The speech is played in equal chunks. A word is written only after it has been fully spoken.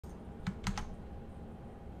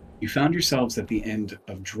You found yourselves at the end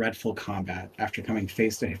of dreadful combat after coming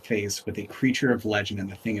face to face with a creature of legend and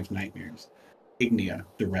the thing of nightmares, Ignia,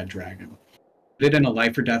 the Red Dragon. But in a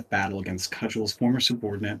life or death battle against Cudgel's former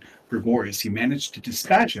subordinate, Gregorius, you managed to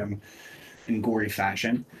dispatch him in gory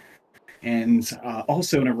fashion, and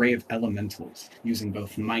also an array of elementals, using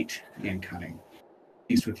both might and cunning.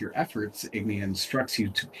 Pleased with your efforts, Ignia instructs you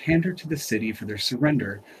to pander to the city for their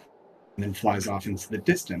surrender, and then flies off into the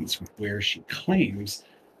distance, where she claims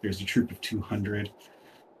there's a troop of 200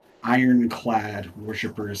 ironclad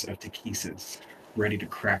worshippers of Takesis, ready to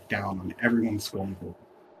crack down on everyone scornful.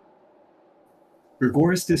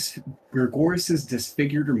 Gregorius's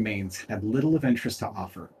disfigured remains had little of interest to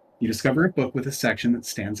offer. You discover a book with a section that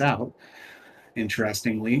stands out.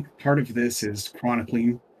 Interestingly, part of this is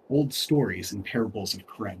chronicling old stories and parables of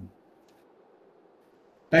Kren.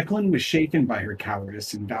 Becklin was shaken by her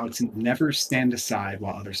cowardice and vowed to never stand aside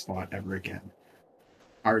while others fought ever again.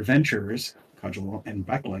 Our adventurers, Cudgel and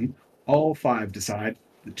Becklin, all five decide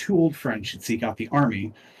the two old friends should seek out the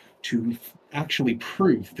army to actually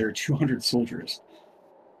prove there are 200 soldiers.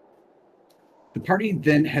 The party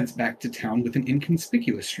then heads back to town with an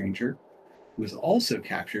inconspicuous stranger who was also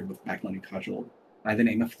captured with Becklin and Cudgel by the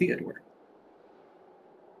name of Theodore.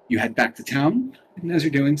 You head back to town, and as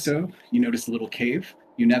you're doing so, you notice a little cave.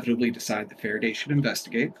 You inevitably decide that Faraday should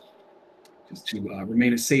investigate, just to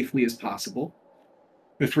remain as safely as possible.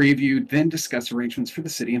 The three of you then discuss arrangements for the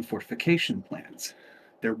city and fortification plans.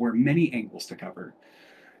 There were many angles to cover,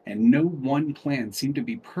 and no one plan seemed to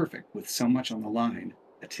be perfect with so much on the line,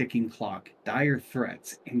 a ticking clock, dire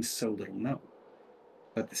threats, and so little known.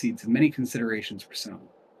 But the seeds of many considerations were sown.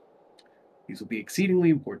 These will be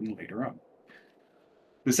exceedingly important later on.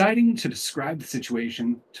 Deciding to describe the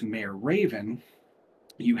situation to Mayor Raven,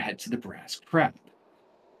 you head to the Brass Crab.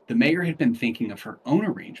 The mayor had been thinking of her own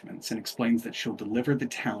arrangements and explains that she'll deliver the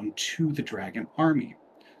town to the dragon army.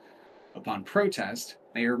 Upon protest,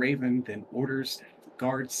 Mayor Raven then orders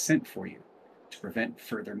guards sent for you to prevent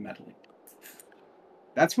further meddling.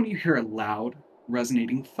 That's when you hear a loud,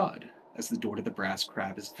 resonating thud as the door to the Brass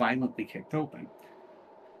Crab is violently kicked open.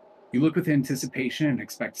 You look with anticipation and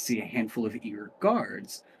expect to see a handful of eager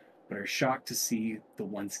guards, but are shocked to see the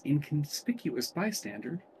once inconspicuous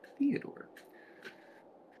bystander, Theodore.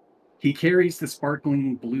 He carries the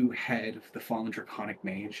sparkling blue head of the fallen draconic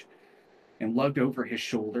mage, and lugged over his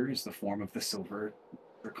shoulder is the form of the silver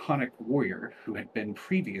draconic warrior who had been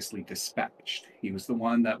previously dispatched. He was the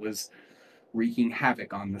one that was wreaking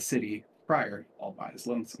havoc on the city prior, all by his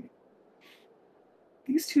lonesome.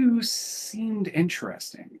 These two seemed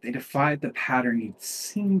interesting. They defied the pattern you'd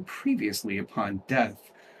seen previously upon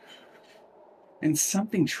death, and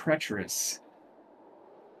something treacherous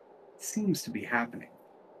seems to be happening.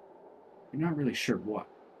 You're not really sure what.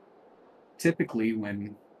 Typically,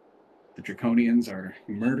 when the Draconians are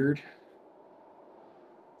murdered,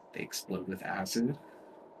 they explode with acid,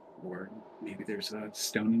 or maybe there's a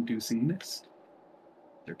stone inducing mist.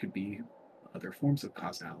 There could be other forms of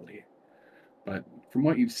causality. But from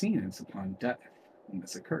what you've seen, it's upon death when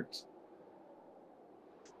this occurs.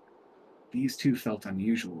 These two felt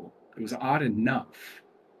unusual. It was odd enough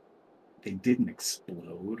they didn't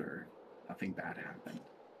explode or nothing bad happened.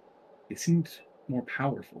 They seemed more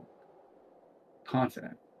powerful,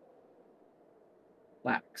 confident,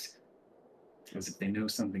 lax, as if they know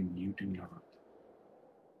something you do not.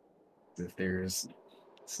 As if there's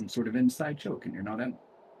some sort of inside joke and you're not in.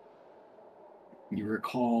 You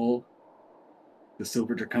recall the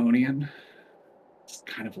Silver Draconian just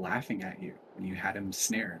kind of laughing at you when you had him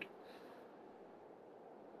snared.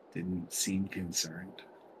 Didn't seem concerned,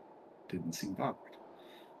 didn't seem bothered.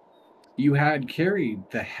 You had carried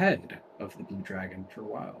the head of the blue dragon for a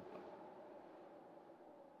while, but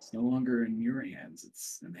it's no longer in your hands,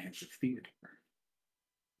 it's in the hands of Theodore.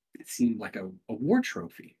 It seemed like a war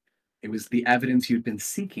trophy. It was the evidence you'd been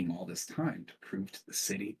seeking all this time to prove to the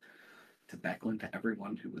city, to Becklin, to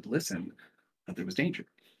everyone who would listen, that there was danger.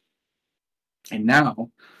 And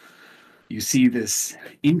now you see this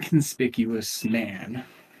inconspicuous man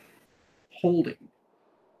holding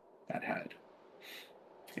that head.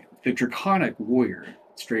 The draconic warrior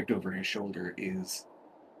draped over his shoulder is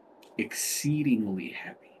exceedingly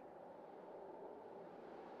heavy.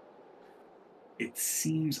 It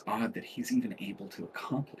seems odd that he's even able to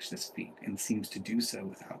accomplish this feat and seems to do so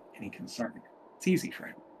without any concern. It's easy for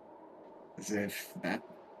him, as if that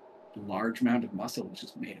large amount of muscle was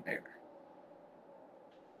just made of air.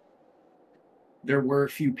 There were a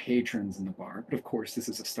few patrons in the bar, but of course, this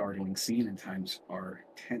is a startling scene and times are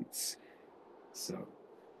tense. So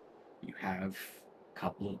you have a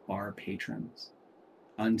couple of bar patrons.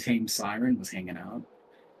 Untamed Siren was hanging out.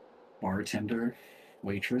 bartender,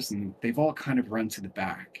 waitress, and they've all kind of run to the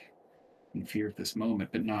back in fear of this moment,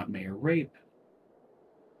 but not Mayor Rape,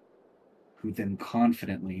 who then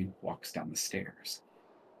confidently walks down the stairs.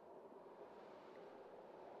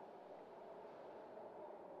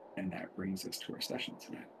 And that brings us to our session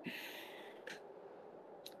tonight.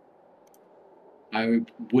 I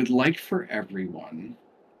would like for everyone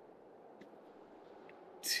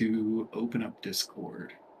to open up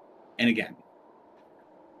Discord. And again,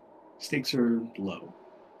 stakes are low,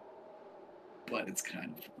 but it's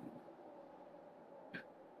kind of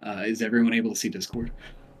fun. Is everyone able to see Discord?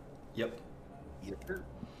 Yep. Yep.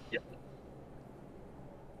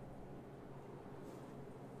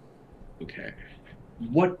 Okay.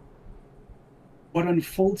 What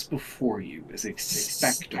unfolds before you is a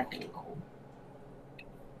spectacle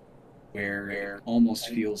where it almost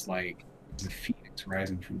feels like the phoenix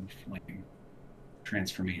rising from the flame.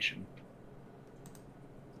 Transformation.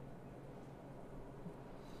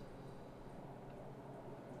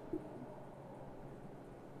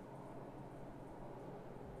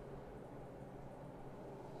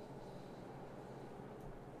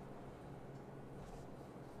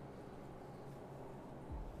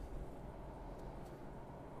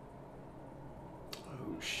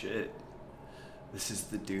 Oh shit. This is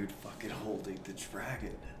the dude fucking holding the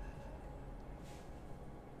dragon.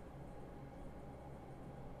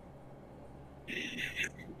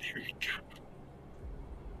 There you go.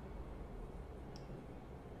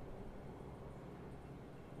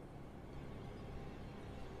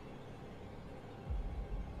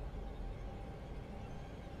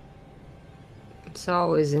 It's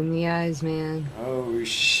always in the eyes, man. Oh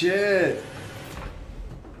shit.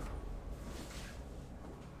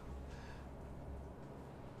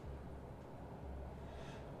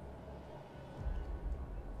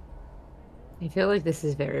 I feel like this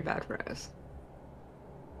is very bad for us.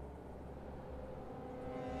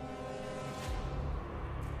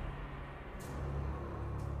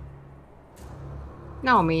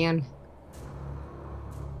 No, man.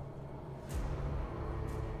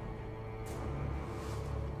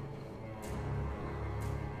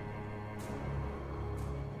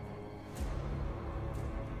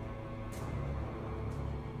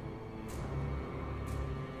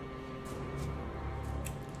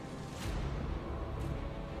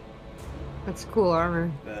 That's cool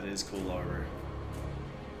armor. That is cool armor.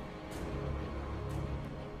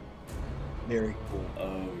 Very cool.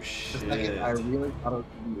 Oh The shit. second I really thought it was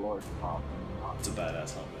gonna be Lord Pop. It's a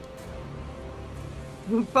badass helmet.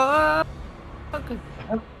 Fuck.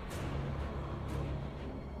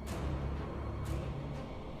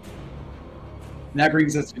 And that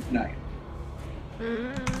brings us to tonight.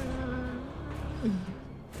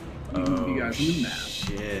 Oh You guys in the map.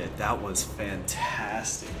 shit. That was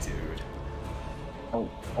fantastic, dude. Oh,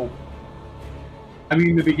 I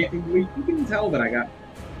mean, the beginning, you can tell that I got.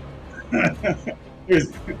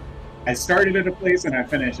 I started at a place and I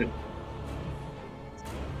finished it.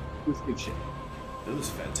 It was good shit. It was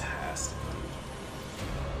fantastic, dude.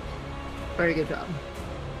 Very good job.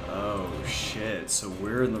 Oh shit. So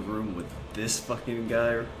we're in the room with this fucking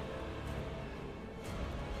guy?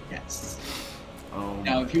 Yes. Oh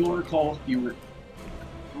Now, my if you'll fuck. recall, you were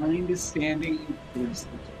kind of standing towards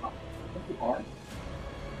the top of the bar.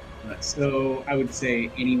 So I would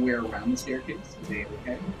say anywhere around the staircase is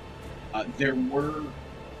okay. There were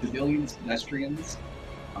civilians, pedestrians.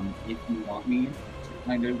 If you want me to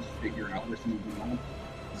kind of figure out where things are going,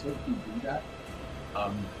 so you can do that.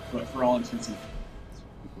 But for all intents and purposes, it's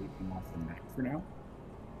completely off the map for now.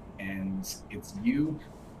 And it's you,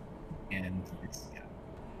 and it's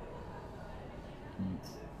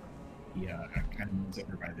yeah, kind of moves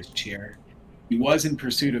over by this chair. He was in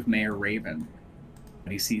pursuit of Mayor Raven,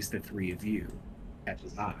 but he sees the three of you,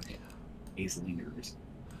 catches eye, Ace lingers.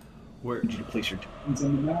 Where? I need you to place your tokens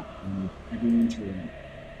on the map and everyone to room.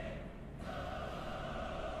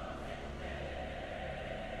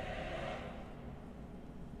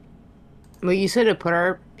 Well, you said to put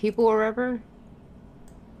our people wherever?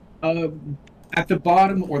 At the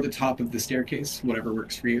bottom or the top of the staircase, whatever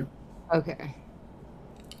works for you. Okay.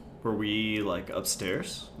 Were we like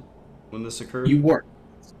upstairs when this occurred? You were.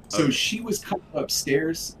 So Okay. she was coming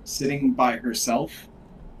upstairs, sitting by herself.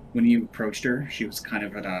 When you approached her, she was kind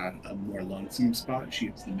of at a more lonesome spot. She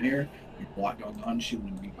was the mayor. You had a lot going on. She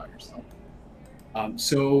wanted to be by herself.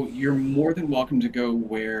 So you're more than welcome to go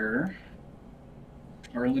where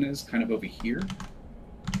Arlen is, kind of over here.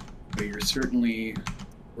 But you're certainly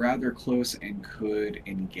rather close and could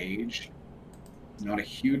engage. Not a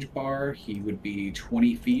huge bar. He would be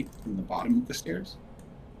 20 feet from the bottom of the stairs.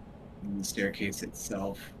 And the staircase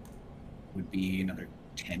itself would be another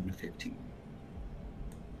 10, 15.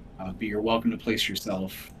 But you're welcome to place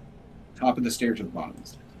yourself top of the stairs or the bottom of the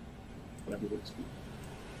stairs. Whatever works for you.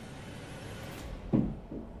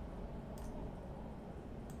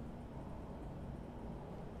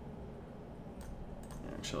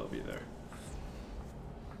 Actually, I'll be there.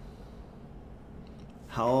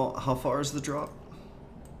 How far is the drop?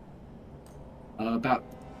 About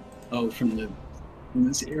from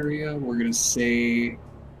this area, we're gonna say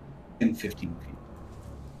 10, 15 feet.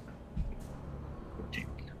 Take.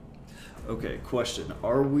 Okay, question.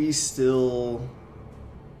 Are we still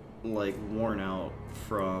like worn out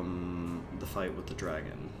from the fight with the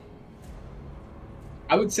dragon?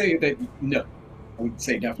 I would say that no. I would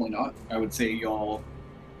say definitely not. I would say y'all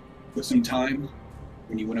took some time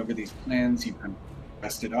when you went over these plans. You kind of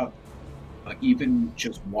rested up. Even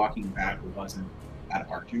just walking back wasn't that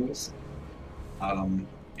arduous. And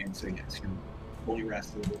so yes, you're fully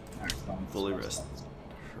rested, maxed on. Fully rested.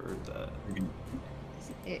 Heard that.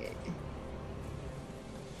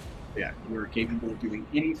 Yeah, you're capable of doing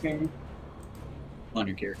anything on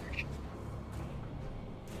your character sheet.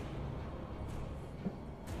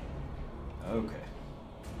 Okay.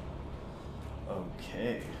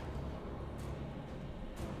 Okay.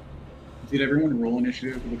 Did everyone roll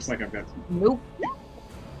initiative? It looks like I've got some. Nope.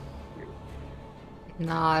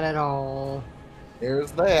 Not at all.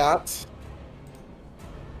 There's that.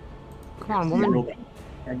 Come on, You woman. rolled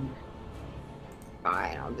that.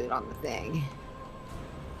 Fine, I'll do it on the thing.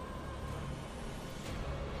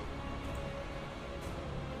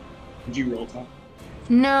 Did you roll top?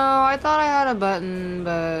 No, I thought I had a button,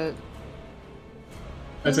 but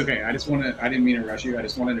That's okay. I didn't mean to rush you. I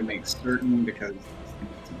just wanted to make certain because.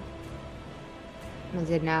 I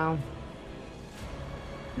did now.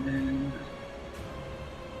 And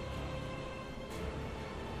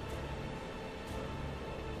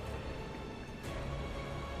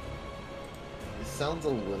It sounds a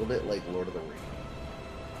little bit like Lord of the Rings.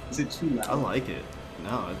 is it too loud? I like it.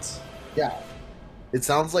 No, it's. Yeah. It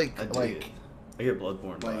sounds like I dig like it. I get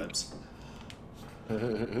Bloodborne like- vibes.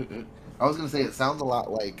 I was gonna say it sounds a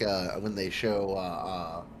lot like when they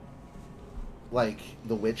show like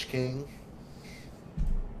the Witch King.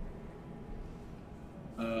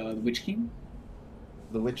 The Witch King?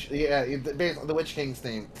 The Witch, yeah, the Witch King's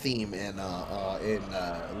theme in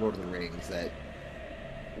Lord of the Rings. That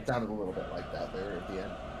it sounded a little bit like that there at the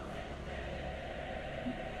end.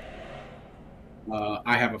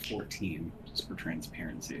 I have a 14, just for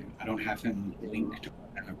transparency. I don't have him linked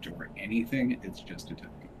or anything. It's just a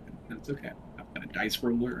token. That's okay. I've got a dice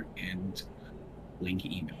roller and link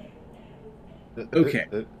email. Okay.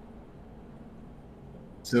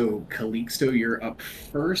 So, Calixto, you're up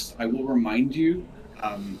first. I will remind you,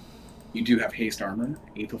 you do have haste armor.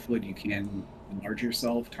 Aethelflaed, you can enlarge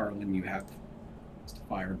yourself. Tarlin, you have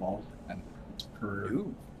fireball. And it's per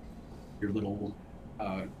Ooh. your little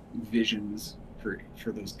visions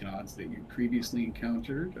for those gods that you previously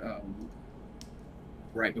encountered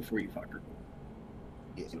right before you fought her.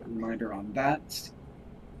 Yeah. So, a reminder on that.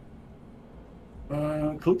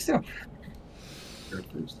 Calixto. You're up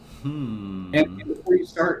first. And before you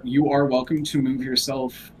start, you are welcome to move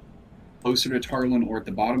yourself closer to Tarlin or at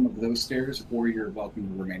the bottom of those stairs, or you're welcome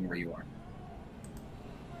to remain where you are.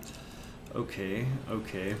 Okay,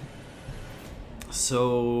 okay.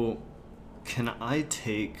 So, can I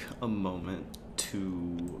take a moment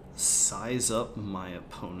to size up my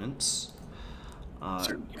opponents?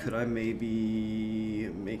 Certainly. Could I maybe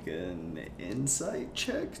make an insight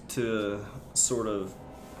check to sort of...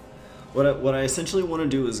 What I essentially want to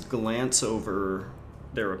do is glance over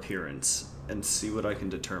their appearance and see what I can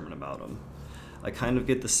determine about them. I kind of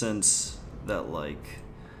get the sense that, like,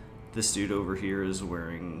 this dude over here is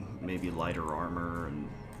wearing maybe lighter armor and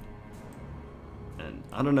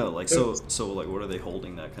I don't know, like, so like, what are they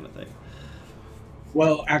holding, that kind of thing?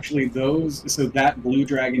 Well, actually, so that blue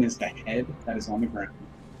dragon is the head that is on the ground.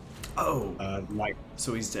 Oh, Like,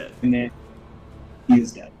 so he's dead. and then he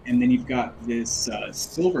is dead. And then you've got this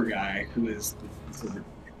silver guy who is the silver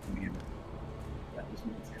man. That was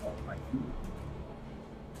what it's called. Like,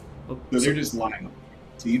 Oh, so they're just lying.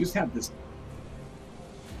 So you just have this.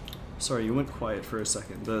 sorry, you went quiet for a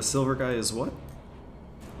second. The silver guy is what?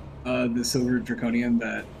 The silver draconian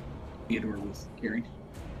that Theodore was carrying.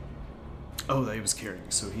 Oh, that he was carrying.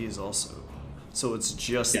 So he is also. So it's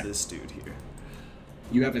just Yeah. this dude here.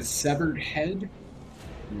 You have a severed head,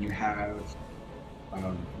 and you have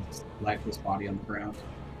this lifeless body on the ground,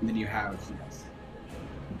 and then you have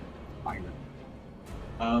fire.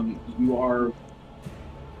 You are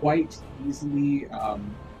quite easily.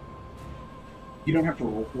 You don't have to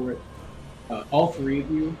roll for it. All three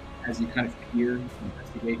of you as you kind of peer and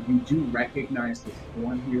investigate, you do recognize this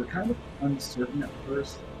form. You were kind of uncertain at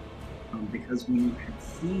first because when you had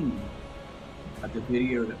seen the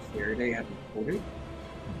video that Faraday had recorded,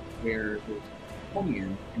 where there's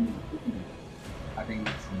Comian in the movement having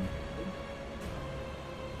some.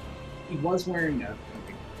 He was wearing a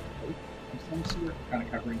big coat of some sort, kind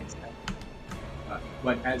of covering his head.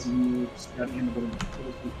 But as you study him a little more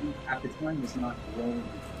closely, he at the time was not rolling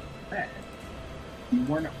red. You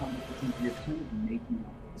weren't 100%, you're kind of making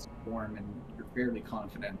up this form, and you're fairly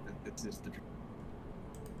confident that this is the truth.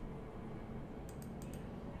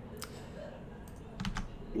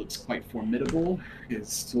 He looks quite formidable. His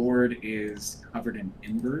sword is covered in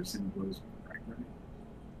embers and glows bright red.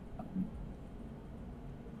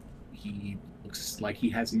 He looks like he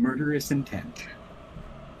has murderous intent.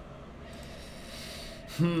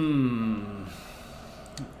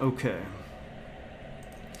 Okay.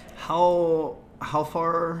 How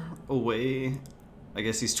far away? I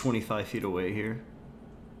guess he's 25 feet away here.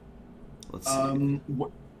 Let's see.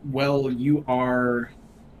 Well, you are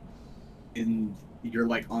in. You're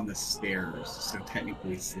like on the stairs, so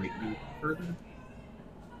technically slightly further.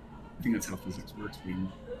 I think that's how physics works.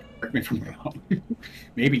 Correct me if I'm wrong.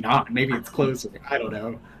 Maybe not. Maybe it's closer. I don't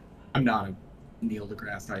know. I'm not a Neil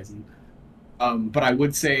deGrasse Tyson. But I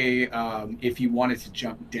would say if you wanted to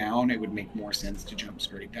jump down, it would make more sense to jump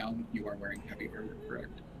straight down. You are wearing heavy armor,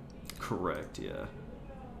 correct? Correct, yeah.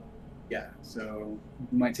 Yeah, so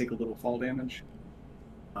you might take a little fall damage.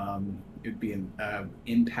 It'd be an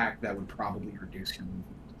impact that would probably reduce your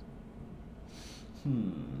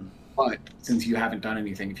movement. But since you haven't done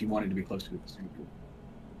anything, if you wanted to be close to it, it's cool.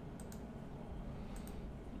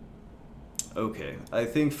 Okay, I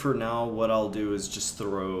think for now what I'll do is just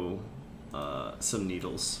throw some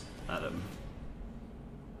needles at him.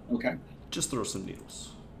 Okay. Just throw some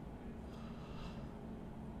needles.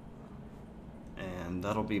 And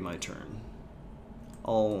that'll be my turn.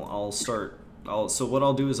 So what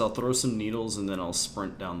I'll do is I'll throw some needles and then I'll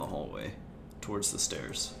sprint down the hallway towards the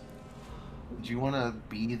stairs. Do you want to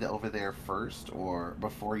be over there first or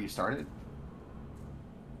before you started?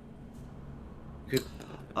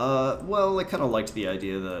 Well, I kind of liked the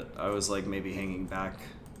idea that I was like maybe hanging back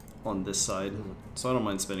on this side, so I don't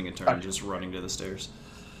mind spending a turn and just running to the stairs.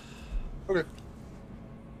 Okay.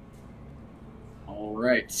 All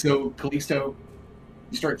right. So Callisto,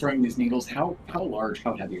 you start throwing these needles. How large?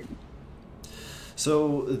 How heavy are they?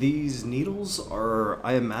 So these needles are,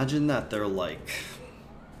 I imagine that they're like,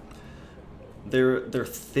 they're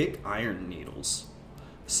thick iron needles,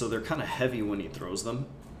 so they're kind of heavy when he throws them.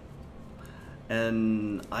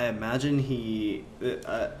 And I imagine he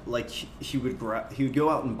would go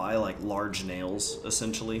out and buy like large nails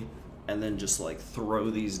essentially, and then just like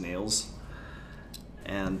throw these nails.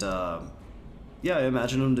 And yeah, I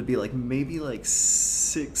imagine them to be like maybe like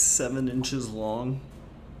 6-7 inches long,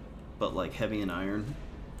 but like heavy in iron.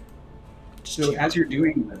 So as you're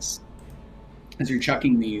doing this, as you're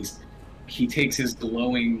chucking these, he takes his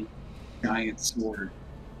glowing giant sword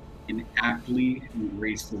and aptly and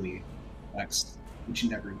gracefully flex each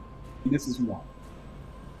and every. And this is one.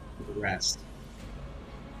 For the rest.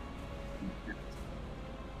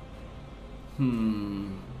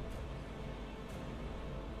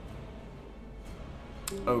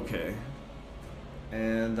 Okay.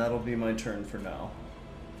 And that'll be my turn for now.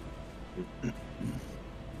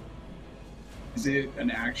 Is it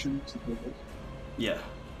an action to put this? Yeah.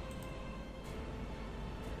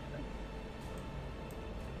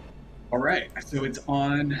 All right, so it's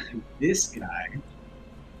on this guy.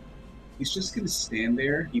 He's just going to stand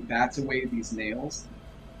there. He bats away these nails.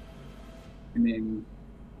 And then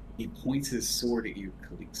he points his sword at you,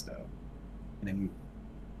 Callisto. And then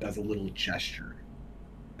does a little gesture,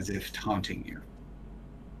 as if taunting you.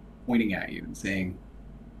 Pointing at you and saying,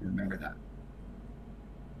 remember that.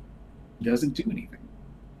 He doesn't do anything.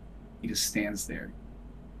 He just stands there.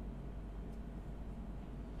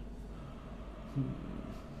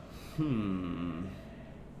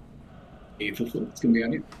 April Fool, it's going to be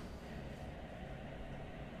on you.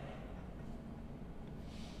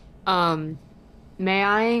 May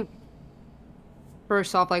I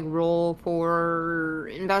first off like roll for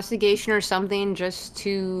investigation or something just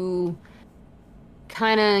to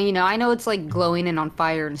kind of, you know, I know it's like glowing and on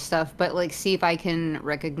fire and stuff, but like see if I can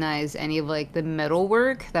recognize any of like the metal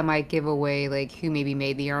work that might give away like who maybe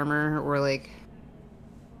made the armor, or like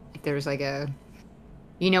if there's like a,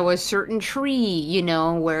 you know, a certain tree, you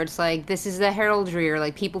know, where it's like, this is the heraldry, or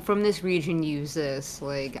like people from this region use this.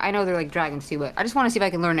 Like, I know they're like dragons too, but I just want to see if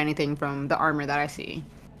I can learn anything from the armor that I see,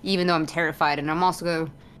 even though I'm terrified, and I'm also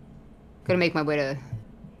gonna make my way to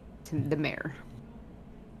the mayor.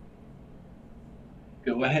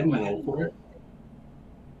 Go ahead and roll for it.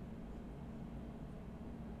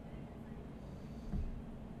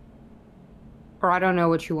 Or I don't know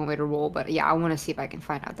what you want me to roll, but yeah, I want to see if I can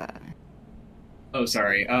find out that. Oh,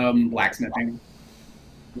 sorry. Blacksmithing.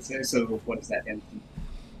 Let's say, so what is that? Do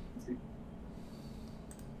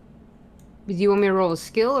you want me to roll a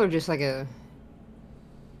skill or just like a?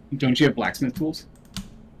 Don't you have blacksmith tools?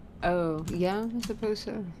 Oh, yeah, I suppose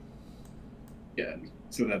so. Yeah.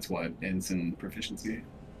 So that's what ensign proficiency.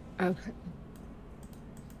 Okay.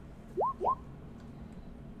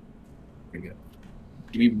 Very good.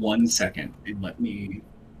 Give me 1 second and let me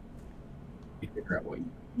figure out what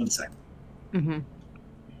you. 1 second. Mm-hmm.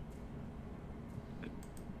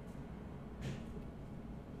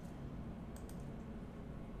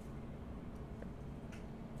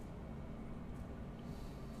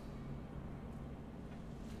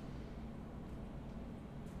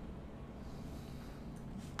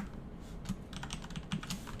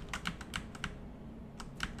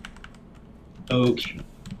 Okay.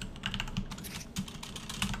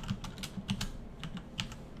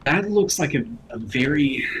 That looks like a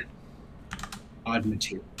very odd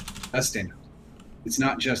material. Does stand out. It's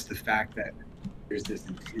not just the fact that there's this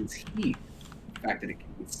intense heat, the fact that it can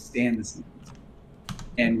withstand this heat.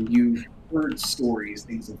 And you've heard stories,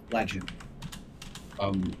 things of legend.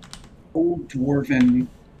 Old dwarven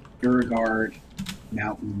Durgard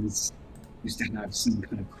mountains used to have some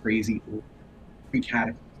kind of crazy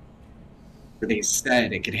cataclysm where they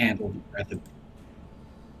said it could handle the breath of.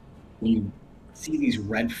 When you see these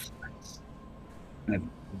red flecks, kind of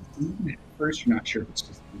at first you're not sure if it's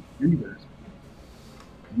just the embers.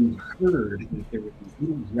 You heard that there were these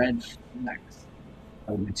little red flecks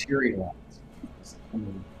of materialized.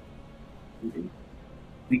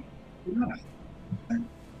 Like, not a,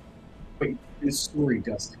 but this story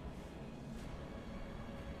does.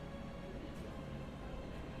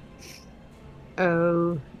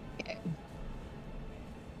 Oh.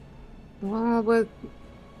 Well, but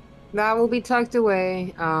that will be tucked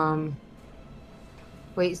away.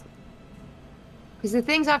 Wait. Because the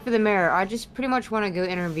things after the mirror, I just pretty much want to go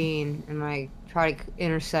intervene and like try to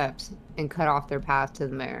intercept and cut off their path to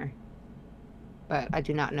the mirror. But I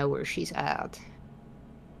do not know where she's at.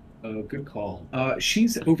 Oh, good call.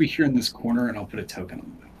 She's over here in this corner, and I'll put a token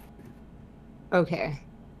on that. Okay.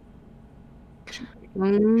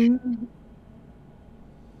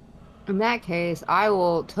 In that case, I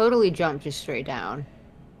will totally jump just straight down,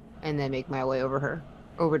 and then make my way over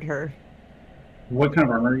to her. What kind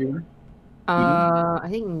of armor are you wearing? I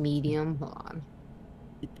think medium. Hold on.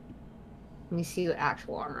 Let me see what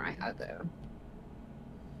actual armor I have though.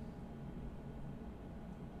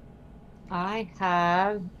 I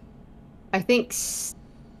have a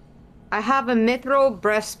mithril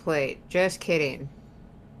breastplate. Just kidding.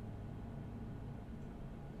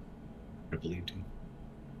 I believed you.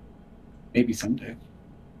 Maybe someday.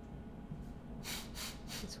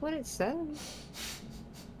 That's what it says.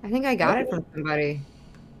 I think I got it from somebody.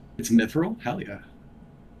 It's mithril? Hell yeah.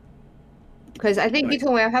 Because I think you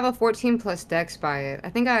told me I have a 14 plus dex by it. I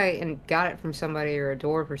think I got it from somebody or a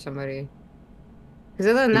dwarf or somebody. Because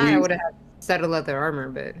other than that, I would have had saddle leather armor,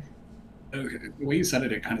 but... Okay. The way you said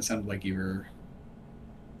it, it kind of sounded like you were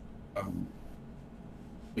kind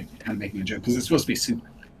of making a joke. Because it's supposed to be super.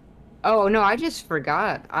 Oh, no, I just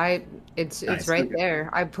forgot. It's Nice, right okay. there.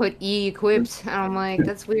 I put E equipped, and I'm like,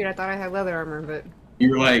 that's weird. I thought I had leather armor, but...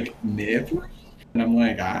 You were like, mithril? And I'm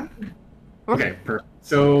like, ah? Okay, perfect.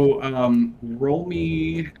 So, roll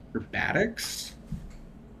me acrobatics.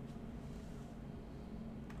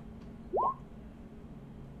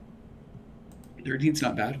 13's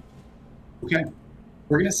not bad. Okay.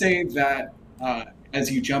 We're going to say that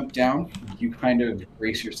as you jump down, you kind of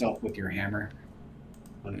brace yourself with your hammer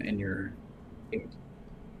and your...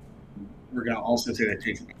 We're going to also say that it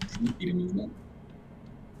takes about 10 feet of movement.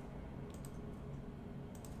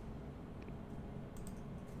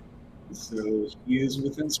 So he is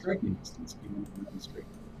within striking distance.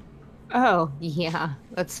 Oh, yeah.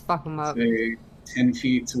 Let's fuck him up. Say 10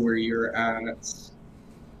 feet to where you're at.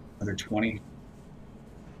 Another 20.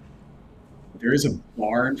 There is a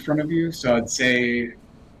bar in front of you, so I'd say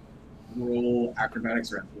roll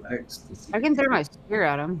acrobatics or athletics. I can throw my spear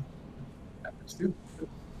at him.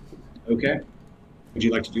 Okay. Would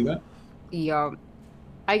you like to do that? Yeah.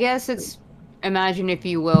 I guess it's... Imagine, if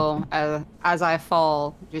you will, as I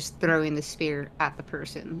fall, just throwing the spear at the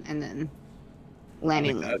person and then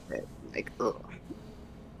landing like that. Like, ugh.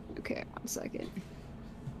 Okay, 1 second.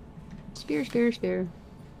 Spear, spear, spear.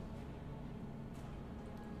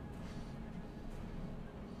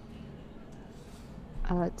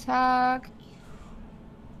 Attack.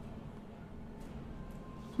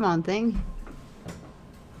 Come on, thing.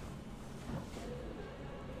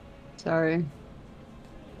 Sorry.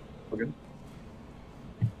 Okay.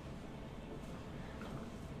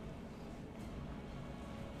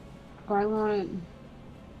 Oh, I want it.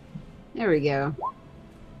 There we go.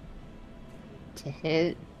 To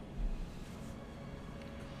hit.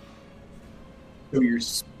 So your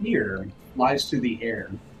spear flies through the air.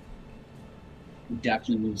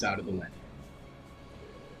 Definitely moves out of the way.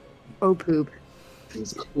 Oh, poop. It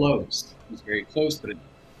was close. It was very close, but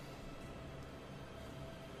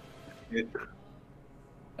you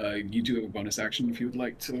do have a bonus action if you would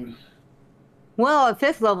like to. Well, at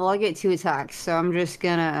 5th level, I get 2 attacks, so I'm just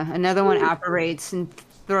gonna... Another one apparates and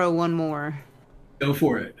throw one more. Go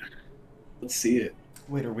for it. Let's see it.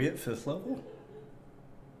 Wait, are we at 5th level?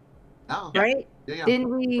 Oh, Yeah. Right? Yeah.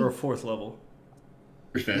 Didn't we... Or 4th level?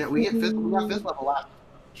 Yeah, we got fifth level last.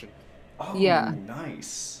 Oh, Yeah.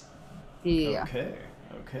 nice. Yeah. Okay,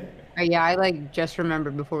 okay. Yeah, I like just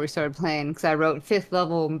remembered before we started playing because I wrote 5th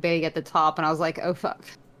level big at the top and I was like, oh fuck.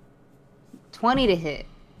 20 to hit.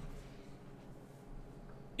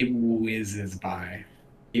 It whizzes by.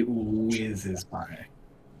 It whizzes by.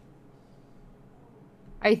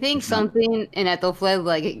 I think something in Ethelfled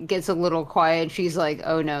like it gets a little quiet. She's like,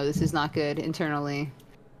 oh no, this is not good internally.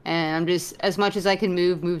 And I'm just as much as I can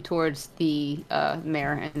move towards the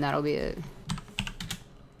mare, and that'll be it.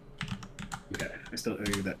 Okay, I still owe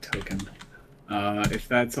you that token. If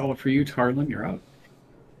that's all for you, Tarlin, you're up.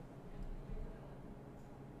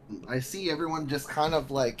 I see everyone just kind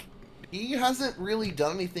of like, he hasn't really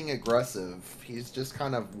done anything aggressive. He's just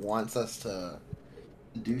kind of wants us to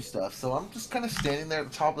do stuff. So I'm just kind of standing there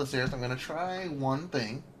at the top of the stairs. I'm going to try one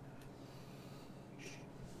thing.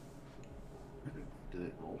 Did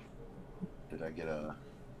it roll? Did I get a...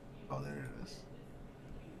 Oh, there it is.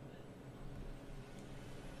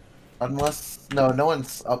 Unless... No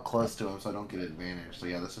one's up close to him, so I don't get advantage. So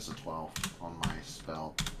yeah, this is a 12 on my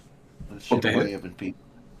spell. Let's Twelve to way hit? up in people.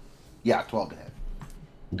 Yeah, 12 to hit.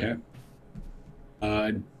 Okay.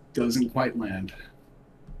 Doesn't quite land.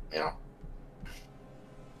 Yeah.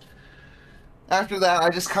 After that, I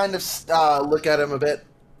just kind of look at him a bit.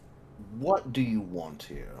 What do you want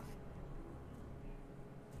here?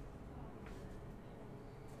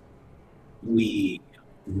 We,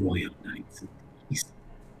 royal knights of peace,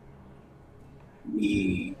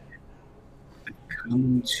 we have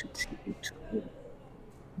come to take toll.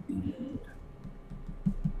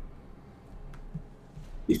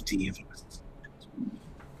 50 of us.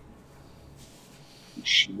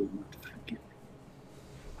 She will not forgive.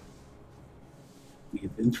 We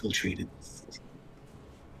have infiltrated the city.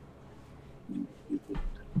 We will.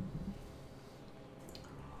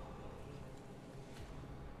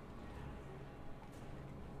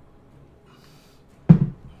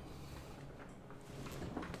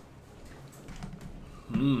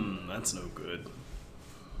 That's no good.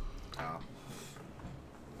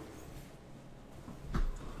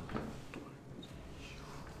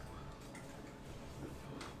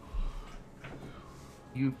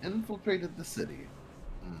 You've infiltrated the city.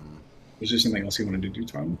 Was there something else you wanted to do,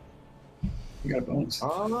 Tom? You got a bonus.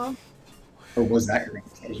 Uh, Or was that your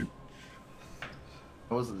bonus?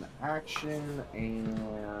 That was an action, and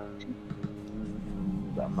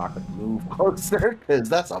I'm not going to move closer because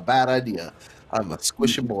that's a bad idea. I'm a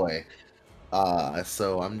squishy boy.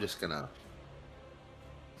 So I'm just gonna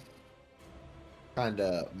kind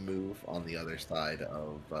of move on the other side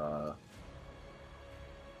of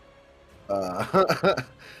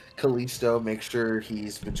Callisto. Make sure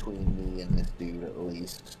he's between me and this dude at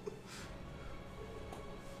least,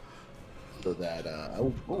 so that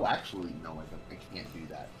oh, actually no, I can't do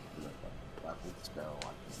that. Level spell. I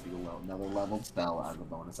just do another leveled spell as a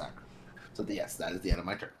bonus action. So yes, that is the end of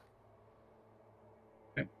my turn.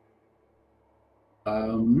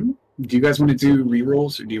 Do you guys want to do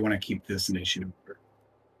rerolls, or do you want to keep this initiative?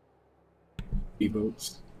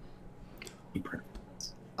 Votes.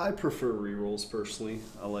 I prefer rerolls personally.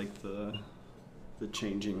 I like the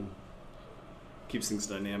changing. Keeps things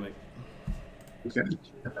dynamic. Okay.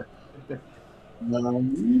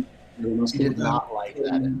 We did not like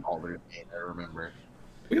that in Alder Gate, I remember.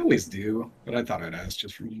 We always do, but I thought I'd ask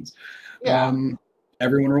just for once. Yeah.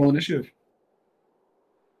 Everyone roll initiative.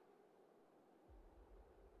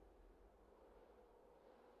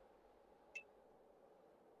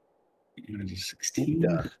 You're gonna do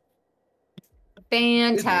 16.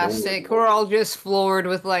 Fantastic. We're all just floored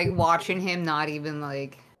with like watching him not even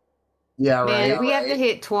like. Yeah, Man, right. we have to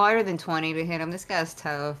hit higher than 20 to hit him. This guy's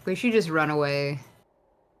tough. We should just run away.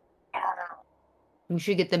 We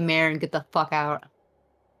should get the mare and get the fuck out.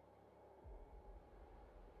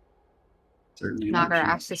 Certainly an Knock our option.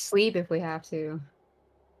 ass to sleep if we have to.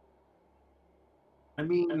 I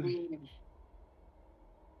mean,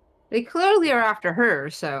 They clearly are after her,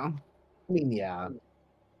 so. yeah.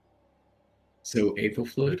 So Aethel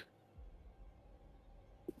Fluid.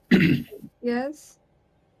 Yes.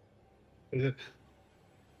 Because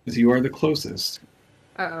you are the closest.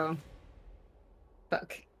 Uh-oh.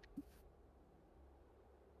 Fuck.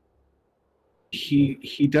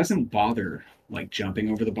 He doesn't bother like jumping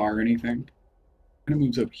over the bar or anything. Kind of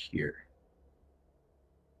moves up here.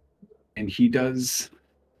 And he does,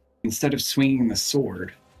 instead of swinging the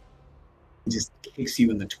sword, he just kicks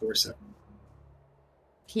you in the torso.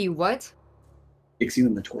 He what? Kicks you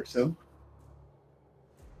in the torso.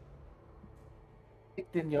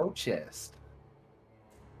 Kicked in your chest.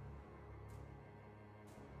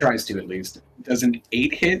 Tries to, at least. Does an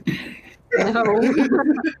 8 hit? No.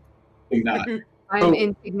 Not. I'm Oh.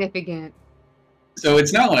 insignificant. So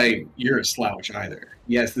it's not like you're a slouch either.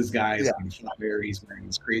 Yes, this guy is Yeah. on fire. He's wearing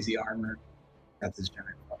this crazy armor. That's his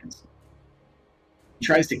giant fucking sword. He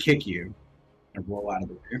tries to kick you and roll out of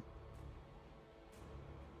the way.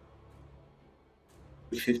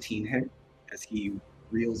 15 hit as he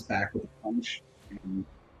reels back with a punch. And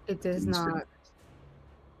It does not.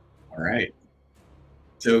 All right.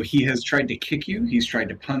 So he has tried to kick you. He's tried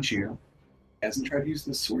to punch you. He hasn't tried to use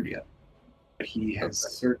the sword yet. But he has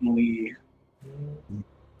certainly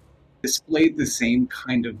displayed the same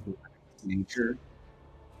kind of nature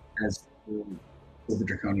as the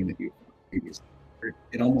Draconian that you fought previously.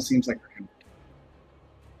 It almost seems like him.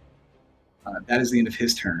 That is the end of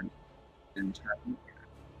his turn.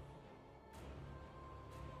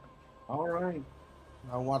 All right.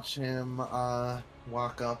 I'll watch him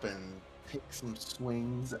walk up and take some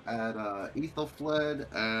swings at Ethelfled,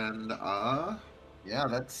 and yeah,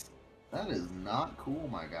 that is not cool,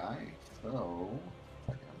 my guy. So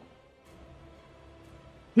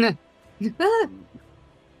that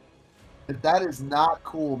is not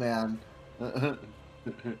cool, man.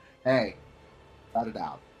 Hey, cut it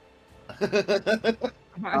out.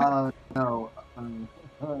 No.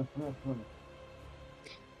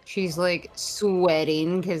 She's like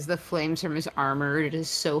sweating because the flames from his armor, it is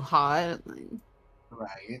so hot.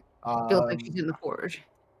 Right. Feels like she's in the forge.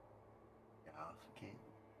 Yeah,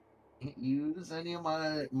 can't use any of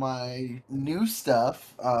my new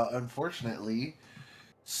stuff, unfortunately.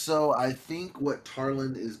 So I think what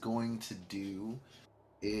Tarland is going to do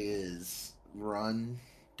is run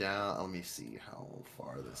down. Let me see how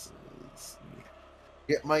far this is.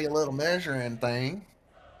 Get my little measuring thing.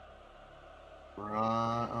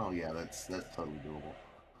 Run. Oh yeah, that's totally doable.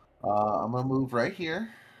 I'm gonna move right here.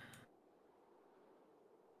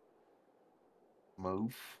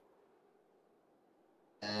 Move.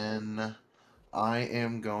 And I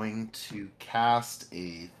am going to cast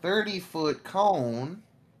a 30-foot cone,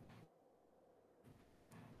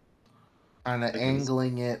 kind of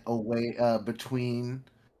angling it away between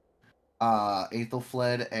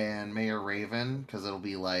Aethelfled and Mayor Raven, because it'll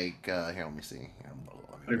be like here. Let me see.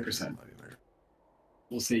 100%.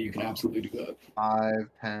 We'll say you can absolutely do that. 5,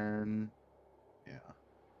 10. Yeah.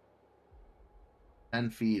 10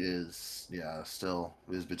 feet is still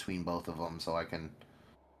is between both of them, so I can.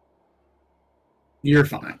 You're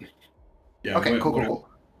fine. Yeah. Okay, cool.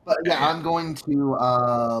 But yeah, I'm going to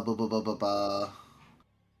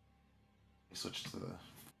switch to the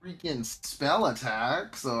freaking spell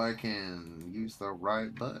attack so I can use the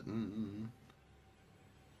right button.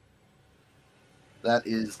 That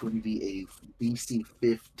is going to be a BC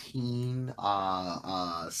 15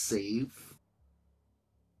 save.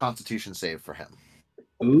 Constitution save for him.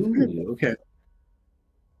 Ooh, okay.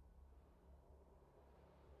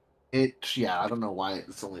 I don't know why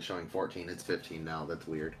it's only showing 14. It's 15 now. That's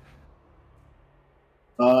weird.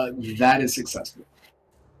 That is successful.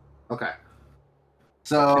 Okay.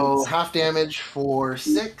 So half damage for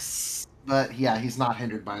 6, but yeah, he's not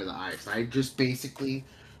hindered by the ice. I just basically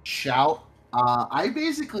shout. A.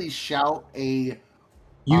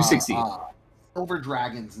 You succeed. Silver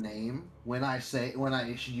Dragon's name when I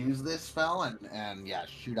use this spell and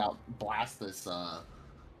blast this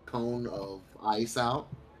cone of ice out.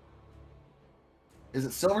 Is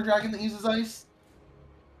it Silver Dragon that uses ice?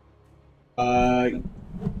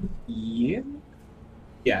 Yeah.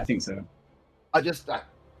 Yeah, I think so.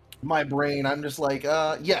 My brain, I'm just like,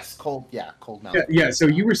 yes, cold mount. Yeah, so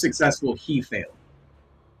you were successful, he failed.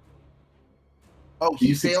 Oh,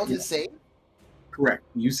 he failed his save? Correct.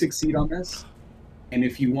 You succeed on this, and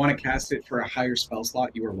if you want to cast it for a higher spell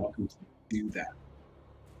slot, you are welcome to do that.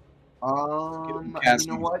 You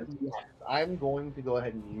know what? Yes, I'm going to go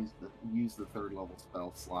ahead and use the third level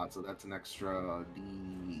spell slot, so that's an extra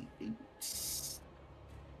D8.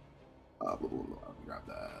 Blah, blah, blah. Grab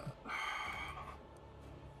that.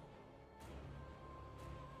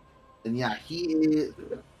 And yeah, he is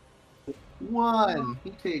 1.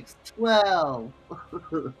 He takes 12.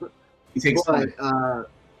 He takes But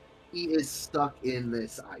he is stuck in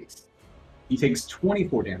this ice. He takes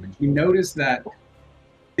 24 damage. You notice that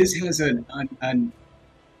this has an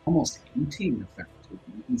almost emptying effect.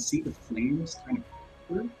 You can see the flames kind of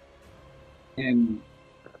forward, and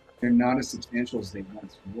they're not as substantial as they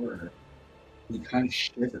once were. He kind of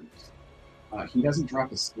shivers. He doesn't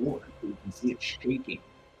drop a sword, but you can see it shaking.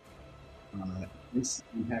 This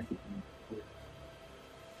impacted him.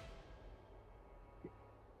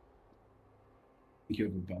 You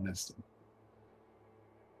have a bonus.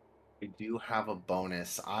 I do have a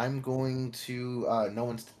bonus. I'm going to. No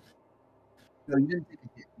one's. No, you didn't take a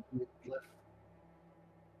hit.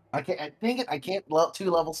 I can't. I think it. I can't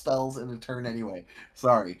 2-level spells in a turn anyway.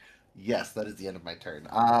 Sorry. Yes, that is the end of my turn.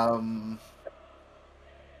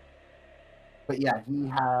 But yeah, he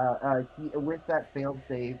with that failed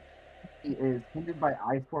save, he is hindered by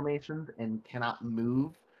ice formations and cannot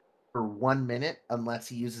move for 1 minute unless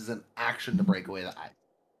he uses an action to break away the ice.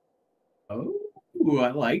 Oh,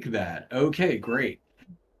 I like that. Okay, great.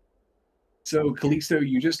 So, Calixto,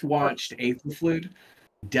 you just watched Aethelflid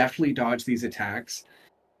deftly dodge these attacks,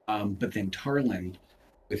 but then Tarlin,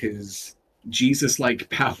 with his Jesus-like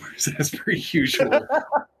powers, as per usual,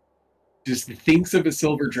 just thinks of a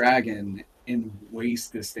silver dragon and wastes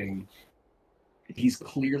this thing. He's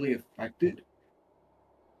clearly affected.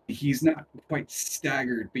 He's not quite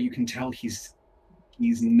staggered, but you can tell he's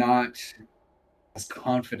not as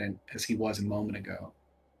confident as he was a moment ago.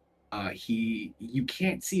 You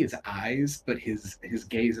can't see his eyes, but his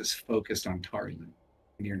gaze is focused on Tarlin.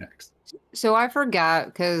 And you're next. So I forgot,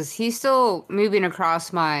 because he's still moving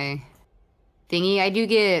across my thingy. I do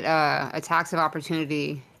get attacks of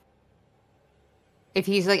opportunity. If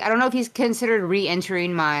he's like, I don't know if he's considered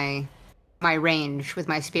re-entering my range with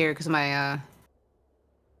my spear because of my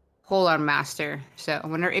hold on master. So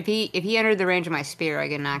if he entered the range of my spear, I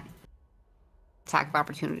get an attack of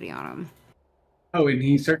opportunity on him. Oh, and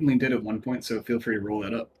he certainly did at one point, so feel free to roll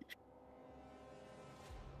that up.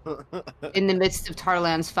 In the midst of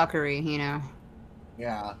Tarlan's fuckery, you know.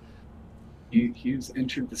 Yeah. He's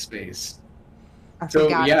entered the space. I So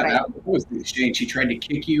forgot yeah, that that was the exchange. He tried to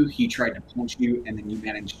kick you, he tried to punch you, and then you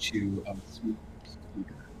managed to swoop.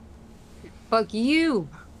 Fuck you!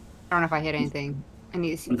 I don't know if I hit anything. I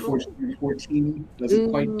need to see. Unfortunately, 14 doesn't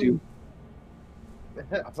quite do.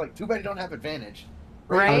 I was like, too bad you don't have advantage.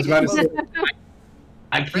 Right? I was about to say,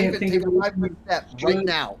 I can't Raven, think take of a 5-foot step right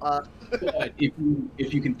now. But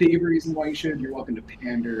if you can think of a reason why you should, you're welcome to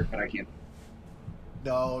pander, but I can't.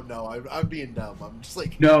 No, I'm being dumb. I'm just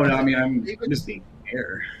like. No, I mean, I'm just being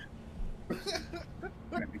fair.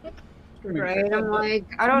 Right? I'm like,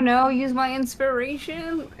 I don't know, use my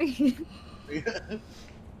inspiration.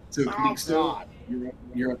 So, Calixto,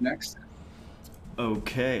 you're up next.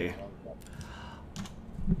 Okay.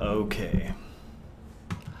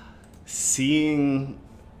 Seeing,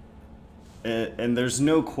 and there's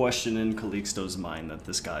no question in Calixto's mind that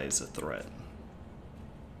this guy is a threat.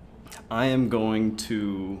 I am going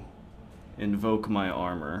to invoke my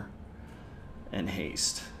armor and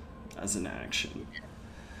haste as an action.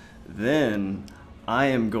 Then I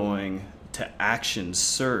am going to action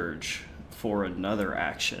surge for another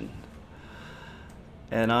action.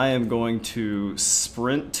 And I am going to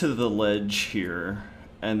sprint to the ledge here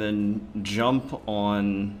and then jump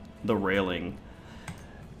on the railing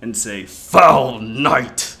and say, "Foul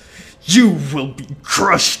knight, you will be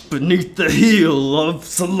crushed beneath the heel of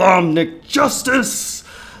Solamnic justice!"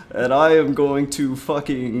 And I am going to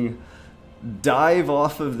fucking dive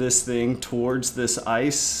off of this thing towards this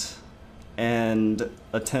ice and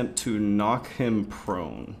attempt to knock him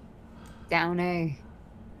prone. Down A.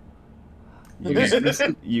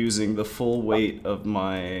 Using the full weight of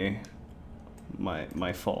my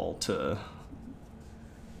fall to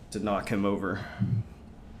knock him over.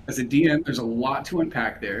 As a DM, there's a lot to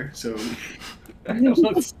unpack there, so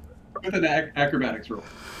let's start with an acrobatics roll.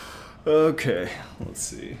 Okay, let's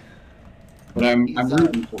see. But I'm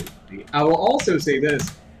rooting for you. I will also say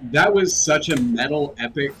this: that was such a metal,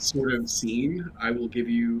 epic sort of scene. I will give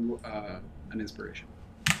you an inspiration.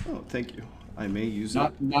 Oh, thank you. I may use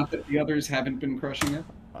not, it. Not that the others haven't been crushing it.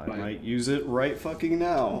 I might use it right fucking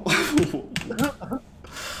now.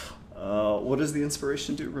 What does the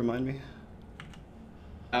inspiration do? Remind me.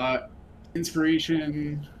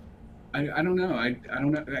 Inspiration. I don't know. I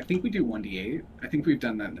don't know. I think we do 1d8. I think we've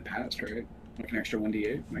done that in the past, right? Like an extra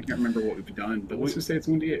 1d8. I can't remember what we've done, but let's just say it's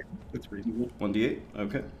 1d8. That's reasonable. 1d8.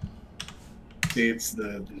 Okay. activates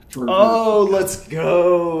the fervor. Oh, let's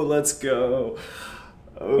go. Let's go.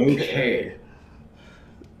 Okay.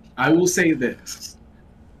 I will say this.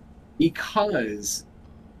 Because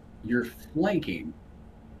you're flanking,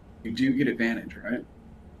 you do get advantage, right?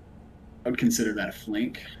 I would consider that a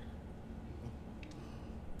flank.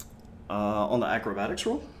 On the acrobatics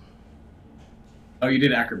roll? Oh, you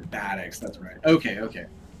did acrobatics. That's right. Okay, okay.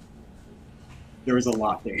 There was a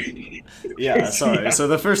lot there. Yeah, sorry. Yeah. So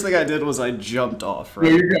the first thing I did was I jumped off, No,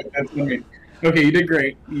 right? you're good. That's okay. Okay, you did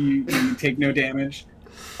great. You take no damage.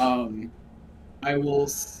 I will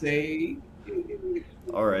say.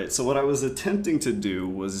 Alright, so what I was attempting to do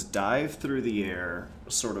was dive through the air,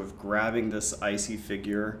 sort of grabbing this icy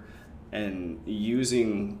figure and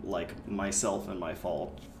using, like, myself and my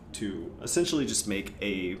fall to essentially just make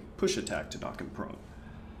a push attack to knock him prone.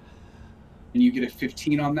 And you get a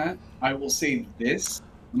 15 on that. I will say this.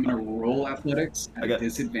 I'm going to roll athletics at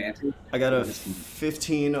disadvantage. I got a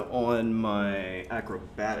 15 on my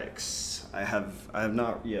acrobatics. I have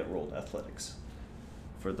not yet rolled athletics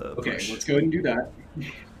for the Okay, push. let's go ahead and do that.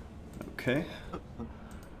 Okay.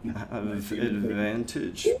 I have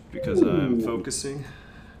advantage because I'm focusing.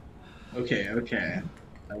 Okay, okay.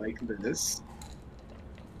 I like this.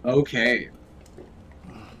 Okay.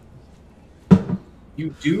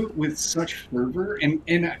 You do it with such fervor, and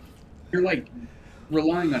you're like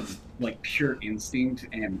relying on like pure instinct,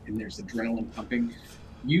 and there's adrenaline pumping.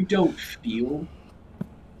 You don't feel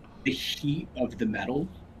the heat of the metal,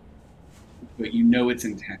 but you know it's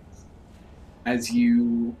intense. As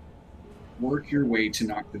you work your way to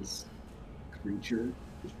knock this creature,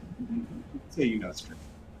 say you know it's true.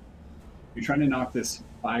 You're trying to knock this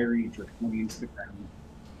fiery draconian to the ground.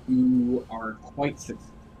 You are quite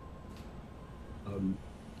successful.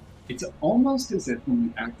 It's almost as if when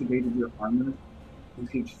you activated your armor, you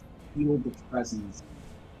could feel the presence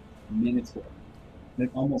minutes away.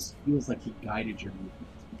 It almost feels like he guided your movements.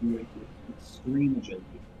 You do it with extreme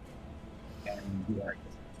agility, and you are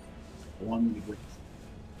one with.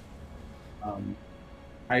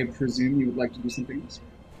 I presume you would like to do something else.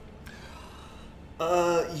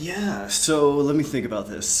 Yeah, so let me think about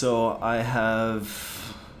this. So I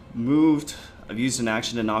have moved, I've used an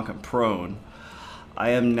action to knock him prone.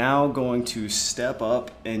 I am now going to step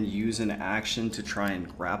up and use an action to try and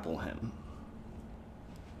grapple him.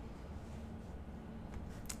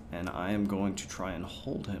 And I am going to try and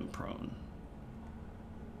hold him prone.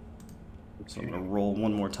 So I'm going to roll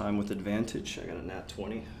one more time with advantage. I got a nat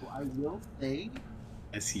 20. Well, I will say.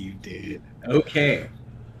 Yes, you did. Okay.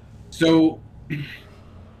 So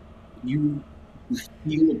you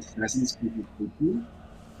feel a presence with you,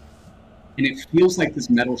 and it feels like this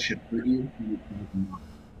metal should hurt you.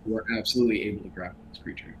 You are absolutely able to grapple this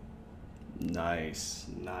creature. Nice,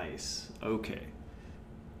 nice. Okay.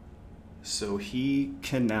 So he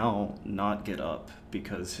can now not get up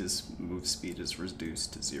because his move speed is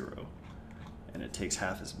reduced to 0. And it takes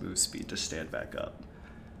half his move speed to stand back up.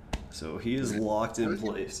 So he is locked in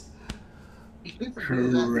place.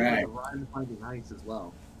 Correct. I'm finding ice as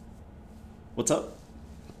well. What's up?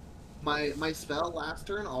 My spell last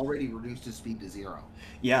turn already reduced his speed to 0.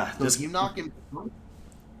 Yeah, So if you knock him prone,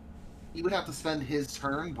 he would have to spend his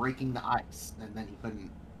turn breaking the ice, and then he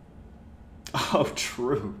couldn't. Oh,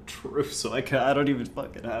 true. So I don't even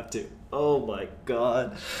fucking have to. Oh my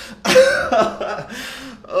god.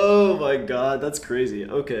 Oh my god, that's crazy.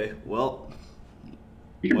 Okay, well.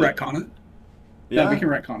 We can retcon it. Yeah, we can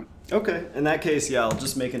retcon it. Okay, in that case, yeah, I'll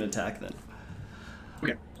just make an attack then.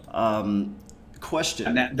 Okay. Question.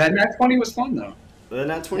 And that nat 20 was fun, though. The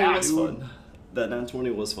nat 20 was fun. That nat 20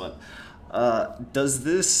 was fun. Does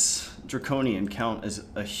this draconian count as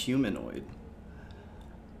a humanoid?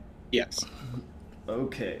 Yes.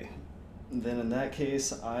 Okay. Then in that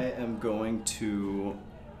case, I am going to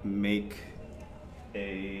make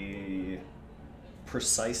a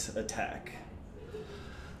precise attack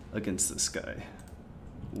against this guy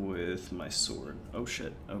with my sword. Oh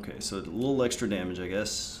shit. Okay, so a little extra damage, I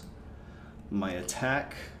guess. My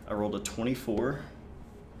attack, I rolled a 24.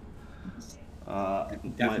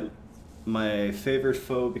 My favorite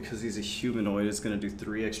foe, because he's a humanoid, is going to do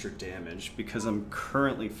 3 extra damage. Because I'm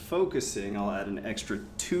currently focusing, I'll add an extra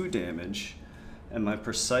 2 damage. And my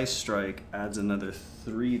precise strike adds another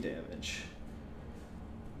 3 damage.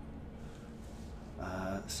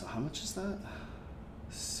 So how much is that?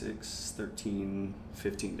 6, 13,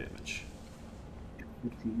 15 damage.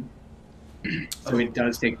 15. So it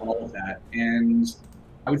does take all of that. And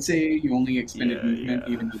I would say you only expended movement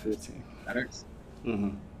even though it's athletics.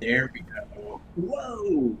 Mm-hmm. There we go.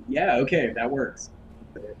 Whoa! Yeah, okay, that works.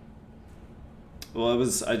 Well,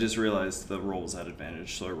 I just realized the roll was at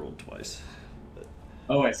advantage, so I rolled twice.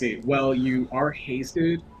 Oh, I see. Well, you are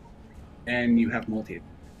hasted, and you have multi.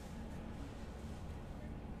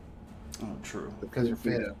 Oh, true. Because you're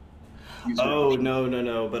fit. Oh,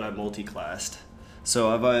 no, but I'm multi-classed. So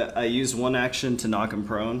I used one action to knock him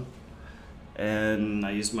prone, and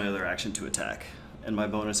I used my other action to attack, and my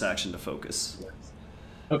bonus action to focus.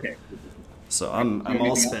 Okay. So I'm all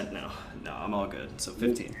anything spent now. No, I'm all good. So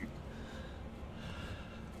 15.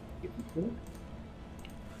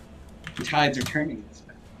 The tides are turning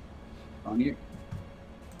on you.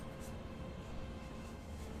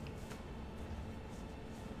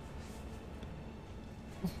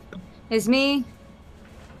 It's me.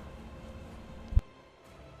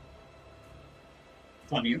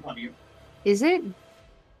 On you. Is it?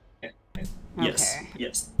 Yes. Okay.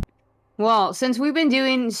 Yes. Well, since we've been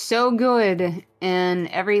doing so good and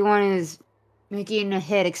everyone is making a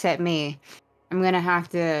hit except me, I'm gonna have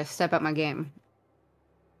to step up my game.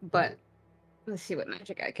 But let's see what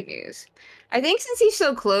magic I can use. I think since he's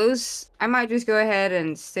so close, I might just go ahead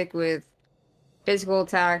and stick with physical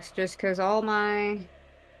attacks just because all my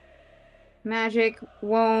magic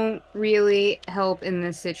won't really help in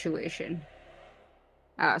this situation.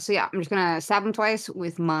 So yeah, I'm just gonna stab him twice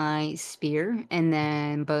with my spear, and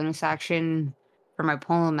then bonus action for my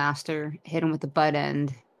polo master, hit him with the butt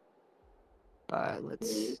end. But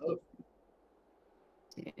let's do,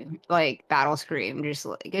 like battle scream, just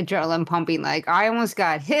like adrenaline pumping. Like I almost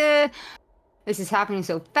got hit. This is happening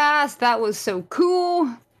so fast. That was so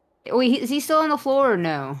cool. Wait, is he still on the floor or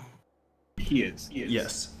no? He is.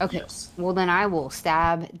 Yes. Okay. Yes. Well, then I will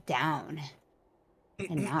stab down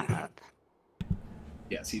and not up.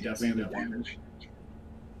 Yes, he does have damage.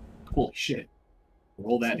 Holy shit.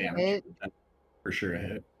 Roll that damage. Hit. For sure a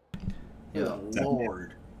hit. Yeah.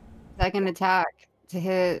 Lord. Second attack to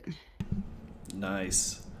hit.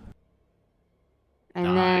 Nice.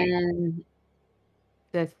 And Nice. then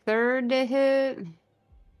the third to hit. And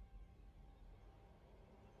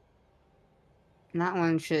that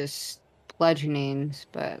one's just bludgeonings,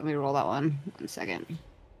 but let me roll that one. 1 second.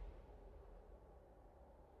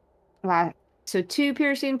 Wow. So 2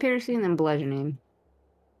 piercing, then bludgeoning.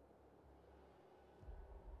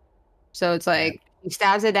 So it's like he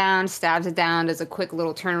stabs it down, does a quick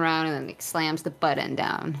little turnaround, and then he slams the butt end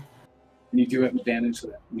down. And you do have advantage, so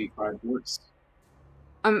that make 5 works.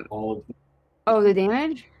 All of them. Oh, the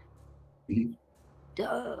damage? Mhm.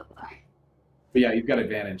 Duh. But yeah, you've got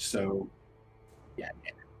advantage, so yeah.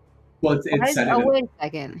 Well, it's set Oh, in, wait a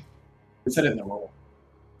second. it's set in the roll.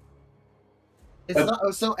 It's not.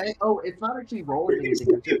 It's not actually rolling anything.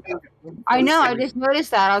 It's just, I know, I just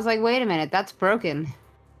noticed that. I was like, wait a minute, that's broken.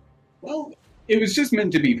 Well, it was just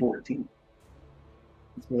meant to be 14.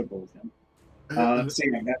 That's what it boils down.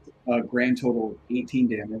 Saying that's a grand total of 18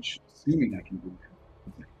 damage, assuming I can do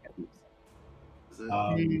that.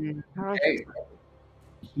 Okay.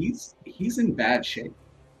 He's in bad shape.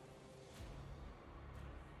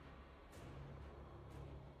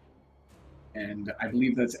 And I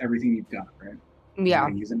believe that's everything you've got, right? Yeah.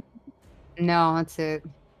 No, that's it.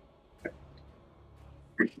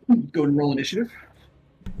 Go and roll initiative.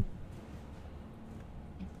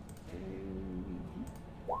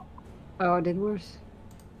 Oh, I did worse.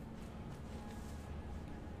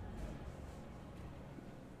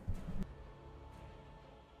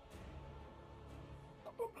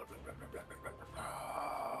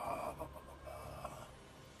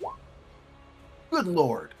 Good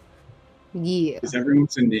lord. Yeah. Is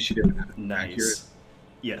everyone's initiative Nice. accurate?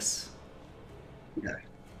 Yes. Okay.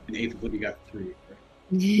 And eighth Libby got 3.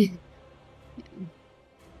 Right?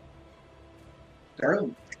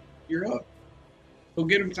 Darling, you're up. Go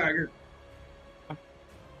get him, Tiger. All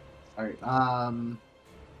right.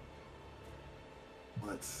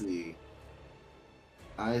 Let's see.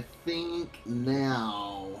 I think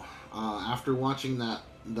now, after watching the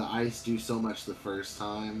ice do so much the first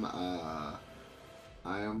time,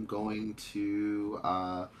 I am going to.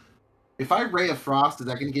 If I Ray of Frost, is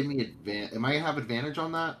that going to give me advantage? Am I going to have advantage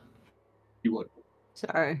on that? You would.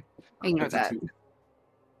 Sorry. Ignore That's a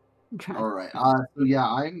that. 2. All right. So yeah,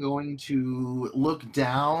 I'm going to look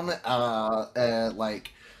down,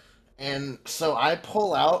 and so I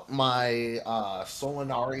pull out my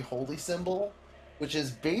Solinari holy symbol, which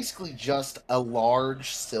is basically just a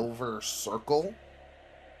large silver circle,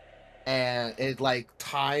 and it like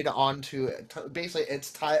tied onto it. Basically,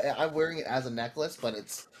 it's tied. I'm wearing it as a necklace, but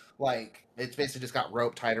it's basically just got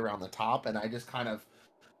rope tied around the top, and I just kind of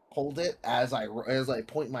hold it as I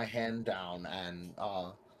point my hand down and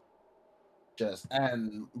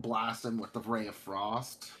and blast him with the Ray of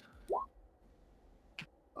Frost.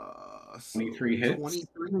 23 hits.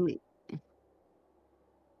 23.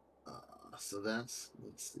 So that's,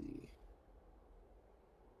 let's see,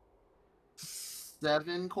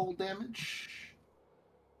 7 cold damage.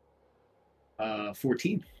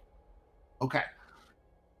 14. Okay.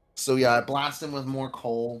 So yeah, I blast him with more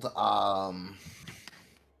cold.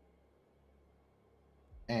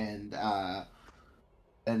 And I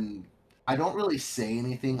don't really say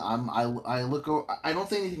anything. I look over. I don't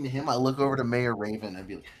say anything to him. I look over to Mayor Raven and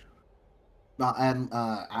be like,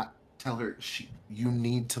 tell her you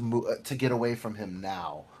need to move to get away from him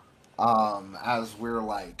now. As we're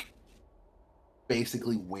like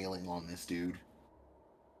basically wailing on this dude.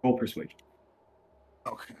 Roll persuasion.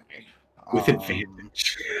 Okay. With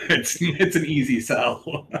advantage. It's an easy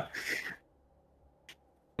sell.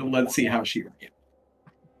 Let's see how she reacts.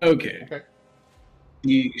 Okay.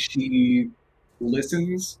 She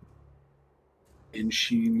listens and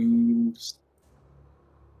she moves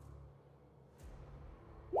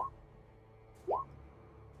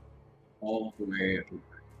all the way over.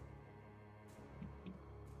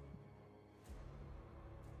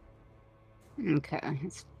 Okay,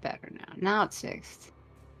 it's better now. Now it's 6.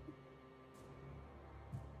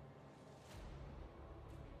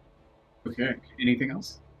 Okay. Anything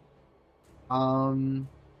else? I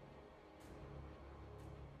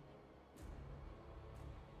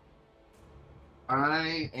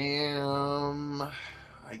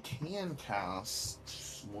can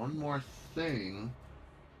cast one more thing.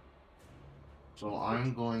 So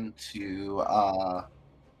I'm going to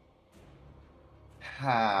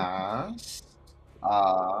cast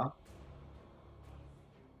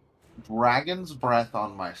Dragon's Breath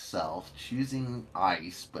on myself, choosing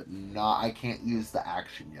ice, but I can't use the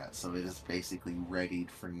action yet, so it is basically readied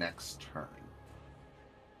for next turn.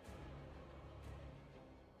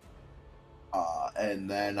 And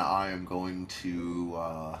then I am going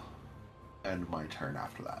to end my turn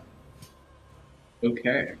after that.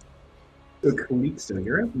 Okay. So Calixto,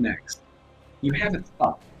 you're up next. You haven't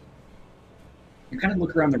thought. You kind of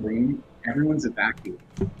look around the room. Everyone's evacuated.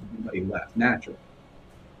 Nobody left. Natural.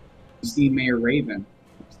 You see Mayor Raven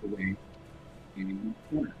across the way, standing in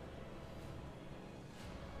the corner.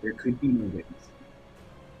 There could be no witness.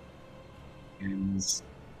 And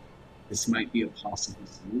this might be a possible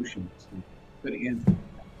solution to put in the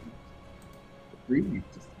agreement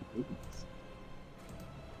to stop witness.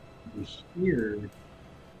 You hear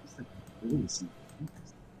it's like a voice. It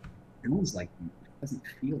feels like you. It doesn't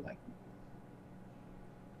feel like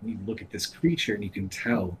you. You look at this creature and you can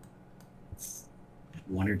tell it's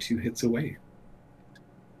 1 or 2 hits away.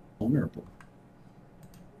 Vulnerable.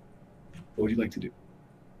 What would you like to do?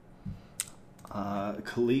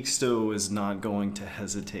 Calixto is not going to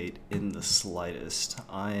hesitate in the slightest.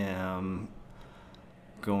 I am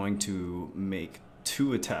going to make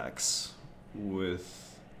 2 attacks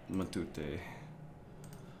with Matute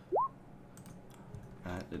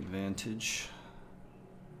at advantage.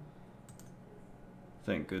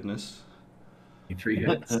 Thank goodness. 3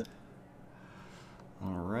 hits.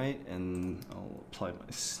 Alright, and I'll apply my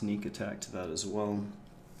sneak attack to that as well.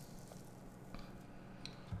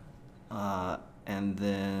 And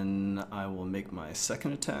then I will make my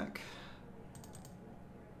second attack.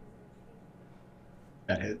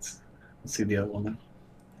 That hits. Let's see the other one then.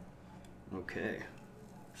 Okay,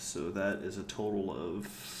 so that is a total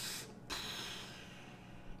of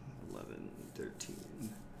 11, 13,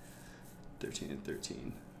 13 and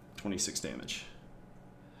 13, 26 damage.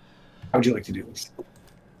 How would you like to do this?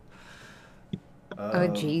 Oh,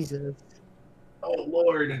 Jesus. Oh,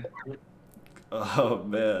 Lord. Oh,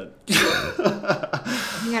 man.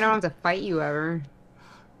 I think I don't have to fight you ever.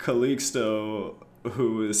 Calixto,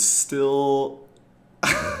 who is still...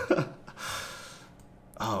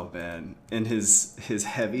 oh, man. In his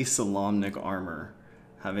heavy Solamnic armor,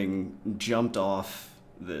 having jumped off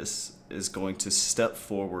this, is going to step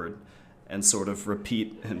forward and sort of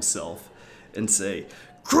repeat himself and say,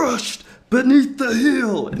 "Crushed beneath the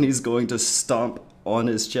heel!" And he's going to stomp on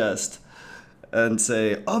his chest and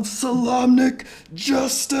say, "Of Solamnic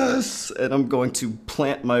justice!" And I'm going to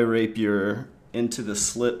plant my rapier into the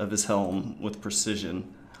slit of his helm with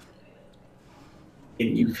precision.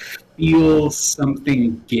 And you feel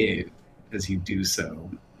something give as you do so.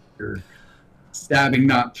 You're stabbing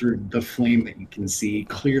not through the flame that you can see,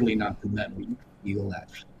 clearly not the metal. You feel that.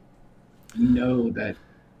 You know that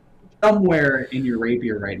somewhere in your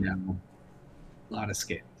rapier right now, a lot of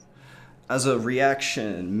scales. As a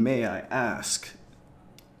reaction, may I ask,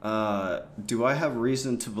 do I have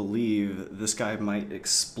reason to believe this guy might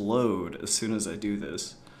explode as soon as I do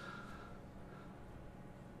this?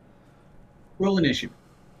 Roll an issue.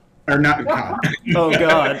 Or not, God. Oh,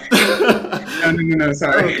 God. No,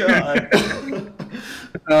 sorry. Oh,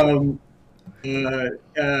 God.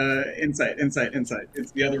 Insight.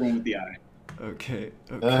 It's the other one with the eye. Okay.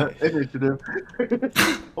 Okay. Initiative.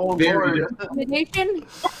 Oh Very lord. Intimidation?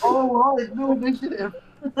 Oh lord, no initiative.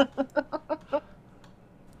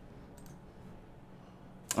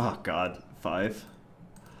 Oh God, 5.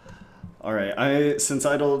 All right. Since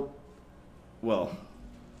I don't. Well,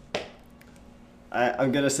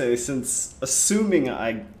 I'm gonna say since assuming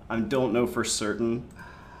I don't know for certain,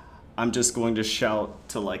 I'm just going to shout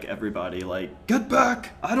to like everybody like get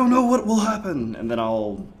back! I don't know what will happen, and then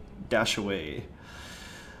I'll dash away.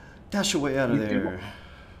 Dash away out of You there.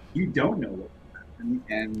 You don't know what will happen,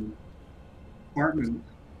 and smart move.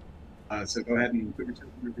 So go ahead and put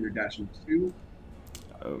your dash in 2.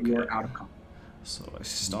 Okay. You are out of combat. So I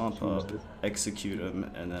stomp up, execute him,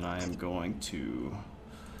 and then I am going to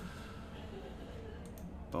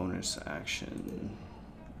bonus action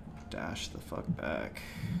dash the fuck back.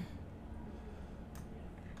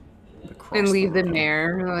 Across And leave the room.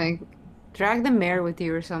 mare. Like, drag the mare with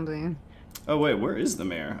you or something. Oh wait, where is the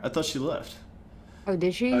mayor? I thought she left. Oh,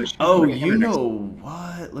 did she? She Oh, put it you on her next- know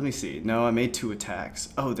what? Let me see. No, I made 2 attacks.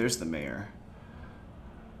 Oh, there's the mayor.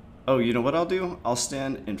 Oh, you know what I'll do? I'll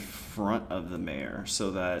stand in front of the mayor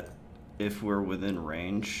so that if we're within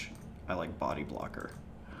range, I like body blocker.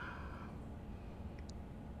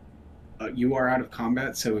 You are out of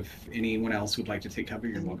combat, so if anyone else would like to take cover,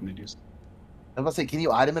 you're welcome to do so. I was gonna say, can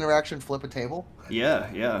you item interaction flip a table? Yeah,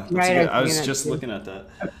 that's Right, good. I I was was thinking just that too. looking at that.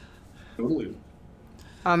 Totally.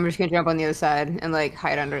 I'm just gonna jump on the other side and like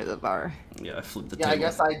hide under the bar. Yeah, I flipped the Yeah, table. I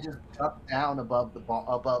guess I just ducked down above the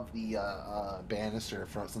banister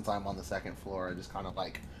since I'm on the 2nd floor. I just kind of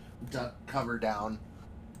like duck cover down,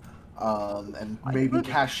 and maybe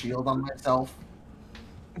cast shield on myself.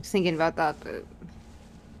 I was thinking about that, but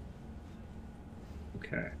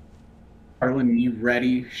Okay. Harlan, you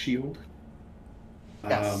ready shield?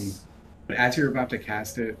 Yes. But as you're about to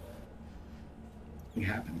cast it, it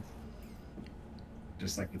happens.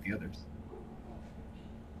 Just like with the others.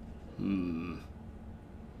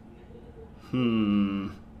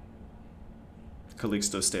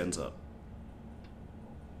 Calixto stands up.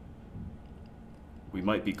 We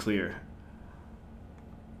might be clear.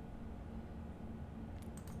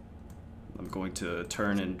 I'm going to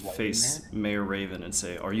turn and face Mayor Raven and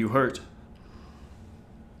say, "Are you hurt?"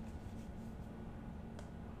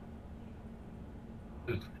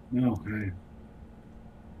 No,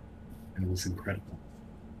 it was incredible.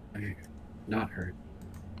 I not hurt.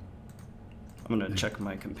 I'm gonna check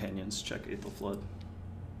my companions, check Aethel Flood.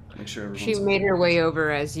 Make sure everyone's she made her way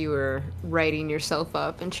over as you were righting yourself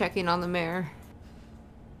up and checking on the mare.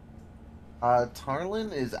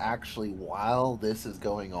 Tarlin is actually, while this is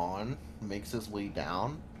going on, makes his way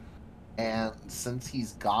down, and since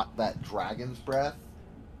he's got that dragon's breath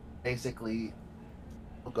basically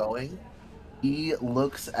going, he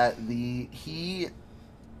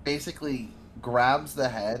basically grabs the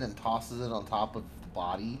head and tosses it on top of the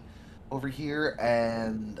body over here,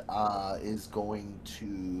 and is going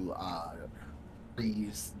to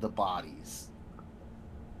freeze the bodies.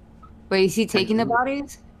 Wait, is he taking the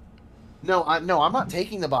bodies? No, I'm not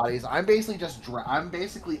taking the bodies. I'm basically I'm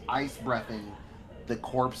basically ice breathing the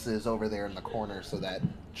corpses over there in the corner so that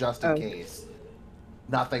just in case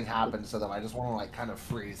nothing happens to them, I just want to like kind of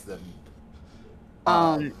freeze them.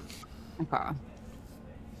 Okay.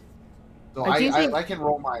 So I do think- I can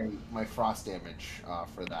roll my frost damage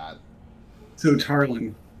for that. So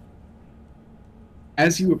Tarlin,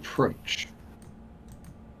 as you approach,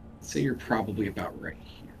 let's say you're probably about right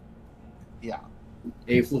here. Yeah.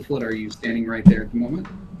 Aethelflood, are you standing right there at the moment?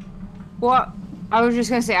 Well, I was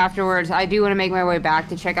just gonna say afterwards, I do want to make my way back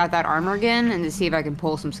to check out that armor again and to see if I can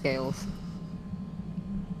pull some scales.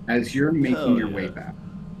 As you're making your way yeah. back,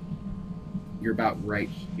 you're about right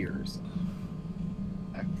here. So.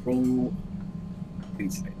 Roll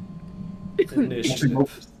insight. Initiative.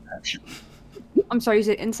 Perception. I'm sorry, you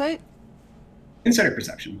said insight? Insight or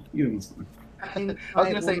perception. Either one's fine. I was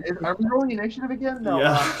gonna say, are we rolling initiative again? No.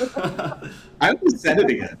 Yeah. I almost said it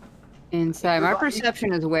again. Insight. My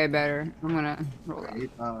perception is way better. I'm gonna roll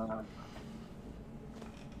that.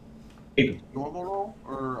 Normal roll,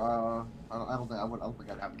 or I don't think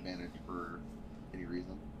I'd have advantage for any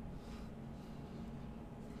reason.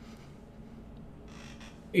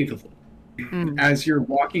 Aethelflood. As you're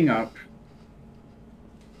walking up,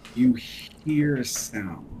 you hear a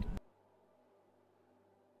sound.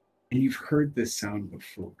 And you've heard this sound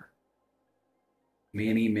before.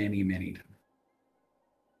 Many, many, many times.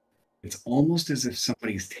 It's almost as if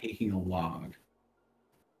somebody's taking a log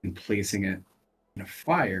and placing it in a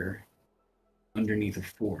fire underneath a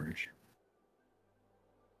forge.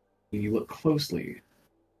 When you look closely,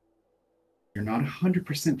 You're not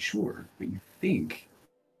 100% sure, but you think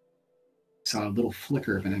you saw a little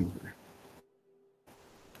flicker of an ember.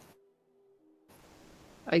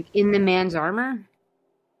 Like in the man's armor?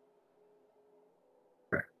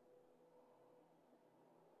 Correct.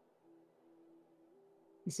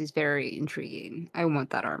 This is very intriguing. I want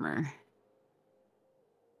that armor.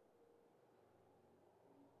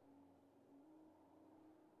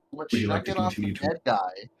 Let's Would you like shrug to it off the continue to? dead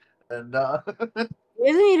guy. And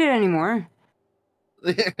He doesn't need it anymore.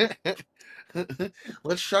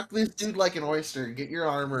 let's shuck this dude like an oyster. Get your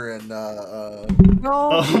armor and No,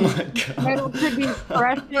 Oh my god. metal could be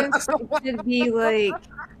precious. It could be like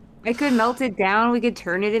I could melt it down. We could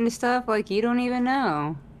turn it into stuff. Like you don't even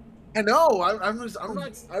know. I know. I'm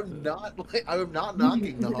not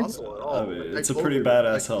knocking the hustle at all. I mean, I it's a told pretty you,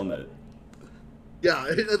 badass helmet. Yeah,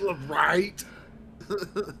 right.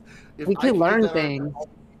 If We I could could learn get that things. armor,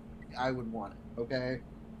 I would want it. Okay,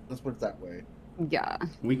 let's put it that way. Yeah.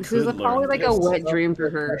 We This could is probably learn like a things. wet dream for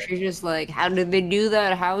her. She's just like, how did they do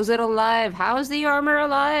that? How is it alive? How is the armor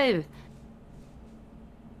alive?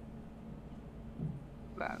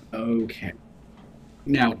 Okay.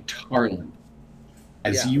 Now, Tarlin,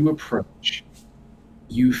 as Yeah. you approach,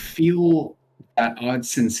 you feel that odd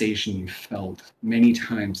sensation you felt many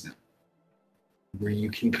times now, where you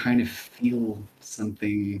can kind of feel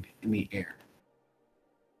something in the air.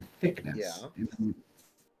 Thickness. Yeah. And then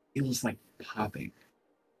it feels like popping.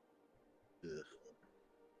 Ugh.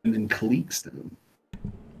 And then Calixto.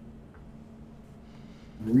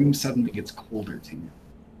 The room suddenly gets colder to you.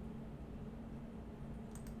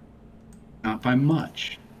 Not by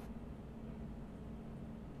much.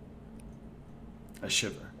 I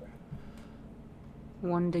shiver.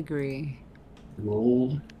 1 degree.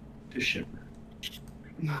 Roll to shiver.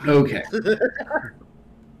 Okay.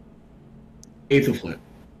 Aethelflip.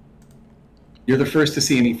 You're the first to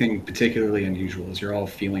see anything particularly unusual as you're all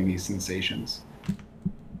feeling these sensations.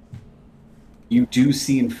 You do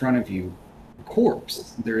see in front of you a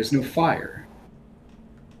corpse. There is no fire.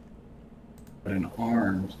 But an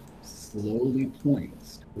arm slowly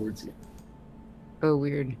points towards you. Oh,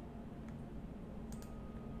 weird.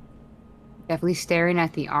 Definitely staring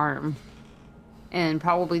at the arm. And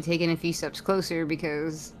probably taking a few steps closer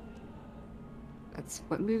because that's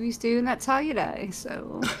what movies do and that's how you die,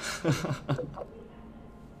 so.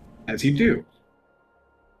 As you do,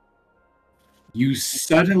 you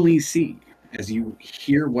suddenly see, as you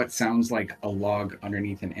hear what sounds like a log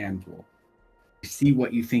underneath an anvil, you see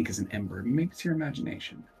what you think is an ember. It makes your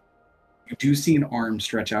imagination. You do see an arm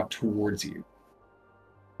stretch out towards you,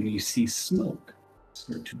 and you see smoke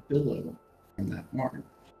start to billow from that arm.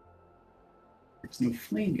 There's no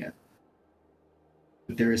flame yet,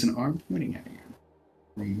 but there is an arm pointing at you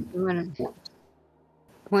from I'm gonna the corpse.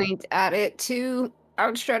 point at it to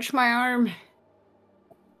outstretch my arm.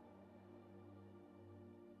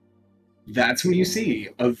 That's when you see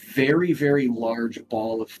a very, very large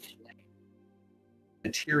ball of flame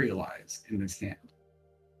materialize in this hand.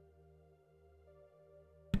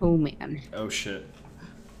 Oh man. Oh shit.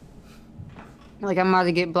 Like I'm about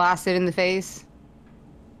to get blasted in the face.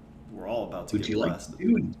 We're all about to Would get you like blasted. to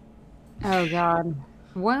do? Oh god.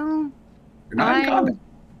 Well, You're not in I- combat,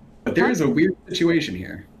 but there is a weird situation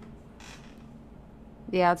here.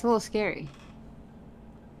 yeah, it's a little scary.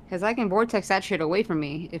 Because I can vortex that shit away from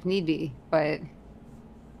me if need be, but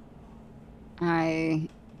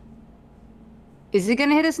is it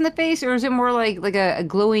gonna hit us in the face, or is it more like a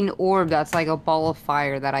glowing orb that's like a ball of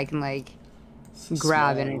fire that I can like It's a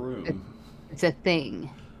grab small and room. it's a thing?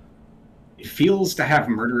 It feels to have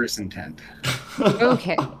murderous intent.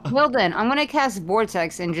 Okay. Well then, I'm gonna cast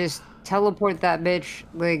vortex and just teleport that bitch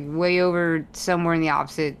like way over somewhere in the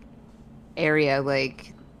opposite area,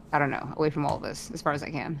 like I don't know, away from all of us as far as I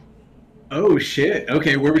can. Oh shit.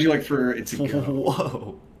 Okay, where would you like for it to go?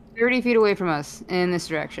 Whoa. 30 feet away from us in this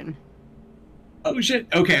direction. Oh shit.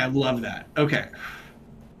 Okay, I love that. Okay.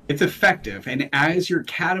 It's effective, and as you're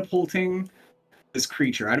catapulting this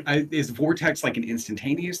creature, is vortex like an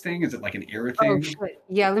instantaneous thing? Is it like an air thing? Oh shit.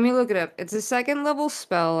 Yeah, let me look it up. It's a 2nd level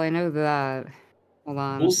spell. I know that. Hold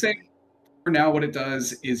on. We'll say for now what it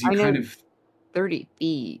does is you I know- kind of 30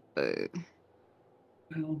 feet, but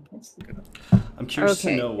well, let's look it up. I'm curious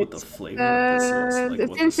Okay, to know what the it's, flavor of this is. Like, it's what this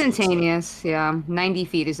looks like. instantaneous. Yeah, 90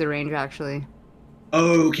 feet is the range actually.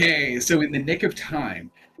 Okay, so in the nick of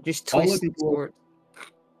time, Just All of twist and your- sword.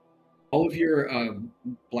 all of your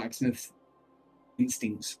blacksmith's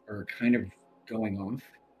instincts are kind of going off.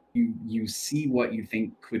 You see what you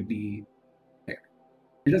think could be there.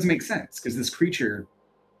 It doesn't make sense because this creature,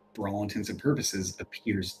 for all intents and purposes,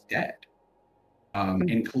 appears dead.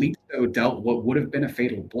 And Calypso dealt what would have been a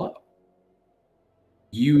fatal blow.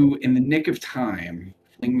 You, in the nick of time,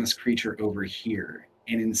 fling this creature over here,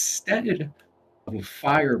 and instead of a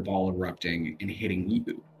fireball erupting and hitting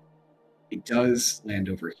you, it does land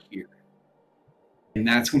over here. And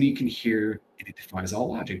that's when you can hear, and it defies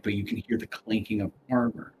all logic, but you can hear the clanking of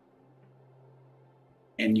armor.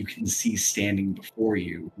 And you can see standing before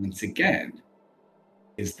you, once again,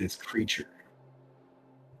 is this creature.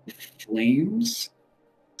 The flames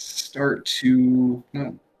start to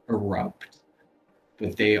not erupt,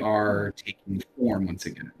 but they are taking form once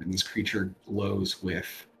again. And this creature glows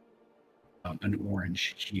with an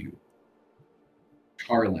orange hue.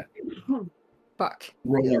 Charlotte. Fuck.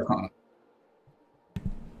 Roll Arcana.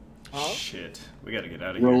 Oh. Shit. We gotta get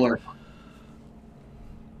out of here. Roll Arcana.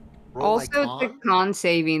 Roll my Also, it's a con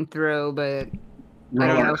saving throw, but I Roll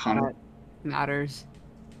don't know Arcana. if that matters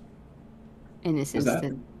in this What's that?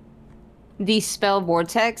 instant. The spell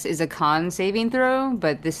Vortex is a con saving throw,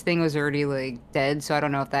 but this thing was already like dead, so I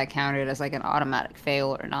don't know if that counted as like an automatic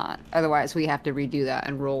fail or not. Otherwise, we have to redo that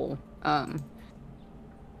and roll the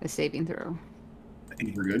saving throw. I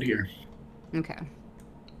think we're good here. Okay.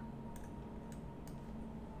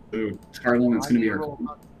 So, Tarlin, it's going to be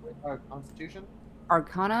our Constitution.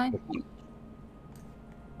 Arcana?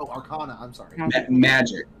 Oh, Arcana. I'm sorry.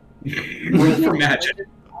 magic. Roll for magic.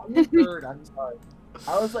 I'm sorry.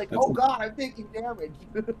 I was like, That's oh god, I'm taking damage.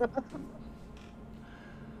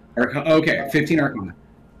 Okay, 15 Arcana.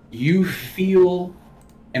 You feel,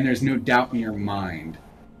 and there's no doubt in your mind,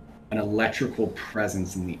 an electrical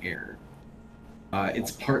presence in the air.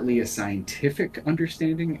 It's partly a scientific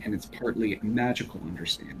understanding, and it's partly a magical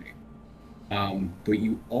understanding. But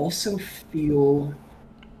you also feel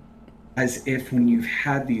as if when you've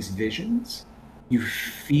had these visions, you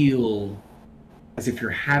feel as if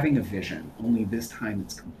you're having a vision, only this time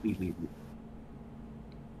it's completely real.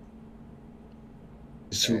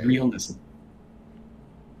 The surrealness of it.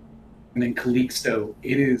 And then Calixto,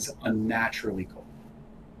 it is unnaturally cold.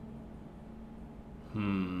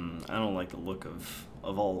 I don't like the look of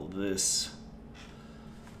all of this.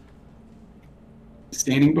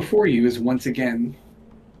 Standing before you is once again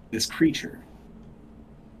this creature.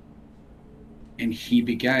 And he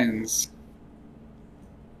begins...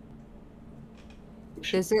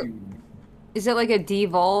 Is it like a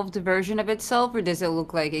devolved version of itself, or does it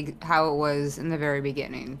look like how it was in the very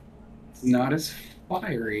beginning? It's not as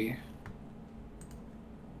fiery.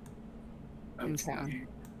 Okay.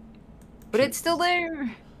 But it's still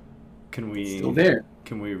there. Can we Still there.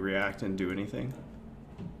 Can we react and do anything?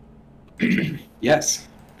 Yes,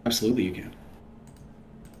 absolutely you can.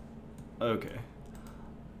 Okay.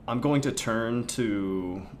 I'm going to turn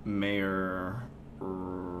to Mayor.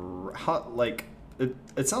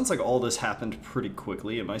 It sounds like all this happened pretty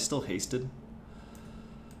quickly. Am I still hasted?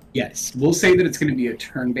 Yes, we'll say that it's going to be a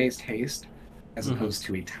turn-based haste as opposed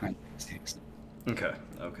to a time-based haste. Okay.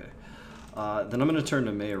 Then I'm going to turn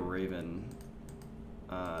to Mayor Raven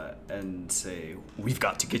and say, we've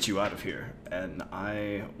got to get you out of here. And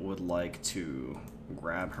I would like to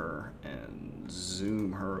grab her and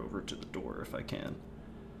zoom her over to the door if I can.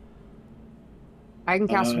 I can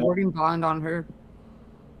cast Warding Bond on her.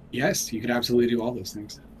 Yes, you could absolutely do all those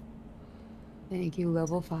things. Thank you,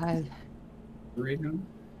 level 5. Right now?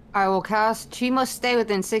 I will cast, she must stay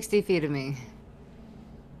within 60 feet of me.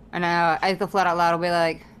 And I have to flat out loud, I'll be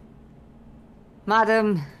like,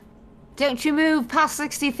 Madam, don't you move past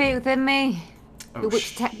 60 feet within me. Oh, You'll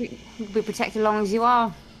be protected as long as you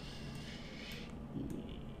are.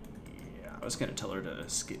 Yeah, I was going to tell her to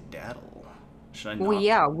skedaddle. Should I not? Well,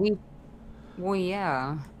 yeah.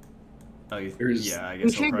 Oh, yeah, I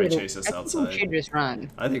guess he'll probably chase us outside. We should just run.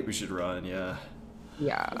 I think we should run, yeah.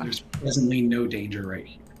 Yeah. There's presently no danger right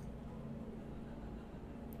here.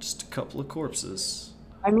 Just a couple of corpses.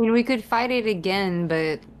 I mean, we could fight it again,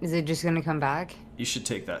 but is it just gonna come back? You should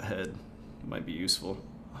take that head. It might be useful.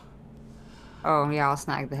 Oh, yeah, I'll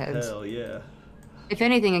snag the heads. Hell yeah. If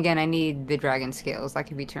anything, again, I need the dragon scales. That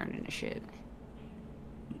could be turned into shit.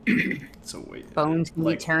 So wait. Bones can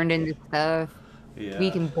be turned into stuff. Yeah.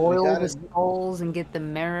 We can boil the skulls and get the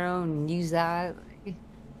marrow and use that.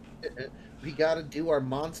 We gotta do our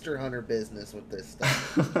monster hunter business with this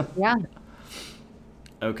stuff. Yeah.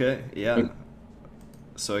 Okay, yeah.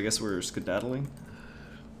 So I guess we're skedaddling?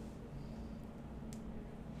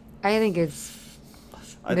 I think it's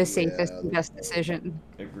the safest and best decision.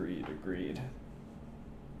 Agreed.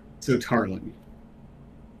 So Tarlin.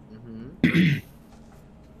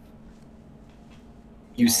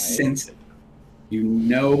 You sense it. You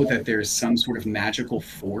know that there's some sort of magical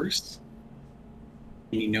force.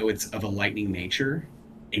 And you know it's of a lightning nature.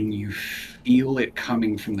 And you feel it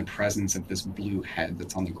coming from the presence of this blue head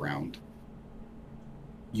that's on the ground.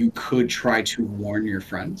 you could try to warn your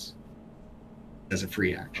friends as a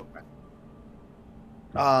free action.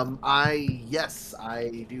 Yes,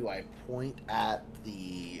 I do. I point at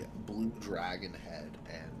the blue dragon head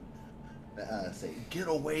and say, "Get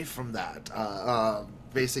away from that."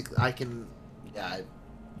 Basically, I can. Yeah,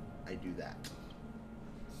 I do that.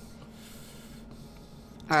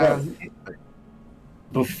 So,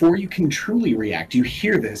 before you can truly react, you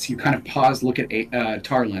hear this. You kind of pause, look at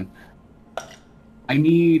Tarlin. I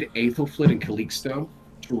need Aethelflid and Calixto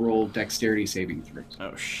to roll dexterity saving throws.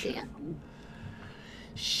 Oh shit. Yeah.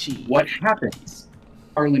 She. What happens?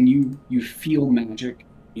 Tarlin, you feel magic,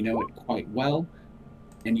 you know it quite well,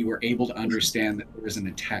 and you are able to understand that there is an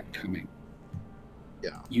attack coming.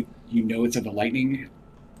 Yeah. You know it's of a lightning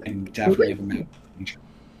and definitely of a magic nature.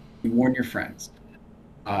 You warn your friends.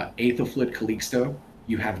 Aethelflid, Calixto,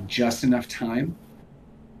 you have just enough time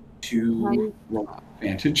to roll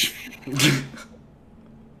advantage.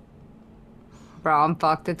 Bro, I'm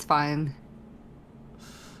fucked. It's fine.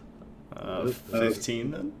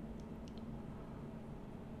 15 then?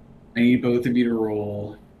 I need both of you to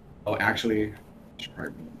roll. Oh, actually, I should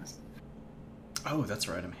probably roll this. Oh, that's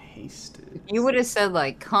right. I'm hasted. If you would have said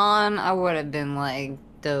like con, I would have been like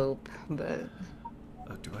dope, but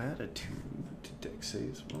Oh, do I add a 2 to dex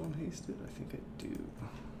saves while I'm hasted? I think I do.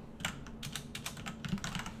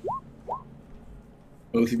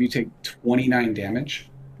 Both of you take 29 damage.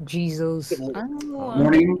 Jesus.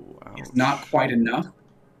 Warning is not quite enough,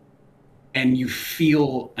 and you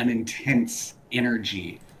feel an intense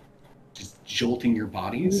energy just jolting your You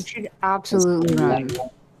bodies. should absolutely As run.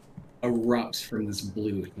 light erupts from this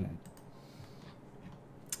blue head.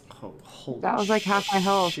 Oh, holy That was like half my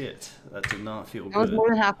health. Shit, that did not feel That was good. more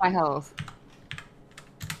than half my health.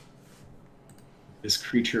 This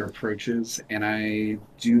creature approaches, and I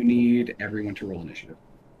do need everyone to roll initiative.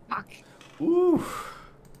 Fuck. Ooh,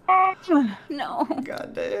 No.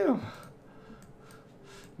 goddamn.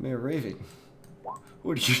 Mayor Raven,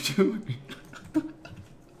 what are you doing?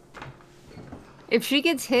 If she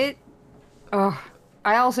gets hit, oh,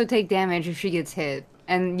 I also take damage if she gets hit.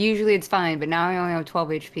 And usually it's fine, but now I only have 12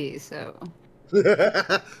 HP, so.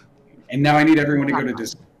 And now I need everyone to go to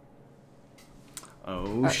dis.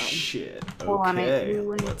 Oh shit. Hold on, I Okay,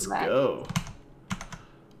 really need let's to back. go.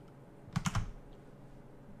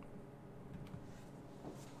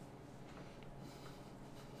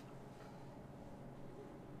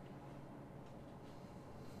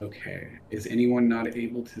 Okay. Is anyone not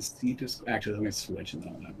able to see this? Actually, let me switch and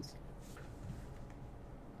then I'll notice.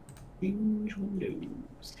 Change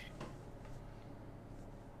windows.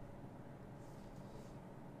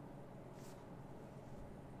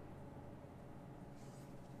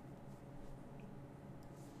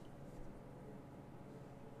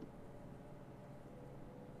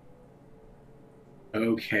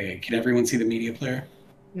 Okay. Can everyone see the media player?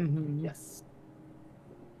 Mm-hmm. Yes.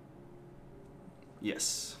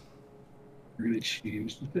 Yes. We're going to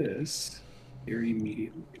change this very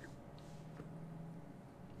immediately.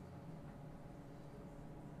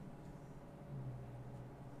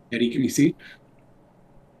 Eddie, can you see?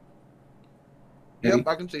 Eddie? Yep,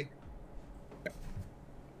 I can see.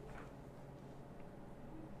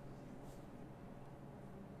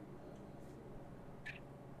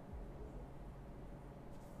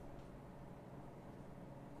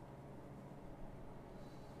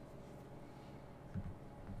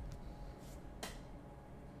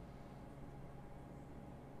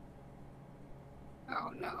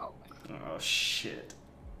 Oh no. Oh shit.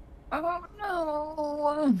 Oh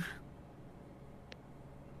no.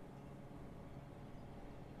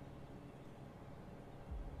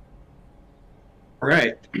 All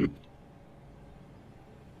right.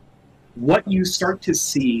 What you start to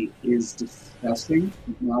see is disgusting,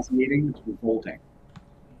 nauseating, it's revolting.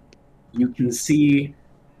 You can see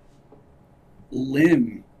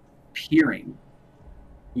limb appearing.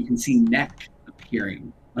 You can see neck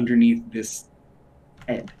appearing underneath this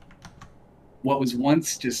head. What was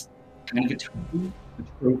once just kind of a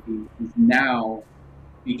trophy is now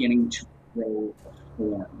beginning to grow a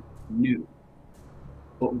form new.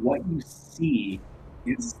 But what you see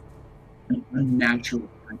is an unnatural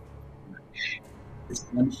kind of flesh. It's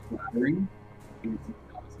unflattering and it's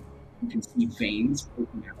exhausting. You can see veins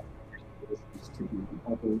poking out where it used to be.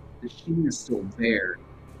 Although the sheen is still there,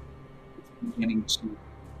 it's beginning to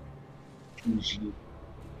congeal.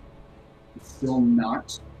 It's still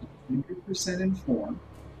not 100% in form.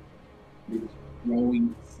 It is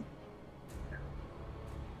growing.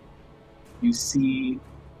 You see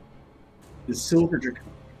the silver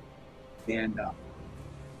draconic stand up.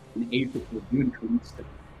 In April, you and Calista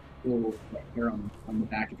feel the hair on the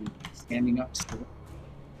back of you standing up still.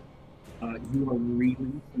 You are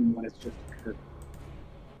reeling from what has just occurred.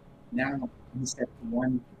 Now, you step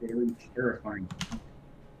one very terrifying moment.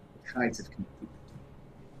 The tides have completed.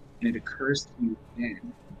 And it occurs to you then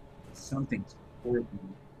that something's horribly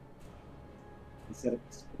wrong. Instead of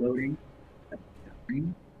exploding,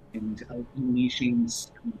 dying, and unleashing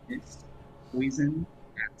sweetness, poison,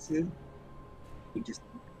 acid, you just.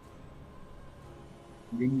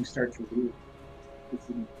 And then you start to realize this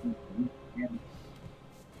isn't and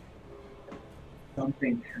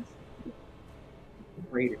something has to be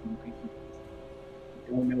afraid of you. You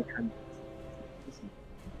don't know how to listen.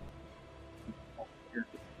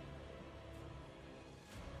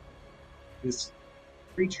 This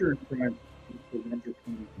creature in front of you prevents your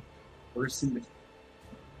coming bursts into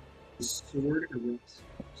the sword erupts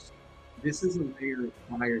first. This is a layer of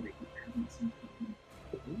fire that you haven't seen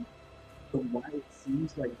before. So while it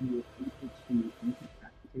seems like you were able to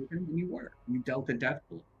incapacitate him, and you were, you dealt a death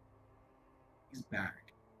blow. He's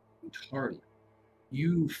back. Entirely.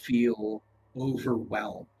 You feel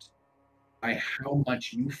overwhelmed by how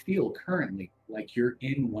much you feel currently like you're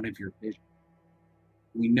in one of your visions.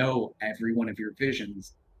 We know every one of your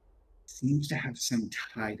visions seems to have some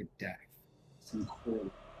tie to death, some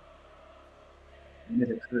correlation. When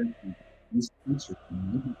it occurred to you, these creatures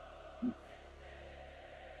maybe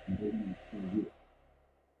you.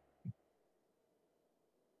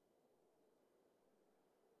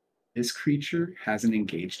 This creature hasn't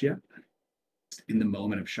engaged yet. In the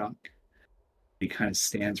moment of shock, he kind of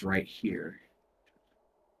stands right here.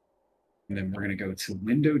 And then we're going to go to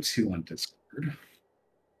window 2 on Discord.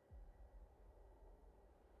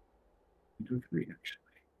 Window 3, actually.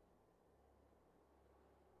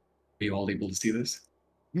 Are you all able to see this?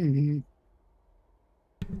 Mm-hmm.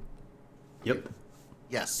 Yep.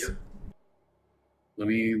 Yes. Yep. Let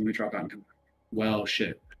me drop out and come back. Well,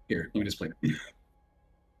 shit. Here, let me just play it. Dude,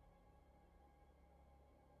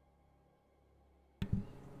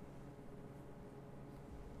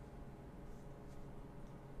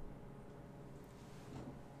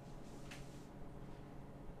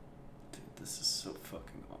 this is so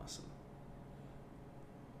fucking awesome.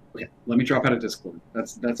 Okay, let me drop out of Discord.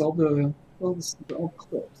 That's all the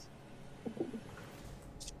clips.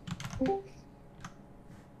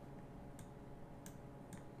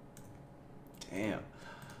 Damn.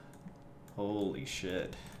 Holy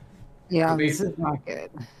shit. Yeah, So this is not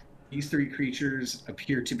good. These 3 creatures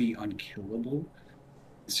appear to be unkillable.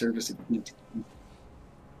 The service of heat.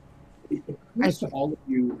 It occurs to all of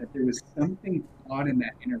you that there was something odd in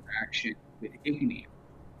that interaction with Igni.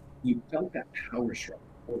 You felt that power struggle.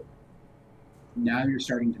 Now you're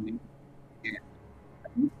starting to make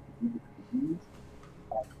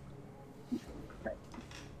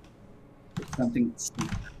it's something that's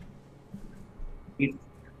you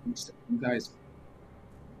guys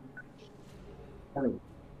you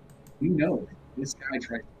know this guy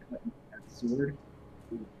tries to cut you with that sword.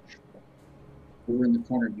 Over in the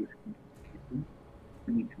corner you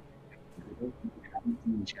haven't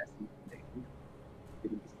seen Jesse today.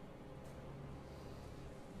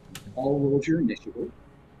 All rolled your initiative.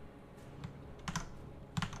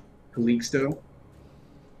 Calixto,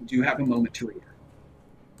 do you have a moment to react?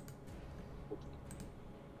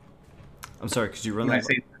 I'm sorry, could you run Can I that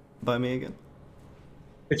say by me again?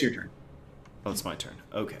 it's your turn? Oh, it's my turn.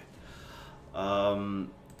 Okay.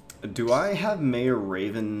 Do I have Mayor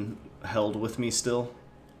Raven held with me still?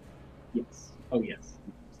 Yes. Oh, yes.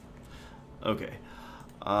 Okay.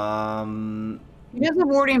 She has a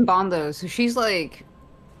warding bond though, so she's like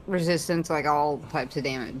resistant to like all types of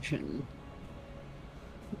damage and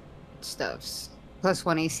stuffs.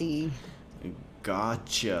 +1 AC.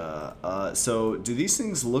 Gotcha. So do these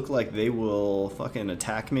things look like they will fucking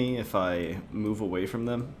attack me if I move away from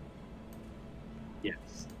them?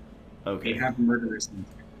 Yes. Okay. They have murderous intent.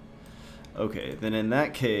 Okay, then in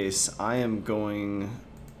that case, I'm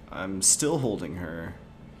still holding her.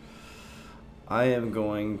 I am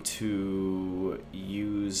going to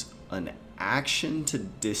use an action to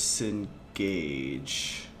disengage.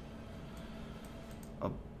 A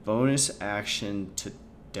bonus action to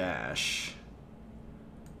dash.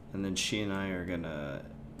 And then she and I are gonna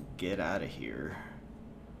get out of here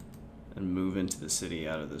and move into the city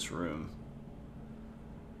out of this room.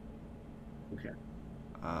 Okay.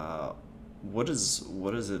 What does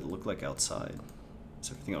it look like outside? Is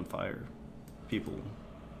everything on fire? People.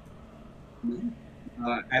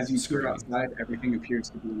 As you steer outside, everything appears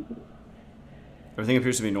to be. Everything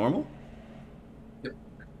appears to be normal? Yep.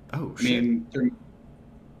 Oh, I shit. mean,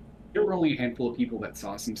 there were only a handful of people that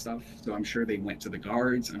saw some stuff, so I'm sure they went to the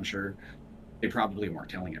guards. I'm sure They probably weren't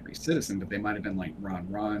telling every citizen, but they might have been like, run,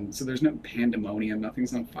 run. So there's no pandemonium,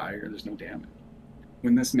 nothing's on fire, there's no damage.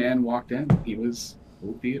 When this man walked in, he was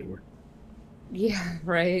old Theodore. Yeah,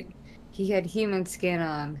 right. He had human skin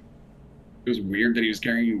on. It was weird that he was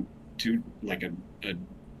carrying two, like a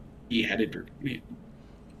beheaded draconian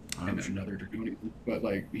and another draconian. But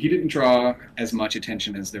like, he didn't draw as much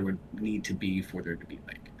attention as there would need to be for there to be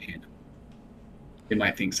like pandemonium. They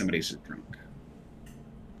might think somebody's just drunk.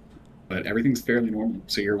 But everything's fairly normal.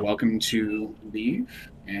 So you're welcome to leave,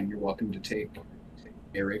 and you're welcome to take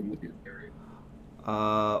Raven with you.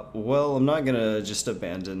 Well, I'm not gonna just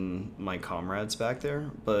abandon my comrades back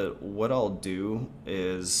there, but what I'll do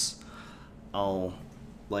is I'll,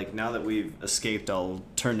 like, now that we've escaped, I'll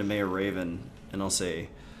turn to Mayor Raven and I'll say,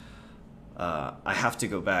 I have to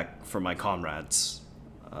go back for my comrades.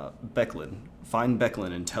 Becklin, find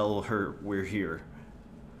Becklin and tell her we're here.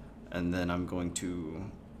 And then I'm going to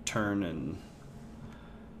turn and...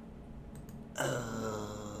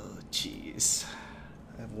 Oh, jeez.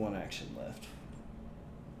 I have one action left.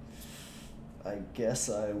 I guess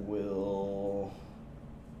I will...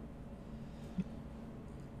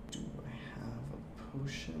 Do I have a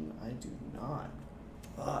potion? I do not.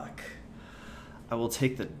 Fuck. I will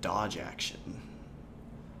take the dodge action.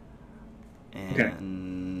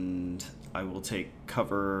 And I will take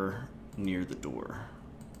cover near the door.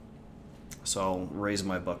 So I'll raise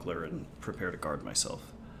my buckler and prepare to guard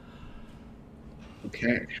myself.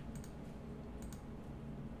 Okay.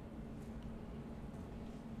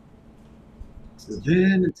 So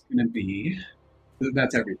then it's going to be...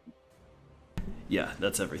 That's everything. Yeah,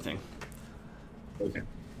 that's everything. Okay. I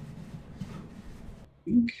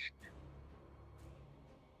think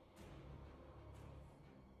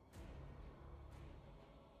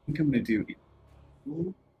I'm going to do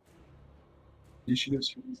initiative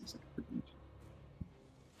strategies,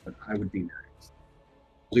 but I would be next.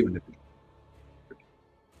 I'll do individual.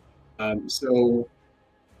 So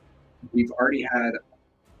we've already had a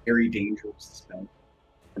very dangerous spell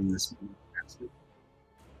from this one.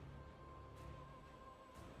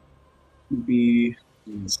 Would be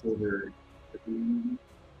in silver in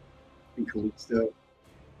Callisto.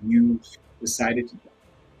 You've decided to be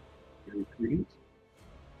very prudent.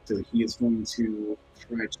 So he is going to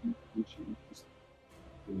try to punch you.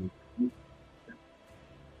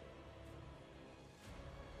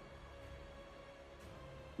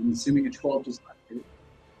 I'm assuming a 12 does not hit.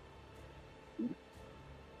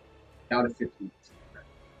 Out of 15.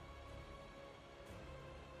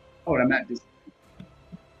 Oh, and I'm at this.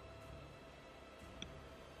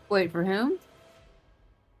 Wait, for whom?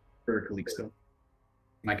 For Calixto.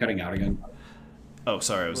 Am I cutting out again? Oh,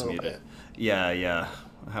 sorry, I was muted. Yeah.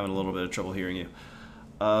 I'm having a little bit of trouble hearing you.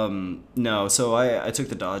 No, so I took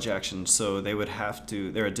the dodge action, so they would have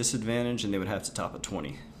to... They're at disadvantage, and they would have to top a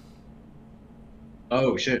 20.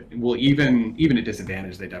 Oh, shit. Well, even at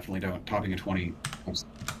disadvantage, they definitely don't. Topping a 20.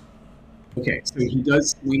 Okay, so he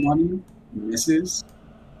does swing on you, misses.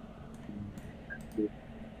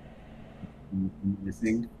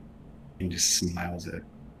 Missing, and just smiles at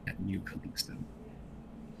you, Calixto.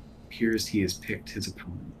 Appears he has picked his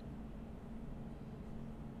opponent.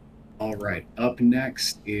 All right, up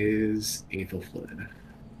next is Aethelflid.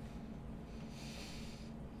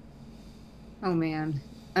 Oh man.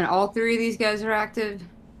 And all three of these guys are active?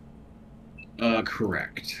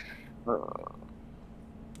 Correct. Well,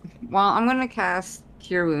 I'm gonna cast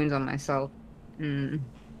Cure Wounds on myself.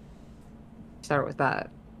 Start with that.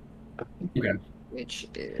 Okay. Which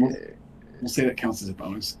is... We'll say that counts as a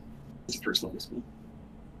bonus. It's a first level spell.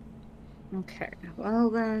 Okay, well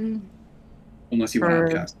then... Unless you want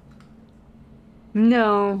to cast.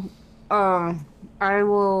 No. I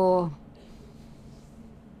will...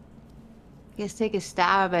 I guess take a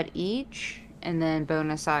stab at each, and then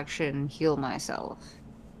bonus action heal myself.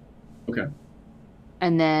 Okay.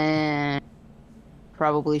 And then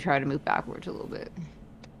probably try to move backwards a little bit.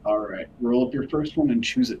 All right. Roll up your first one and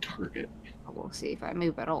choose a target. We'll see if I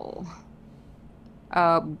move at all.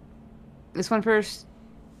 This one first,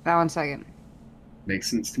 that one second.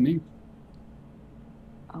 Makes sense to me.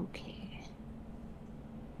 Okay.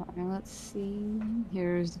 Let's see.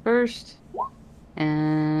 Here's the first.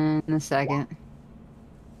 And the second.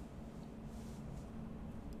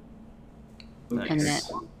 Okay. And then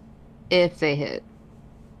if they hit.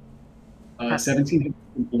 17 hits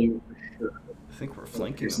in blue for sure. I think we're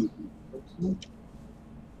flanking them.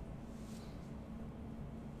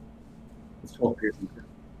 It's 12 piercing.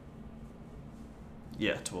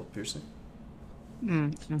 Yeah, 12 piercing.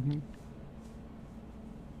 Mm-hmm.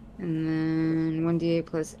 And then 1d8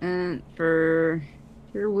 plus int for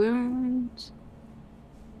your wounds.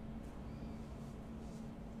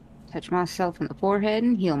 Touch myself in the forehead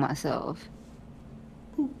and heal myself.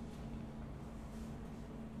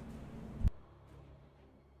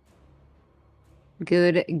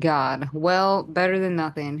 Good God. Well, better than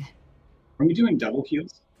nothing. Are we doing double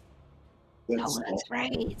heals? Oh, that's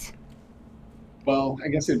right. Well, I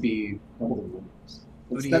guess it'd be double the wounds.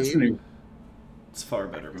 That's the 38. new. It's far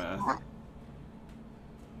better math.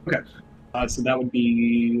 Okay. So that would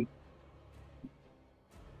be.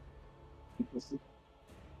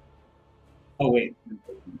 Oh wait.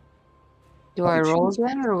 Do I roll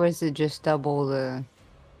again, or was it just double the?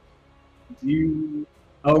 You.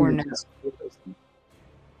 Oh, Or you're no. just. Okay.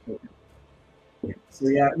 Okay. So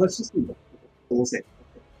yeah, let's just do that. We'll say.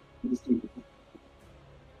 We'll just do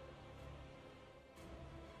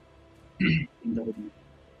double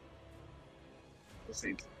the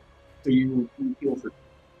same. So you heal for.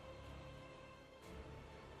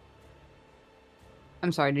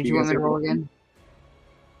 I'm sorry, did You you want guys me to are roll rolling? again?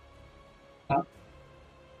 Huh?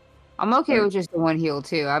 I'm okay Sorry? with just the one heal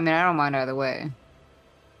too. I mean, I don't mind either way.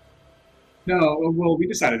 No, well, we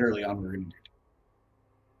decided early on we're going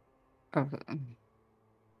to do. Okay.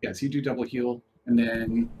 Yes, you do double heal, and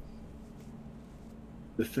then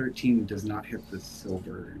the 13 does not hit the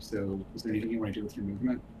silver. So, is there anything you want to do with your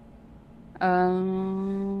movement?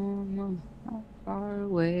 How far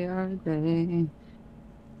away are they?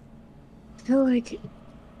 I feel like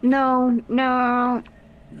no,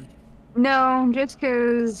 just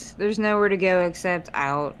because there's nowhere to go except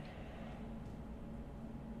out.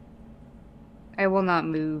 I will not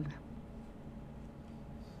move.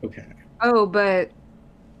 Okay. Oh, but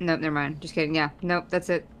nope, never mind. Just kidding. Yeah, nope, that's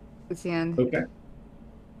it. That's the end. Okay.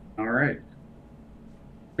 All right.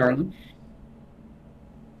 Garland?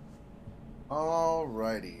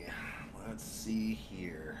 Alrighty. Let's see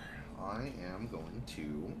here. I am going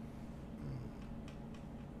to.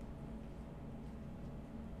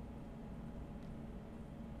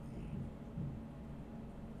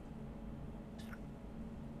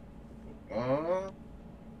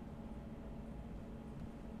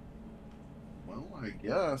 Well, I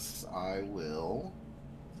guess I will.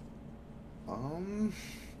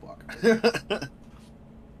 Fuck.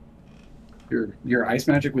 Your ice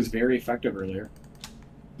magic was very effective earlier.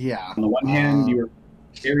 Yeah. On the one hand, you were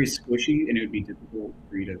very squishy, and it would be difficult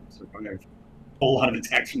for you to survive a whole lot of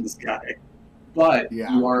attacks from this guy. But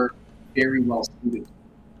Yeah. you are very well suited.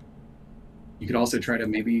 You could also try to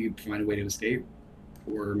maybe find a way to escape,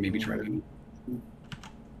 or maybe try to.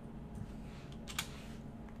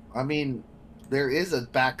 I mean, there is a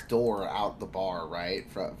back door out the bar, right?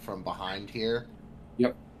 From behind here.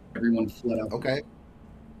 Yep. Everyone fled out. Okay.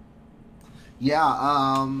 Yeah,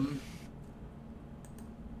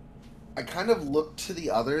 I kind of look to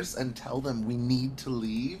the others and tell them we need to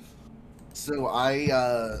leave. So I'm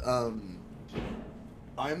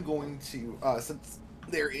going to, since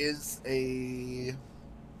there is a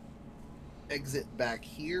exit back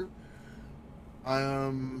here,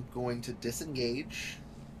 I'm going to disengage.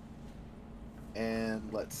 And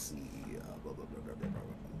let's see,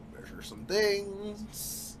 measure some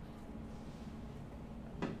things.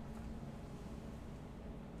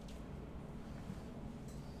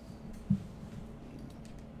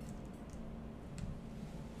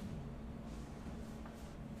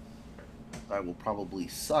 I will probably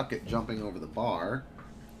suck at jumping over the bar.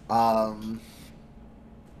 Because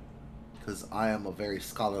I am a very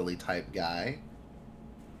scholarly type guy.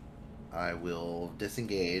 I will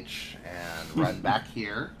disengage and run back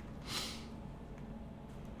here.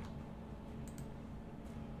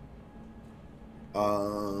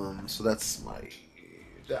 So that's my...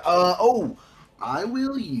 oh! I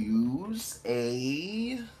will use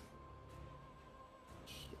a...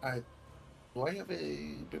 Do I have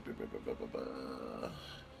a...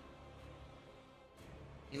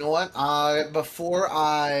 You know what? Before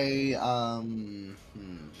I... no,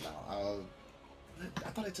 I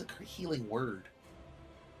thought I took her healing word.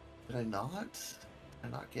 Did I not? Did I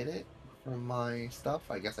not get it from my stuff?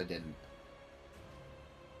 I guess I didn't.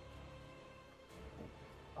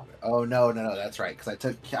 Okay. Oh no, that's right.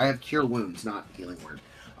 Because I have cure wounds, not healing word.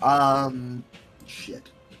 Shit.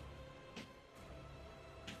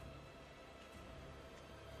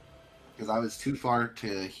 Because I was too far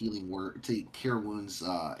to healing word to cure wounds.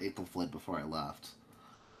 April fled before I left.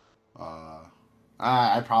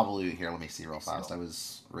 I probably here. Let me see real fast. I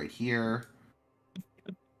was right here.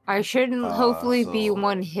 I shouldn't hopefully be So-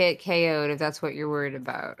 one hit KO'd if that's what you're worried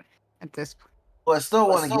about at this point. Well, I still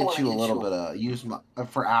want to get you a little bit of use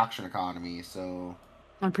for action economy. So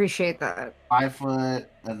I appreciate that. 5 foot,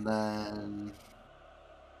 and then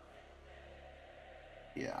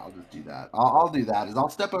Yeah, I'll just do that. I'll do that. Is I'll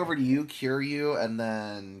step over to you, cure you, and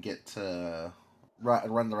then get to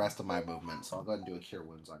run the rest of my movement. So I'll go ahead and do a cure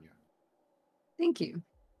wounds on you. Thank you.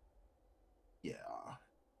 Yeah.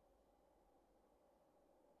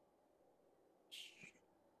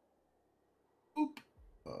 Oop.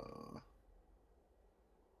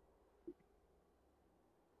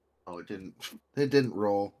 Oh, it didn't. It didn't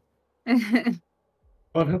roll.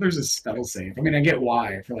 Well, how there's a spell save. I mean, I get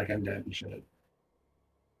why for like undead and shit,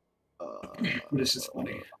 but it's just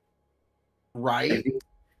funny. Right?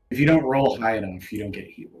 If you don't roll high enough, you don't get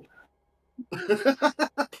healed.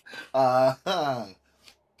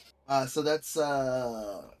 So that's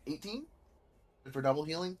 18 for double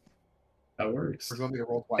healing. That works. Or do you want me to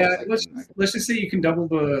roll twice? Yeah, I let's can... let's just say you can double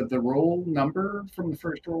the roll number from the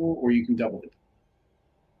first roll, or you can double it.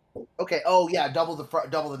 Okay. Oh yeah, double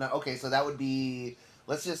the. Okay, so that would be.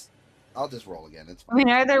 I'll just roll again. It's I fine. mean,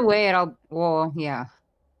 either way, well, yeah.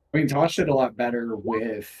 I mean, Tosh did a lot better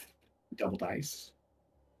with double dice.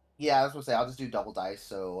 Yeah, I was gonna say I'll just do double dice.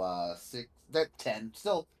 So 6, that 10.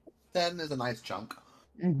 Still, 10 is a nice chunk.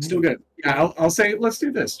 Mhm. Still good. Yeah, I'll say let's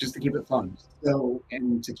do this just to keep it fun. So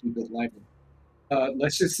and to keep it lively.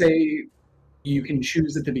 Let's just say you can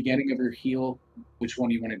choose at the beginning of your heal which one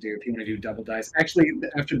you want to do. If you want to do double dice, actually,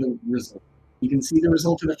 after the result, you can see the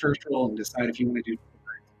result of the first roll and decide if you want to do.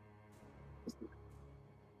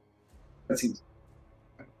 That seems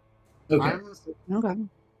okay. Okay.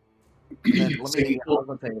 Then let So me. you I was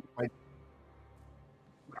gonna say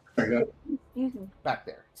sorry, go ahead. back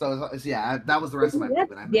there. So yeah, that was the rest of my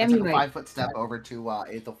movement. I took a 5-foot step over to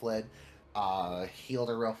Aethelfled, healed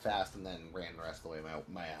her real fast, and then ran the rest of the way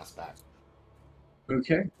my ass back.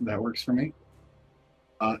 Okay, that works for me.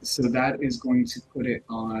 So that is going to put it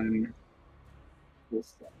on full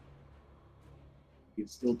step.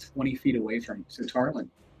 He's still 20 feet away from you. So Tarlin,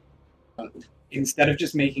 instead of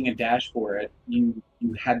just making a dash for it, you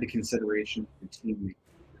had the consideration of your teammate,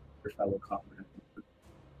 your fellow comrade,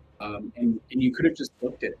 and you could have just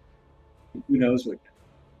looked at it. Who knows what?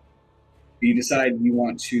 You decide you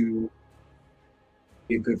want to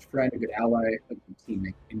be a good friend, a good ally, a good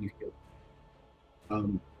teammate, and you feel.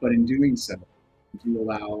 But in doing so, you do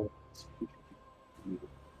allow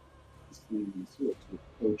to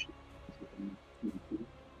approach it.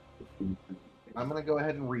 I'm gonna go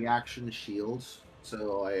ahead and reaction shields.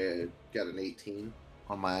 So I got an 18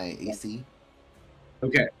 on my AC.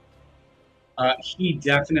 Okay. He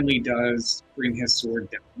definitely does bring his sword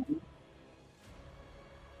down.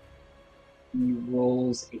 He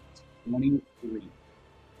rolls a 23.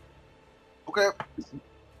 Okay.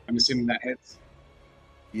 I'm assuming that hits.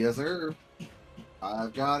 Yes, sir.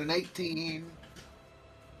 I've got an 18.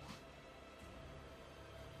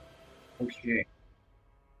 Okay.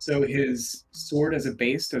 So his sword as a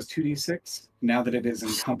base does 2d6. Now that it is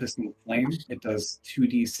encompassed in the flame, it does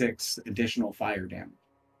 2d6 additional fire damage.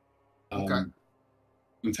 Okay.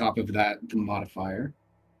 On top of that, the modifier.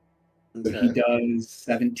 Okay. So he does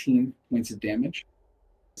 17 points of damage.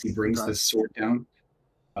 As he brings this sword down.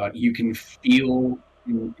 You can feel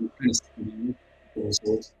and kind of see the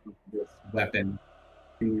results of this weapon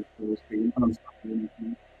in your full screen.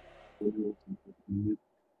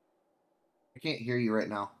 I can't hear you right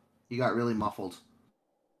now. You got really muffled.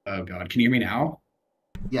 Oh god, can you hear me now?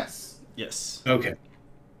 Yes. Yes. Okay.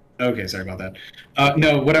 Okay, sorry about that.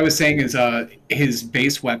 No, what I was saying is his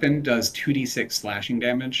base weapon does 2d6 slashing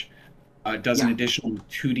damage. Does an additional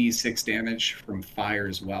 2d6 damage from fire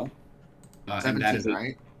as well. 17, and that is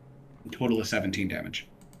right? a total of 17 damage.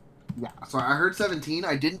 Yeah, so I heard 17.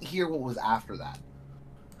 I didn't hear what was after that.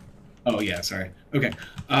 Oh, yeah, sorry. Okay.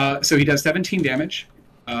 So he does 17 damage,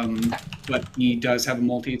 but he does have a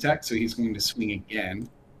multi-attack, so he's going to swing again.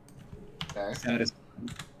 Okay. Status.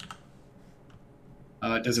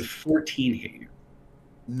 Does a 14 hit you?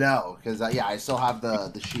 No, because I still have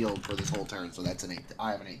the shield for this whole turn, so that's an 8.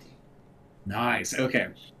 I have an 18. Nice. Okay.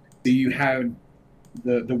 So you have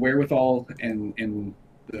the wherewithal and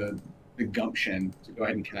the gumption to go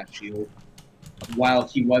ahead and cast shield. While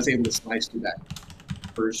he was able to slice through that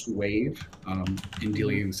first wave in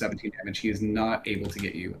dealing you 17 damage, he is not able to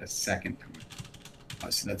get you a second time.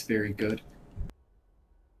 So that's very good.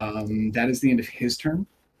 That is the end of his turn.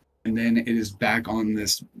 And then it is back on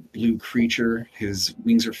this blue creature. His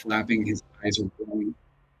wings are flapping, his eyes are glowing.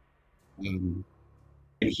 And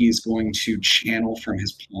he is going to channel from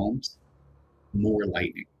his palms more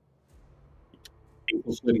lightning.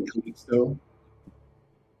 Ankle-splitting Callisto.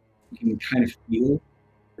 You can kind of feel,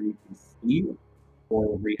 or you can see,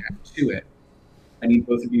 or react to it. I need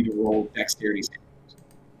both of you to roll dexterity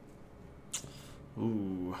saves.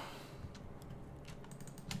 Ooh.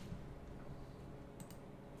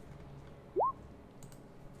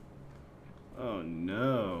 Oh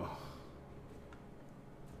no.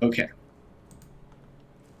 Okay.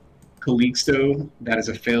 Calixto, that is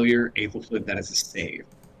a failure. Aethelflaed, that is a save.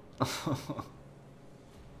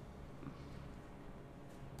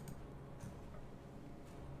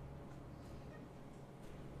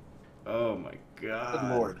 Oh my god.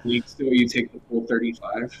 Good lord. Calixto, you take the full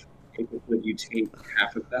 35. Aethelflaed, you take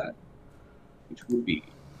half of that, which will be,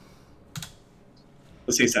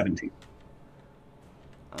 let's say 17.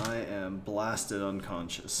 I am blasted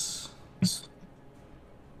unconscious.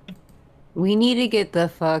 We need to get the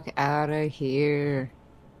fuck out of here.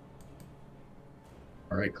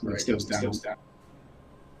 All right, Calixto's down.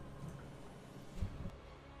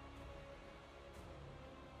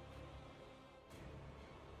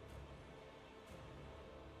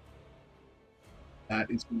 That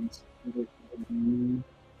is going to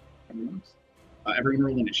everyone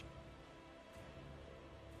roll initiative.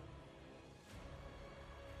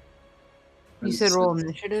 You said roll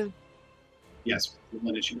initiative? Yes, roll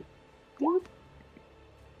initiative.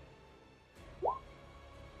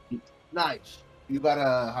 Nice. You got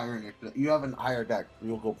a higher initiative. You have a higher deck.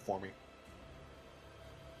 You'll go before me.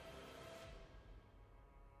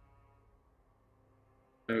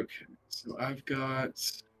 Okay, so I've got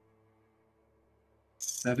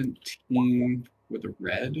 17 with a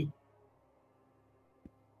red,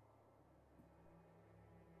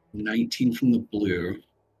 19 from the blue.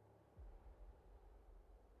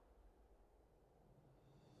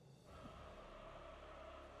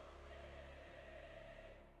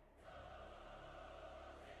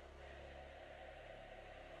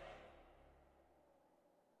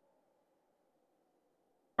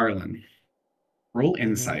 Arlen, roll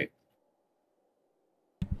insight.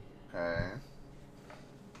 Okay.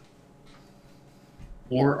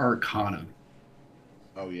 Or Arcana.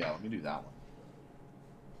 Oh yeah, let me do that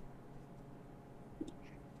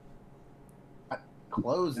one.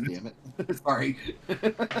 Close, damn it. Sorry.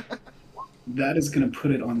 That is going to put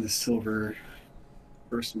it on the silver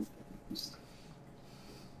first and foremost.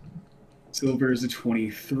 Silver is a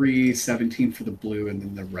 23, 17 for the blue, and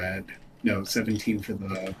then the red. No, 17 for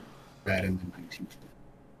the red, and then 19 for the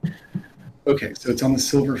blue. Okay, so it's on the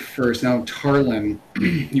silver first. Now, Tarlin,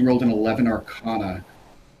 you rolled an 11 Arcana.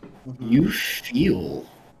 Mm-hmm. You feel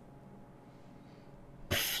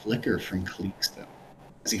a flicker from Calixto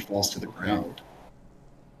as he falls to the ground.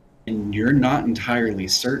 And you're not entirely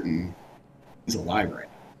certain he's alive right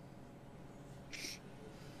now.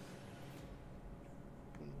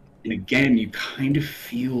 And again, you kind of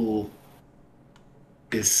feel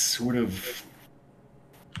this sort of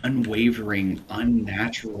unwavering,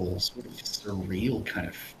 unnatural, sort of surreal kind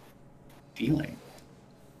of feeling.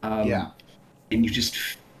 Yeah. And you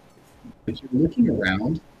just, like, you're looking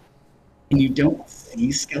around and you don't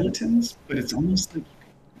see skeletons, but it's almost like you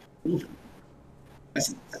can feel them.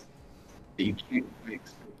 Essence that you can't quite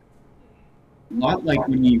explain. A lot like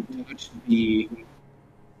when you watch the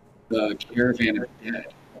Caravan of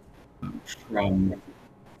Dead from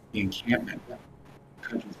the encampment,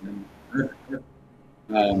 kind of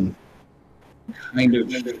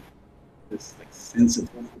this like sense of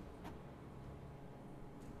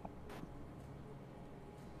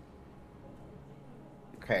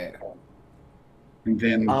Okay. and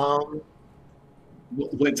then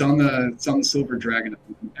what's on the silver dragon.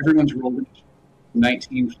 Everyone's rolled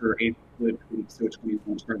 19 for 8th foot, so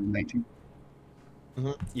 21 for 19.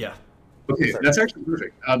 Mm-hmm. Yeah. Okay, that's actually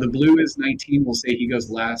perfect. The blue is 19. We'll say he goes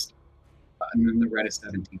last, and then the red is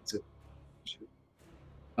 17. So,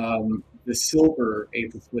 the silver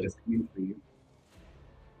 8th foot is coming for you.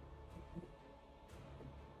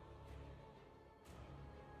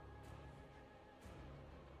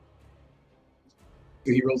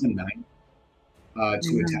 So he rolls a 9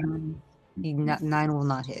 to attack. 9 will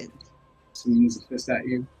not hit. Swings a fist at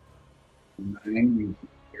you. 9. You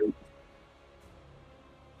barely.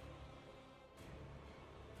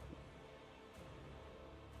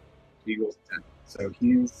 He rolls a 10. So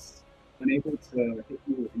he's unable to hit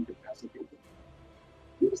you with incapacitated.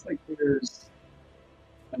 Feels like there's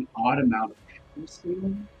an odd amount of power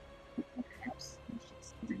scaling. Perhaps he's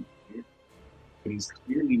just something weird, but he's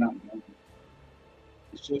clearly not young.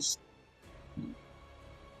 He's just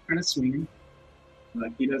kind of swinging.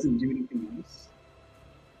 He doesn't do anything else.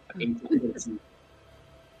 Man,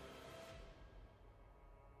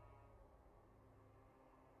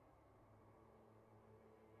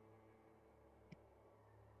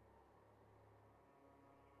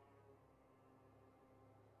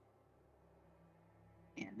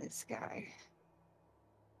 this guy.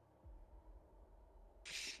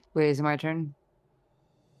 Wait, is it my turn?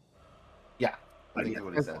 Yeah. I think that's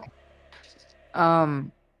what he said.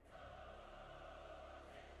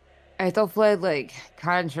 Ethelflaed, like,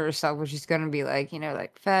 kind of to herself, which is gonna be like,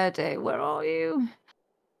 like, Fete, where are you?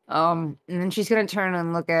 And then she's gonna turn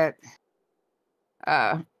and look at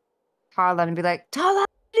Tarlan and be like, Tarlan,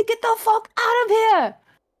 get the fuck out of here!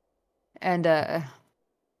 And that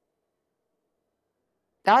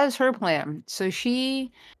is her plan. So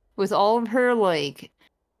she, with all of her, like,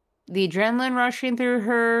 the adrenaline rushing through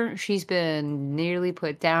her, she's been nearly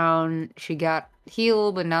put down. She got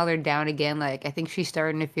healed, but now they're down again. Like, I think she's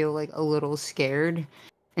starting to feel, like, a little scared.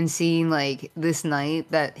 And seeing, like, this knight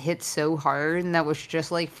that hit so hard and that was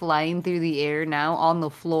just, like, flying through the air now on the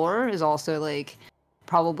floor is also, like,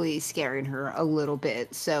 probably scaring her a little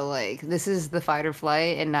bit. So, like, this is the fight or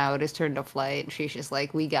flight, and now it is turned to flight. And she's just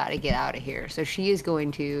like, we gotta get out of here. So she is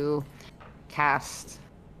going to cast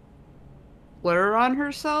Blur on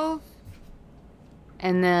herself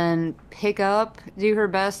and then pick up, do her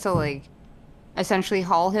best to, like, essentially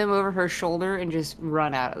haul him over her shoulder and just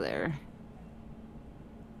run out of there.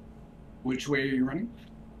 Which way are you running?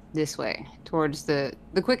 This way, towards the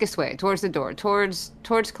quickest way, towards the door, towards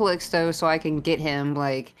Calixto, so I can get him.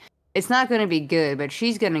 Like, it's not gonna be good, but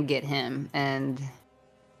she's gonna get him and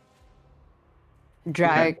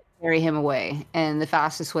carry him away. And the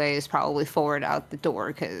fastest way is probably forward out the door,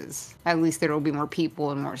 because at least there will be more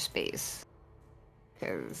people and more space.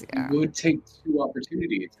 Because You would take 2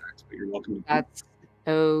 opportunity attacks, but you're welcome to. That's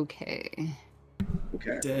okay.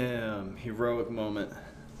 Okay. Damn, heroic moment.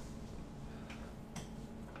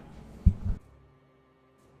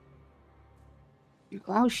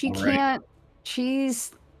 Oh, she All right. can't.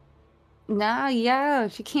 She's.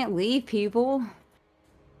 She can't leave people.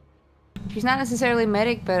 She's not necessarily a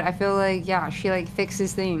medic, but I feel like, she, like,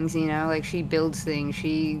 fixes things, like, she builds things.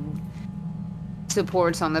 She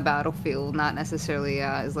supports on the battlefield, not necessarily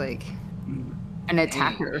as, like, an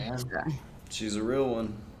attacker. man. She's a real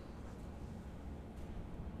one.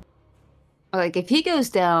 Like, if he goes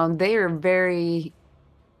down, they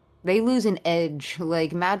lose an edge.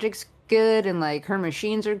 Like, Magic's good, and, like, her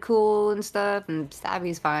machines are cool and stuff, and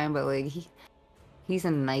Stabby's fine, but, like, he's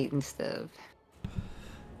a knight and stuff.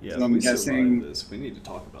 Yeah, So I'm we guessing- survived this. We need to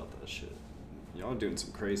talk about that shit. Y'all doing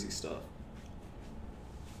some crazy stuff.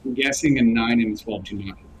 I'm guessing a 9 and a 12 do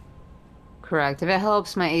not. Correct. If it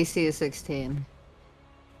helps, my AC is 16.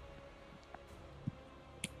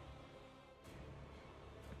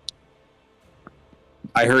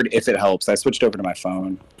 I heard if it helps. I switched over to my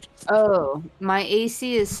phone. Oh, my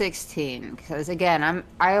AC is 16 because, again,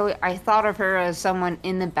 I thought of her as someone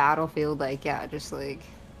in the battlefield, like, just like,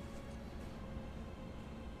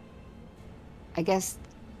 I guess,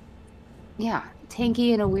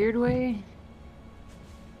 tanky in a weird way.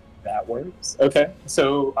 That works. Okay,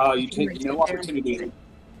 so you take no opportunity.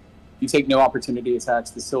 You take no opportunity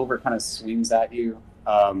attacks. The silver kind of swings at you.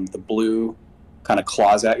 The blue kind of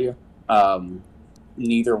claws at you.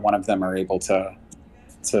 Neither one of them are able to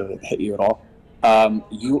hit you at all.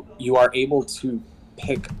 You are able to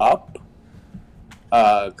pick up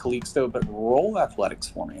Calixto, but roll athletics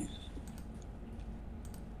for me.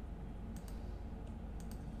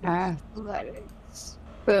 Athletics.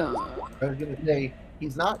 Boom. I was gonna say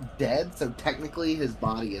he's not dead, so technically his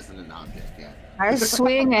body isn't an object yet. I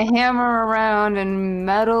swing a hammer around and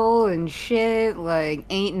metal and shit like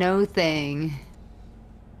ain't no thing.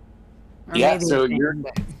 Or Yeah, maybe so a thing,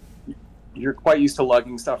 but- you're quite used to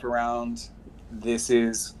lugging stuff around. This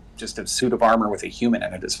is just a suit of armor with a human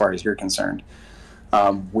in it, as far as you're concerned,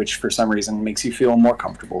 which for some reason makes you feel more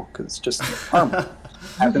comfortable because it's just armor.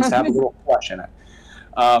 Happens to have a little flesh in it.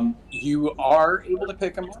 You are able to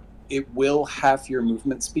pick them up. It will half your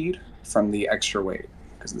movement speed from the extra weight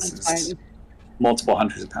because this That's is fine. multiple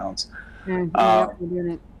hundreds of pounds. Yeah, we're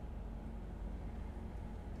doing it.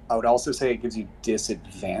 I would also say it gives you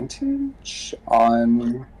disadvantage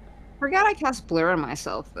on. Forgot I cast Blur on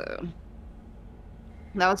myself though.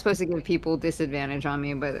 That was supposed to give people disadvantage on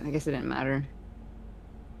me, but I guess it didn't matter.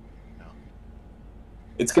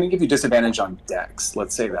 It's going to give you disadvantage on Dex,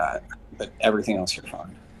 let's say that, but everything else you're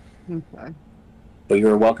fine. Okay. But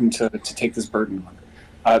you're welcome to take this burden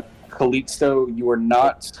on. Calixto, you are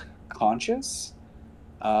not conscious,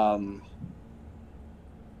 but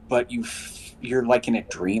you're like in a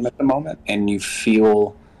dream at the moment, and you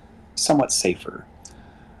feel somewhat safer.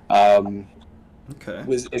 Okay.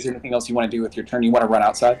 Is there anything else you want to do with your turn? You want to run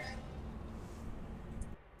outside?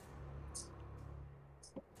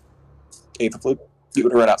 Eighth of Flute, you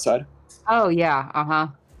want to run outside? Oh yeah,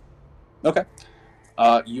 Okay.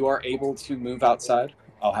 You are able to move outside.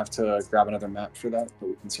 I'll have to grab another map for that, but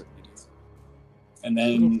we can certainly do it. And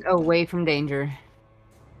then, Just away from danger.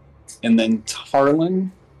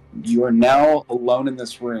 Tarlin, you are now alone in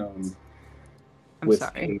this room I'm with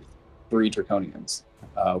sorry. 3 draconians.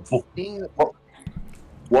 Seeing,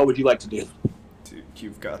 What would you like to do? Dude,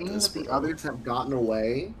 you've got seeing this, that the bro. others have gotten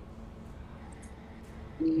away,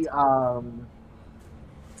 he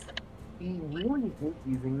really hates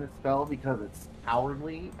using this spell because it's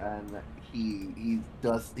cowardly, and he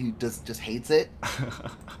just hates it.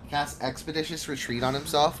 He casts Expeditious Retreat on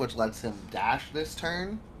himself, which lets him dash this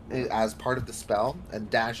turn as part of the spell, and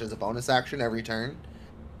dash as a bonus action every turn.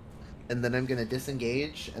 And then I'm gonna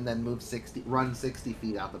disengage and then run 60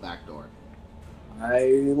 feet out the back door.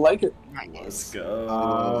 I like it. Let's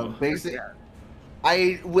go. Basically,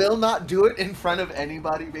 I will not do it in front of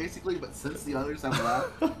anybody, basically. But since the others have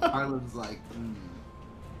left, Harlan's like,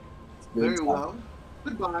 very well.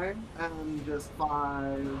 Goodbye, and just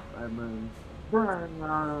 5, and then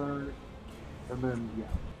burn, and then yeah,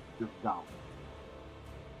 just down.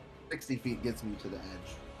 60 feet gets me to the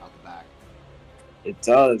edge out the back. It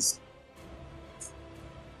does.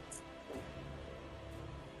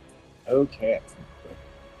 Okay.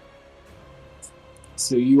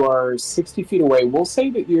 So you are 60 feet away. We'll say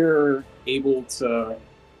that you're able to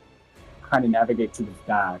kind of navigate to the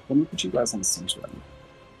back. Let me put you guys on cinch run.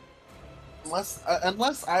 Unless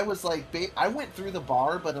I was like, I went through the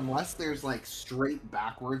bar, but unless there's like straight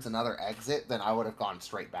backwards another exit, then I would have gone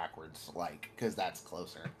straight backwards, like, because that's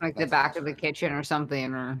closer. Like That's the back of closer. the kitchen or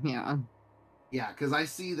something, or yeah. Yeah, because I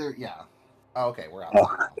see there. Yeah. Oh, okay, we're out.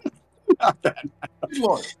 Oh. Not bad.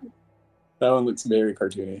 Lord. That one looks very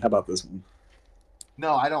cartoony. How about this one?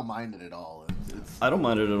 No, I don't mind it at all. I don't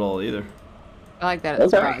mind it at all either. I like that.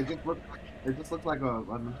 It's Okay. right. It just looks like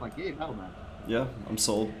I'm just like, hey, battle map. Yeah, I'm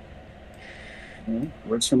sold.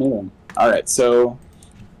 Works for me then. All right, so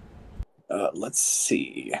let's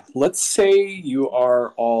see. Let's say you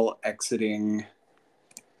are all exiting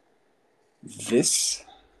this.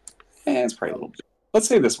 It's probably a little bit. Let's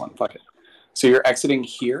say this one. Fuck it. So you're exiting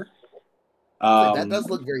here. That does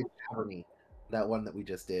look very taverny. That one that we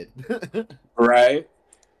just did. Right.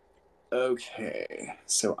 Okay.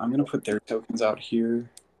 So I'm gonna put their tokens out here.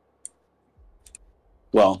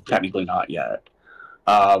 Well, technically not yet.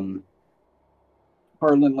 Harlan,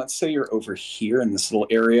 let's say you're over here in this little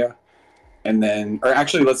area, and then, or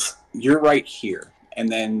actually, you're right here, and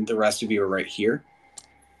then the rest of you are right here.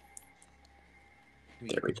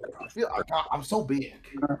 There we go. I'm so big.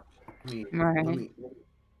 Right.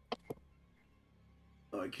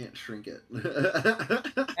 Oh, I can't shrink it.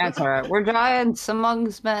 That's alright. We're giants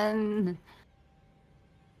amongst men.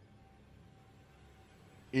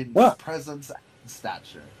 In What? presence and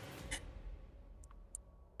stature.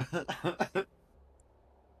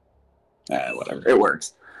 Whatever. It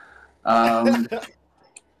works.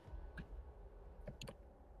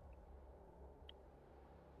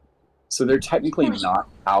 So they're technically not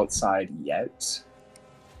outside yet,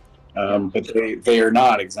 but they are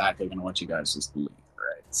not exactly going to let you guys just leave,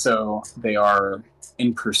 right? So they are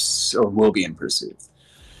in pursuit, or will be in pursuit.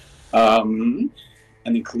 And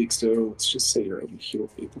then Calixto, let's just say you're over here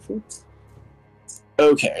with April.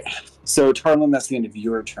 Okay, so Tarlin, that's the end of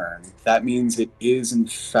your turn. That means it is in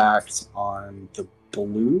fact on the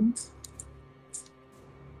blue.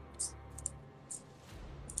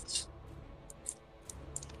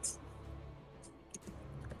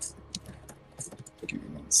 Give me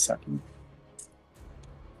 1 second.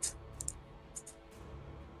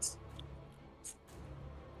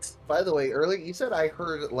 By the way, earlier you said I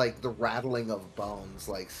heard like the rattling of bones,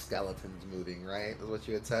 like skeletons moving, right? Is what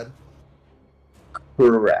you had said?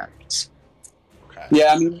 Correct. Okay.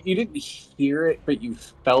 Yeah, I mean, you didn't hear it, but you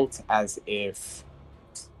felt as if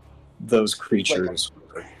those creatures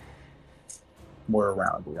were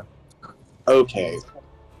around you. Okay.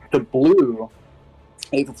 The blue,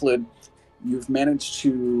 Aethelflid, you've managed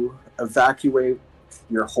to evacuate.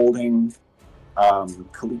 You're holding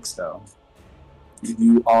Calixto.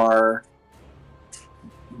 You're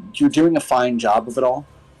doing a fine job of it all,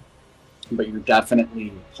 but you're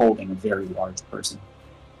definitely holding a very large person.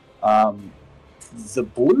 The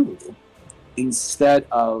blue, instead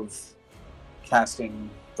of casting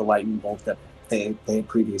the lightning bolt that they had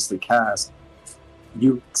previously cast,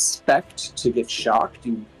 you expect to get shocked.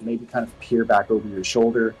 You maybe kind of peer back over your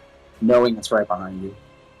shoulder, knowing it's right behind you.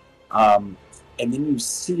 And then you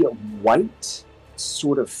see a white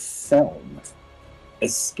sort of film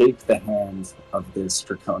escape the hand of this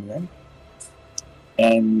draconian,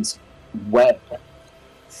 and web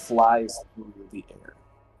flies through the air.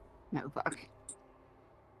 No fuck.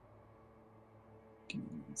 Give me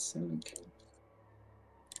 1 second.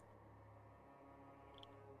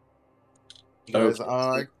 You guys,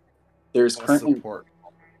 There's currently support.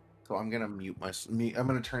 So I'm gonna mute I'm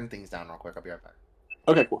gonna turn things down real quick. I'll be right back.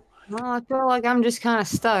 Okay, cool. Well, I feel like I'm just kind of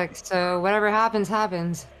stuck, so whatever happens,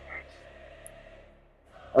 happens.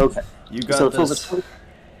 Okay. You So got it fills this.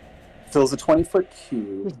 a 20-foot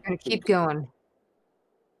cube. Just gonna keep going.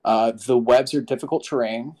 The webs are difficult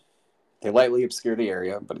terrain. They lightly obscure the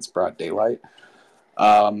area, but it's broad daylight.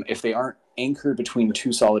 If they aren't anchored between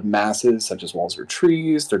two solid masses, such as walls or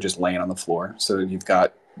trees, they're just laying on the floor. So you've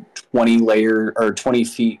got 20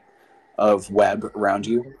 feet of web around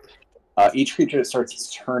you. Each creature that starts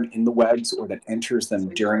its turn in the webs or that enters them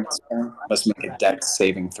during its turn must make a dex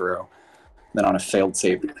saving throw. Then on a failed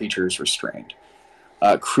save, the creature is restrained.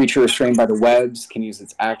 Creature restrained by the webs can use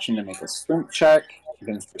its action to make a strength check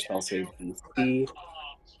against their spell save DC.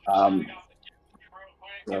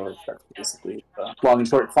 So that's basically long and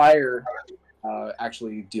short fire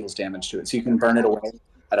actually deals damage to it. So you can burn it away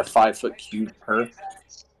at a 5-foot cube per,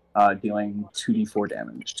 dealing 2d4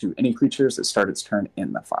 damage to any creatures that start its turn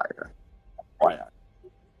in the fire. Why not?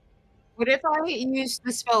 What if I use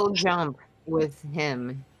the spell jump with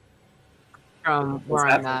him from where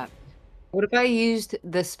What's I'm that? at? What if I used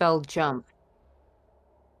the spell jump?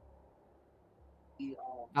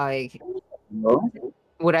 Like, No?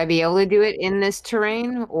 would I be able to do it in this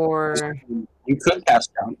terrain, or You could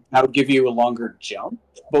cast jump. That would give you a longer jump,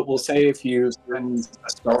 but we'll say if you spend a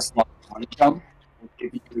spell slot on jump, it will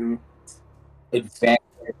give you advantage.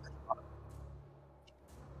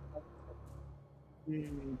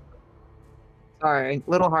 sorry, a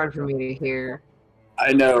little hard for me to hear.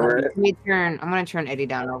 I know, right? Let me turn. I'm gonna turn Eddie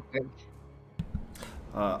down real quick.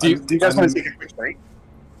 Do you guys want to take a quick break?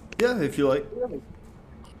 Yeah, if you like.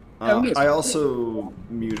 Yeah, I also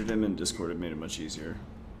muted him in Discord. It made it much easier.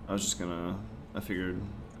 I figured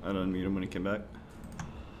I'd unmute him when he came back.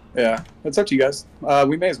 Yeah, it's up to you guys.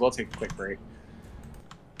 We may as well take a quick break.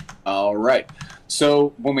 All right.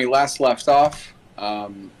 So when we last left off,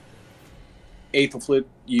 Aethelflid,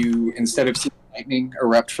 you, instead of seeing lightning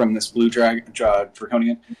erupt from this blue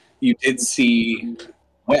draconian, you did see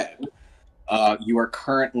web. You are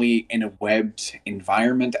currently in a webbed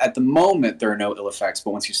environment. At the moment, there are no ill effects,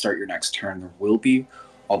 but once you start your next turn, there will be,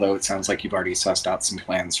 although it sounds like you've already sussed out some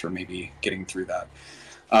plans for maybe getting through that.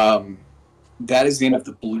 That is the end of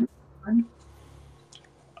the blue turn.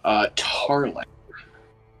 Tarlin,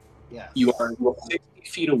 Yes. you are 60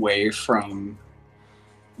 feet away from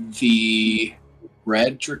the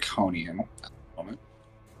red draconian at the moment,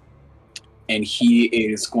 and he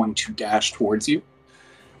is going to dash towards you.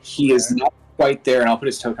 He is not quite there, and I'll put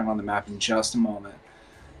his token on the map in just a moment.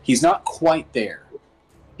 He's not quite there.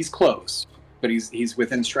 He's close, but he's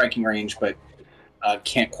within striking range, but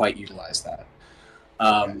can't quite utilize that.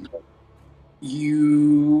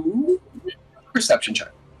 You perception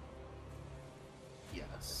check.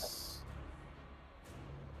 Yes.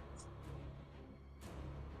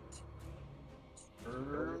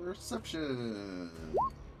 Perception.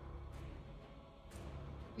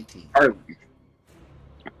 18.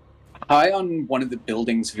 High on one of the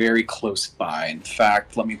buildings very close by. In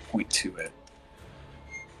fact, let me point to it.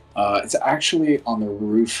 It's actually on the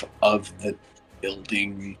roof of the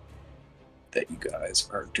building that you guys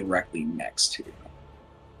are directly next to.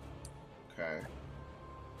 Okay.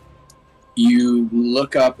 You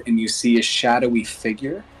look up and you see a shadowy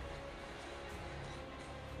figure.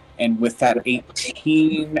 And with that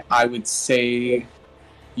 18, I would say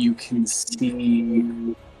you can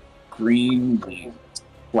see green wings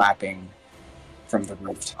flapping from the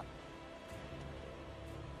rooftop.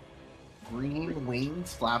 Green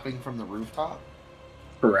wings flapping from the rooftop?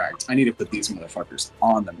 Correct. I need to put these motherfuckers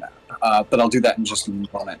on the map, but I'll do that in just a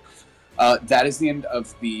moment. That is the end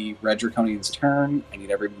of the Red Draconian's turn. I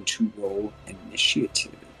need everyone to roll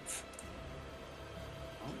initiative.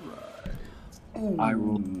 Alright. I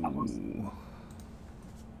roll.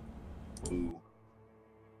 Ooh.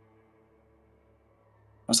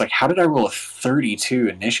 I was like, how did I roll a 32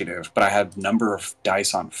 initiative? But I had number of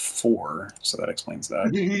dice on 4, so that explains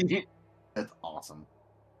that. That's awesome.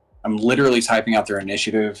 I'm literally typing out their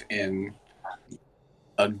initiative in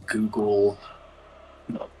a Google,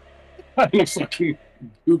 in a fucking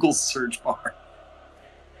Google search bar.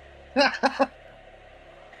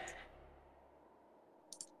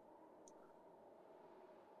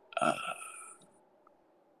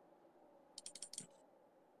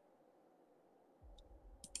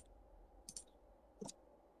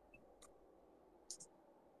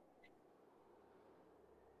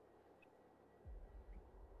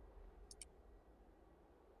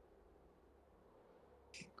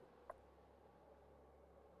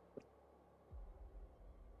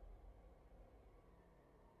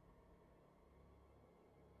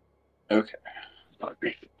 Okay.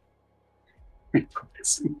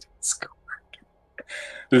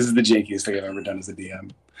 This is the jankiest thing I've ever done as a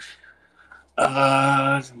DM.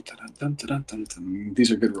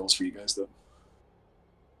 These are good rolls for you guys, though.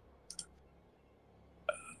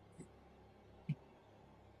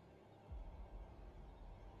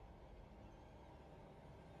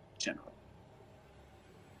 General.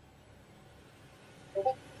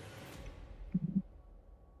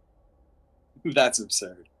 That's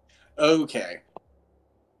absurd. Okay.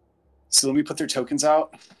 So let me put their tokens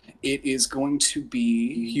out. It is going to be...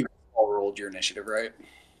 You all rolled your initiative, right?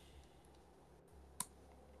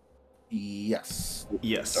 Yes.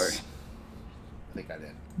 Yes. Sorry. I think I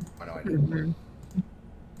did. I know I did.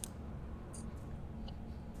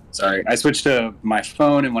 Sorry. I switched to my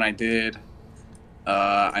phone, and when I did,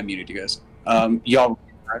 I muted you guys. Y'all...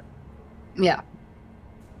 Yeah.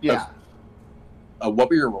 Yeah. What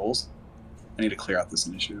were your rolls? I need to clear out this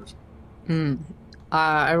initiative.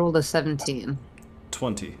 I rolled a 17.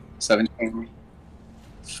 20. 17.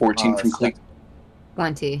 14 from Cleek.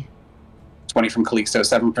 20. 20 from Calixto.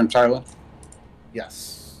 7 from Tarla.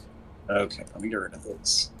 Yes. Okay, let me get rid of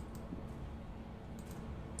this.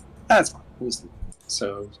 That's fine.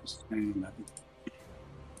 So,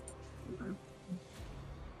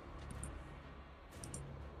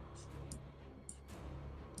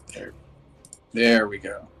 there we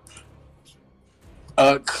go.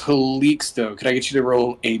 Calixto, could I get you to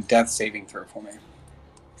roll a death saving throw for me?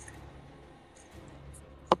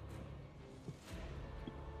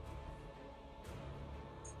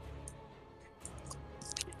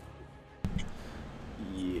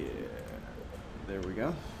 Yeah. There we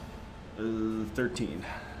go. 13.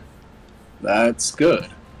 That's good.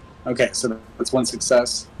 Okay, so that's one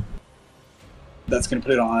success. That's going to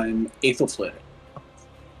put it on Aethelflid.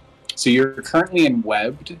 So you're currently in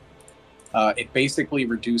webbed. It basically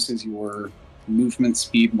reduces your movement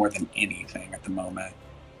speed more than anything at the moment.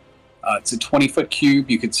 It's a 20-foot cube.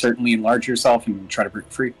 You could certainly enlarge yourself and try to break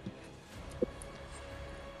free.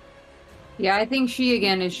 Yeah, I think she,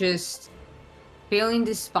 again, is just feeling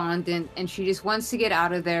despondent, and she just wants to get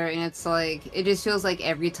out of there, and it's like, it just feels like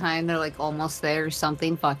every time they're, like, almost there,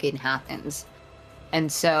 something fucking happens.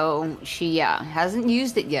 And so, she, hasn't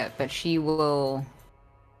used it yet, but she will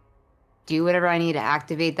do whatever I need to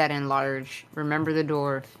activate that enlarge, remember the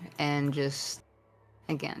dwarf, and just,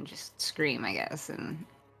 again, just scream, I guess, and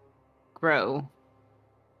grow.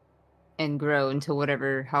 And grow into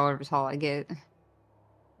however tall I get.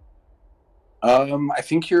 I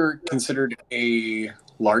think you're considered a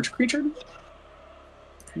large creature.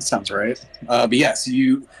 That sounds right. But yes,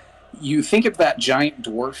 you think of that giant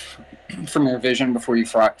dwarf from your vision before you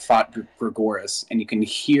fought Gregoris, and you can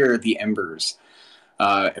hear the embers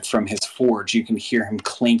from his forge. You can hear him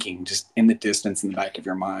clinking just in the distance in the back of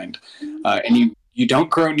your mind. And you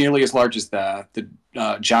don't grow nearly as large as the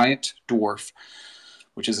giant dwarf,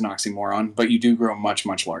 which is an oxymoron, but you do grow much,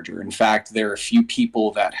 much larger. In fact, there are a few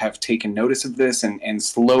people that have taken notice of this, and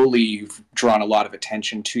slowly you've drawn a lot of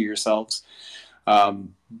attention to yourselves.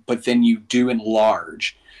 But then you do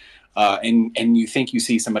enlarge, and you think you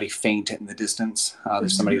see somebody faint in the distance.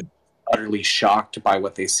 There's somebody utterly shocked by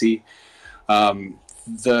what they see.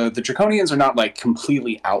 The Draconians are not like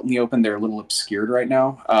completely out in the open. They're a little obscured right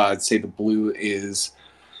now. I'd say the blue is...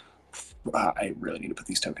 I really need to put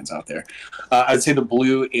these tokens out there. I'd say the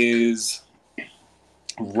blue is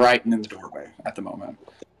right in the doorway at the moment.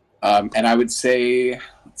 And I would say,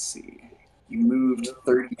 let's see, you moved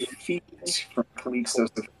 30 feet from Calixto,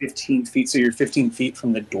 so 15 feet. So you're 15 feet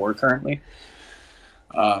from the door currently.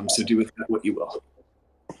 So do with that what you will.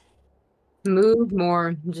 Move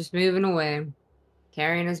more, just moving away,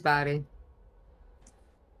 carrying his body.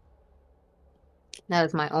 That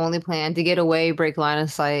was my only plan, to get away, break line of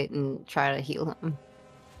sight, and try to heal him.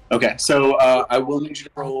 Okay, so I will need you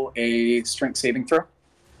to roll a strength saving throw.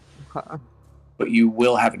 Okay. But you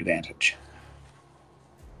will have advantage.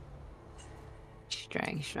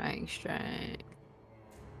 Strength.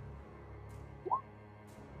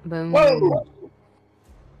 Boom. Whoa!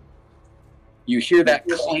 You hear that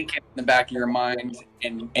clink in the back of your mind,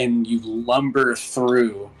 and you lumber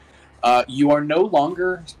through. You are no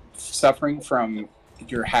longer suffering from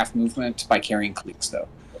your half movement by carrying cleats, though.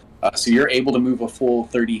 So you're able to move a full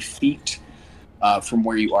 30 feet from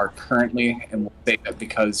where you are currently, and we'll say that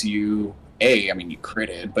because you, A, I mean, you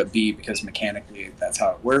critted, but B, because mechanically that's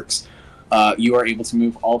how it works, you are able to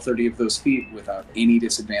move all 30 of those feet without any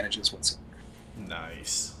disadvantages whatsoever.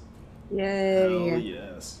 Nice. Yay. Hell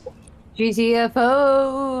yes.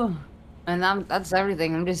 GTFO! And that's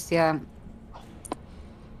everything. I'm just, All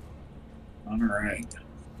right.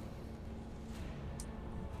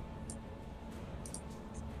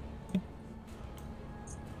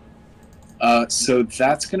 So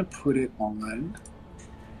that's going to put it on.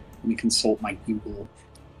 Let me consult my Google.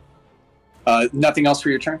 Nothing else for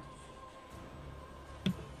your turn?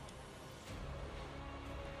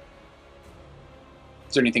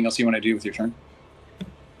 Is there anything else you want to do with your turn?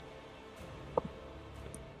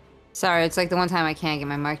 Sorry, it's like the one time I can't get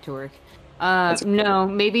my mic to work. No,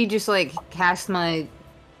 maybe just like cast my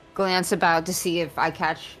glance about to see if I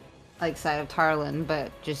catch like sight of Tarlin,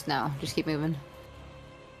 but just no, just keep moving.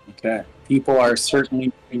 Okay. People are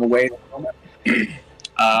certainly moving away at the moment.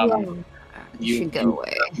 You should go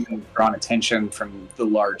away. You've drawn attention from the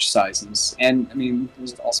large sizes, and I mean,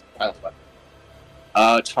 there's also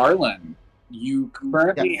Tarlin. You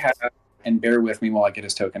currently have, and bear with me while I get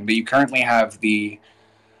his token, but you currently have the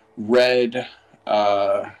red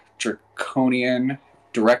Draconian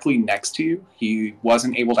directly next to you. He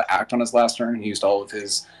wasn't able to act on his last turn. He used all of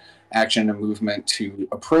his action and movement to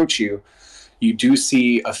approach you. You do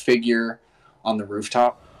see a figure on the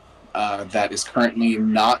rooftop that is currently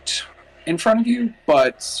not in front of you,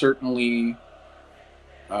 but certainly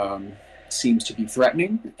seems to be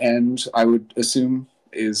threatening, and I would assume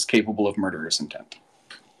is capable of murderous intent.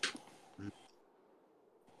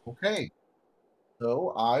 Okay.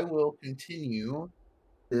 So I will continue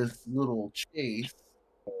this little chase,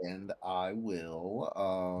 and I will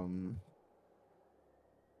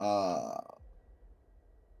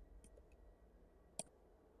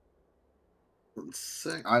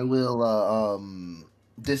I will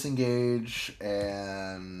disengage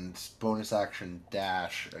and bonus action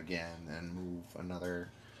dash again and move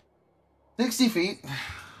another 60 feet.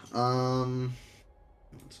 1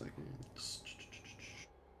 second.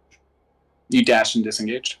 You dash and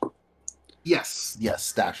disengage? Yes,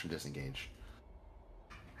 dash and disengage.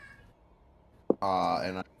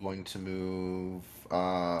 And I'm going to move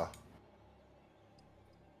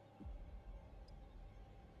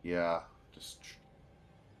just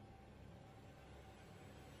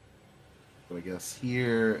so I guess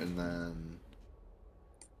here and then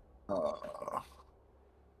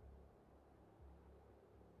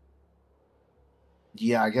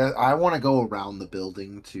I guess I want to go around the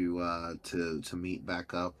building to meet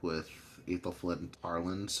back up with Ethelfled and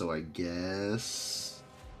Tarlin, so I guess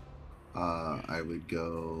I would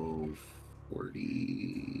go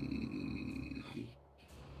 40.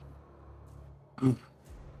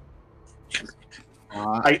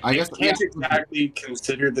 I guess can't exactly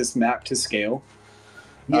consider this map to scale.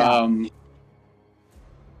 Yeah.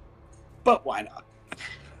 But why not?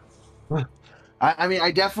 I mean, I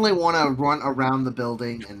definitely want to run around the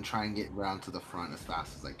building and try and get around to the front as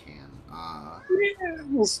fast as I can.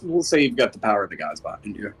 We'll say you've got the power of the gods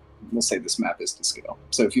behind you. We'll say this map is to scale.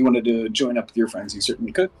 So if you wanted to join up with your friends, you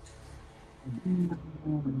certainly could.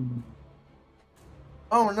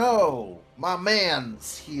 Oh no! My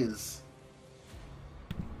man's, he is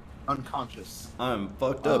unconscious. I'm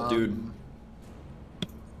fucked up, dude.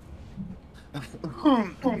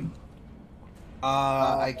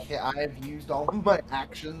 I can't. I've used all of my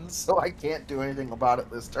actions, so I can't do anything about it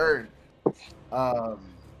this turn. I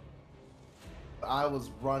was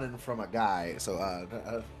running from a guy, so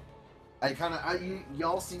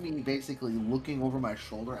y'all see me basically looking over my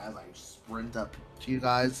shoulder as I sprint up to you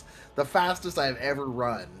guys. The fastest I've ever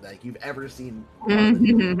run, like you've ever seen,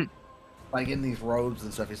 like in these robes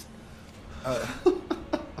and stuff. Is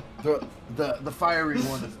the fiery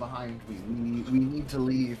one is behind me. We need to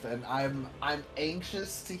leave, and I'm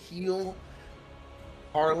anxious to heal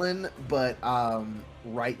Harlan, but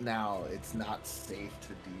right now it's not safe to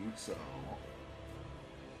do so.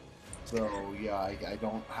 So yeah, I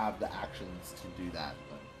don't have the actions to do that,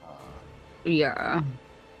 but yeah.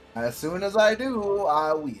 As soon as I do,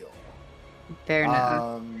 I will. Fair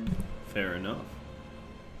enough. Fair enough.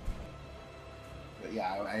 But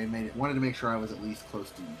yeah, I wanted to make sure I was at least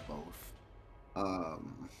close to both.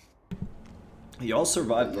 Y'all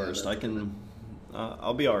survived first. I can.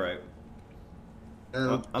 I'll be all right.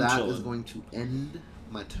 I'm that chilling. is going to end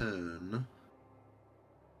my turn.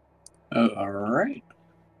 All right.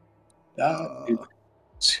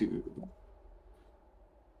 To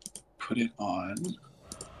put it on.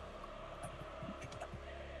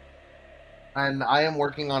 And I am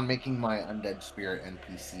working on making my undead spirit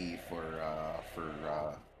NPC for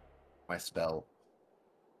my spell.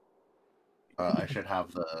 I should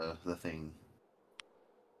have the thing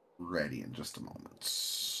ready in just a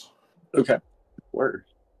moment. Okay. Word.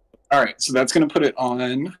 All right, so that's going to put it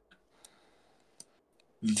on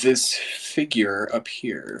this figure up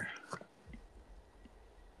here.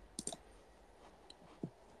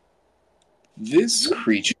 This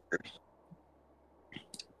creature,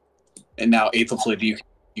 and now Aethelflid,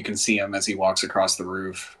 you can see him as he walks across the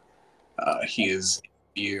roof. He is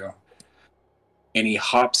you, and he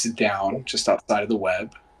hops down just outside of the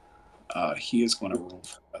web. He is going to roll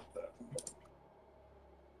for that, though.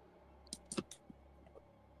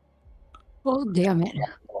 Oh, damn it.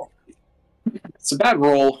 It's a bad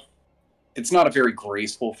roll. It's not a very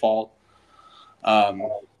graceful fall.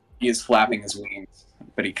 He is flapping his wings,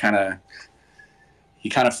 but he kind of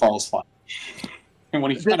falls flat. And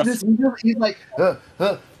when he kind of he's like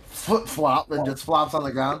foot flop and just flops on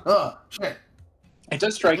the ground. Shit. it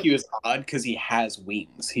does strike you as odd because he has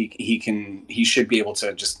wings. He should be able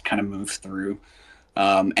to just kind of move through.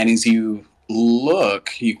 And as you look,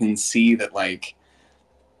 you can see that like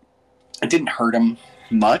it didn't hurt him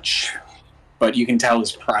much, but you can tell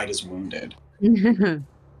his pride is wounded. It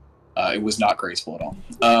was not graceful at all.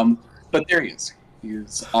 But there he is. He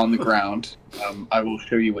is on the ground. I will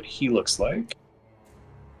show you what he looks like.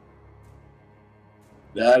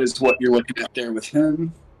 That is what you're looking at there with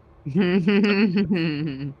him.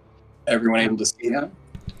 Everyone able to see him?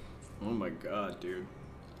 Oh my god, dude.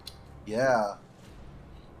 Yeah.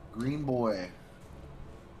 Green boy.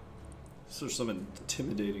 These are some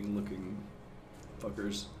intimidating looking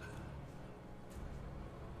fuckers.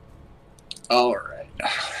 All right.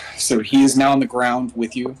 So he is now on the ground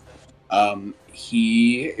with you.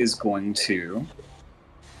 He is going to...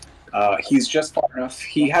 he's just far enough.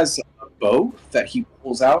 He has a bow that he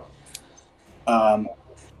pulls out.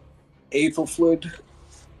 Aethelflid,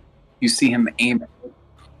 you see him aim.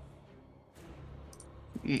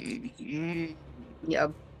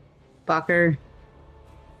 Yep. Fucker.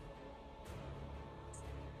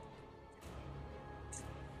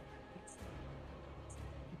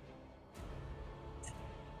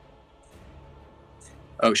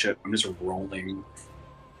 Oh shit! I'm just rolling.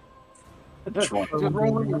 Just roll your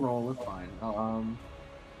roll. It's fine.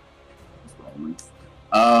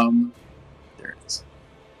 There it is.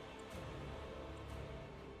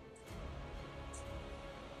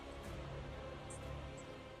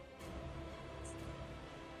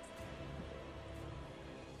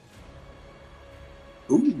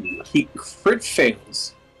 Ooh, he crit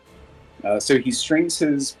fails. So he strings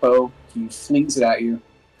his bow, he flings it at you.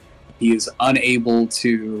 He is unable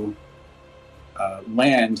to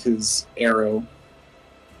land his arrow,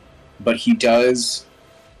 but he does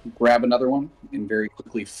grab another one and very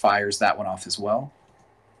quickly fires that one off as well.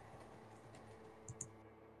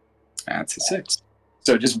 That's a 6.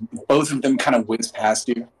 So just both of them kind of whiz past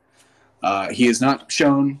you. He has not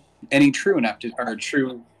shown any true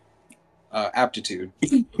aptitude at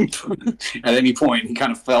any point. He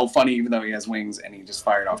kind of fell funny even though he has wings, and he just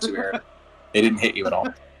fired off 2 arrows. They didn't hit you at all.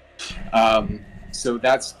 So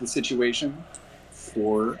that's the situation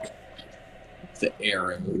for the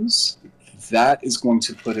arrows. That is going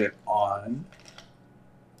to put it on.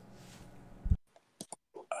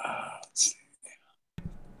 Let's see.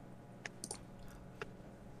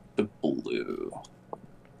 The blue.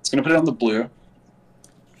 It's going to put it on the blue.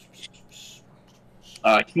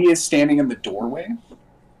 He is standing in the doorway.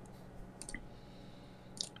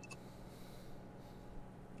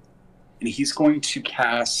 And he's going to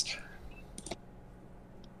cast...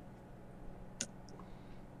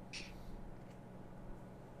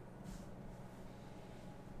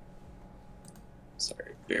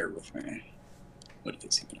 Sorry, bear with me. What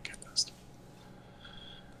is he going to cast?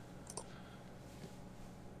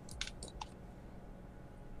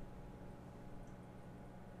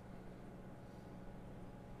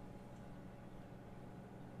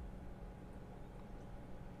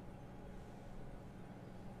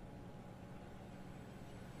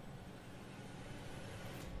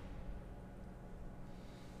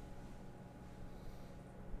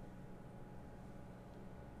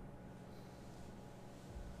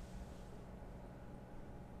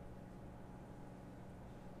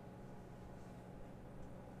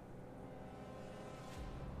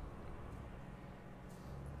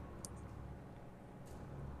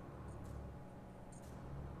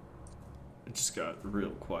 It just got real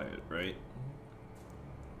quiet, right?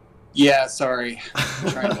 Yeah, sorry. I'm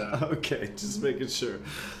trying to... Okay, just making sure.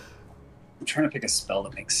 I'm trying to pick a spell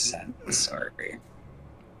that makes sense. Sorry.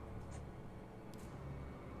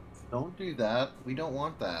 Don't do that. We don't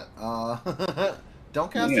want that.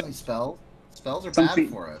 Don't cast Yeah. any spells. Spells are Something-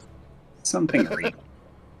 bad for it. Something real.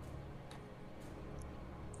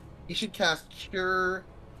 You should cast Cure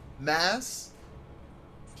Mass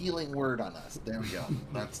Healing Word on us. There we go.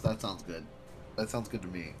 That sounds good. That sounds good to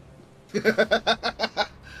me.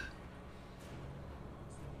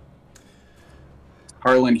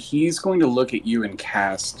 Harlan, he's going to look at you and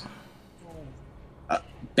cast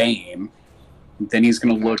Bane. Then he's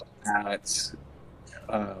going to look at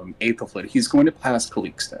Aethelflid. He's going to pass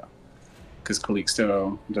Calixto. because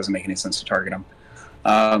Calixto doesn't make any sense to target him.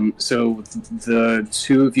 So the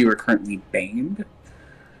two of you are currently baned.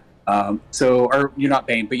 Or you're not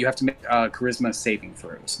baned, but you have to make charisma saving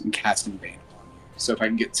throws and casting bane on you. So if I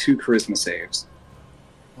can get 2 charisma saves.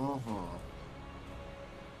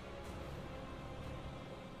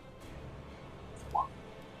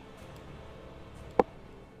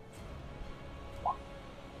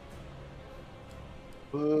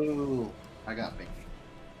 Ooh, I got bane.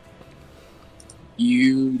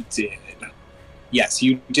 You did. Yes,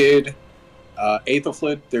 you did.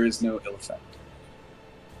 Aethelflid, there is no ill effect.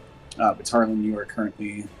 But Tarlin, you are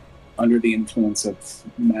currently under the influence of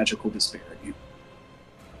magical disparity.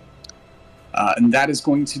 And that is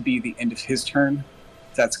going to be the end of his turn.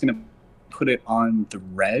 That's going to put it on the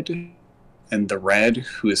red. And the red,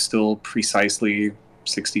 who is still precisely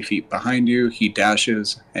 60 feet behind you, he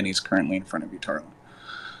dashes, and he's currently in front of you, Tarlin.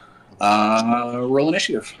 Roll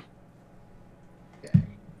initiative. Okay.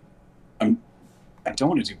 I don't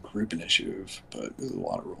want to do group initiative, but there's a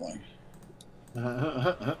lot of rolling.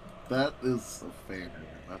 That is a fair.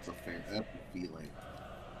 That's a feeling.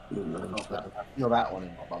 I feel that one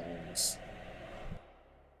in my bones.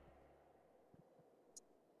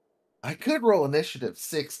 I could roll initiative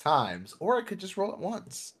 6 times, or I could just roll it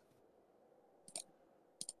once.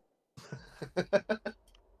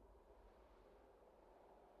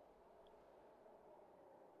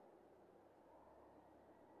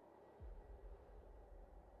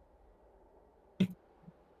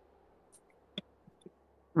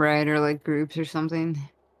 Right, or like groups or something.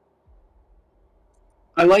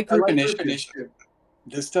 I like group initiative.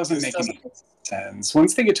 This doesn't make any sense.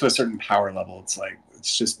 Once they get to a certain power level,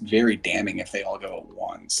 it's just very damning if they all go at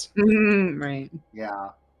once. Right.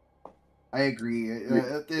 Yeah, I agree.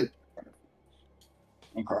 It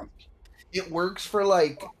works for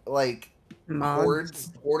like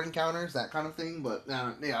Mods. horde encounters, that kind of thing. But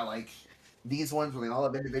yeah, like these ones where they all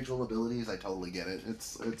have individual abilities, I totally get it.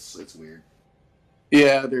 It's weird.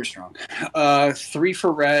 Yeah, they're strong. 3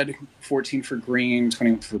 for red, 14 for green,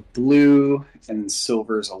 21 for blue, and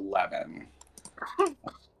silver's 11.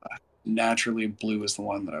 Naturally, blue is the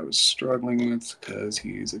one that I was struggling with because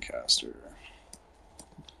he's a caster.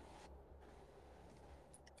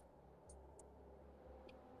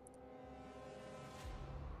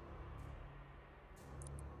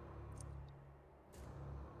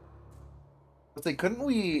 But say, couldn't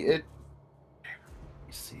we? Let me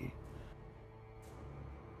see.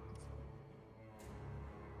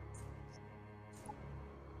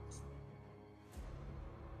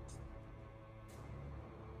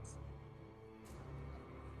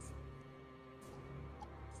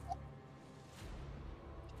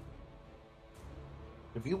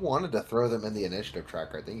 If you wanted to throw them in the initiative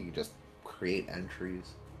tracker, I think you could just create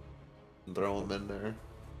entries and throw them in there.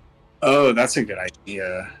 Oh, that's a good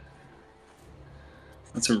idea.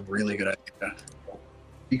 That's a really good idea.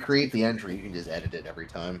 If you create the entry, you can just edit it every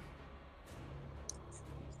time.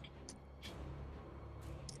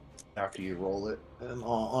 After you roll it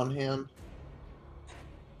on hand.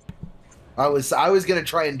 I was gonna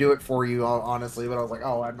try and do it for you, honestly, but I was like,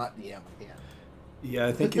 oh, I'm not DM. I can't. Yeah,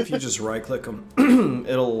 I think if you just right-click them,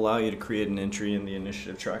 it'll allow you to create an entry in the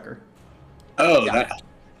initiative tracker. Oh, Yeah. that.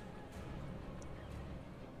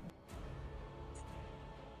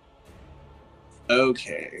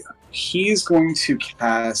 Okay. He's going to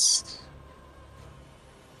cast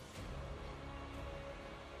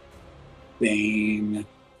Bane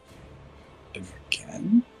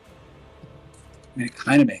again. I mean, it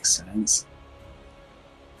kind of makes sense.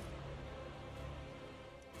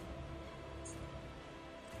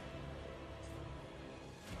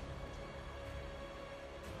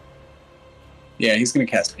 Yeah, he's going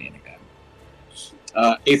to cast Bane again.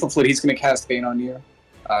 Aethelflid, he's going to cast Bane on you.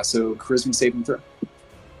 So charisma saving throw.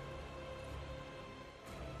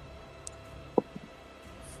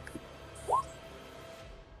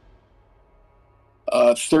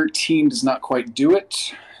 Uh, 13 does not quite do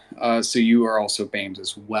it. So you are also baned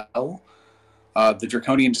as well. The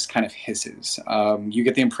Draconian just kind of hisses. You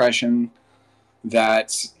get the impression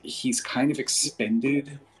that he's kind of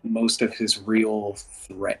expended most of his real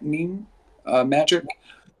threatening magic.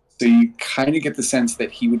 So you kind of get the sense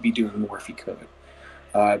that he would be doing more if he could.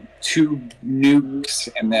 2 nukes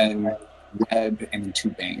and then red and 2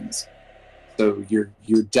 banes. So you're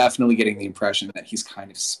definitely getting the impression that he's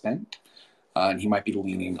kind of spent, and he might be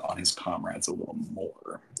leaning on his comrades a little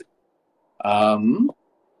more.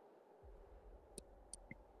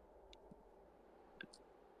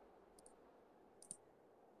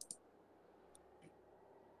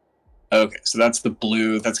 Okay, so that's the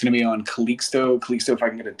blue. That's going to be on Calixto. Calixto, if I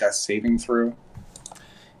can get a death saving throw.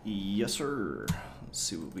 Yes, sir. Let's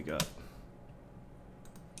see what we got.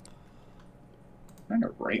 I'm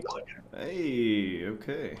gonna right click. Hey,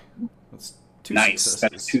 okay. That's two Nice.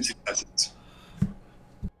 successes. That's 2 successes.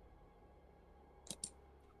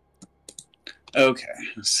 Okay,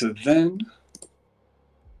 so then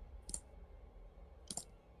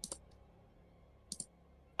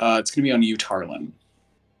it's gonna be on you, Tarlin.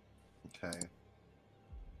 Okay.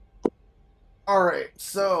 All right.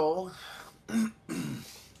 So,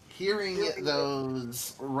 hearing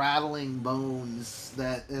those rattling bones,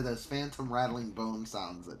 those phantom rattling bone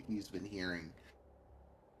sounds that he's been hearing,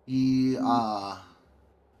 he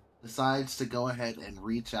decides to go ahead and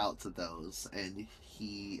reach out to those, and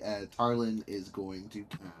Tarlin is going to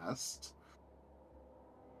cast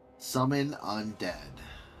Summon Undead.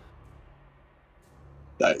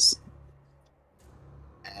 Nice.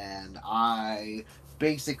 And I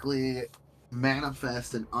basically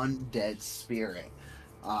manifest an undead spirit.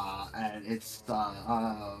 And it's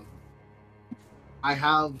I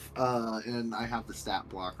have the stat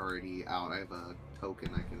block already out. I have a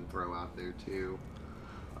token I can throw out there too.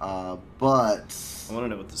 But I want to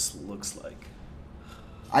know what this looks like.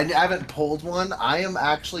 I haven't pulled one. I am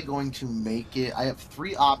actually going to make it. I have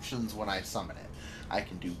 3 options when I summon it. I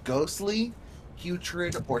can do ghostly,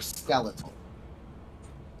 putrid, or skeletal.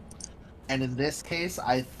 And in this case,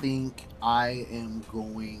 I think I am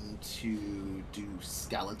going to do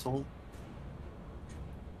skeletal.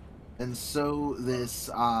 And so this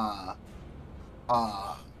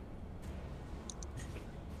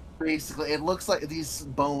basically, it looks like these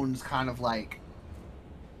bones kind of like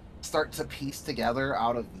start to piece together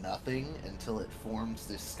out of nothing until it forms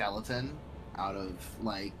this skeleton out of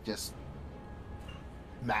like just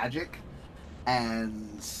magic,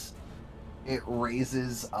 and it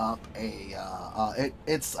raises up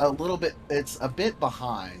it's a bit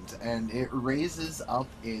behind, and it raises up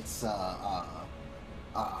its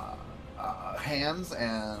hands,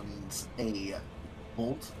 and a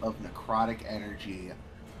bolt of necrotic energy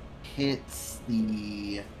hits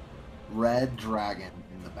the red dragon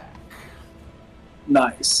in the back.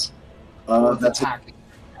 Nice. That's attacking.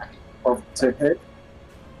 to hit.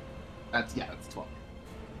 That's 12.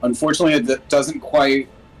 Unfortunately, it doesn't quite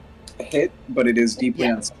hit, but it is deeply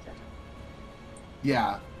unsettling.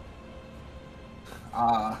 Yeah.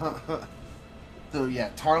 So yeah,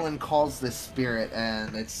 Tarlin calls this spirit,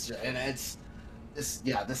 and it's this.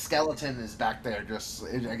 Yeah, the skeleton is back there, I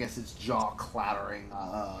guess its jaw clattering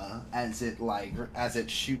as it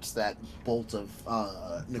shoots that bolt of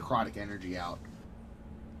necrotic energy out.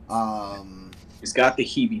 He's got the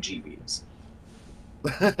heebie-jeebies.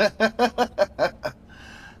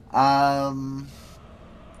 And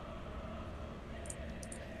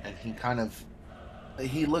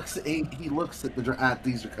he looks at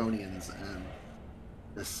these draconians and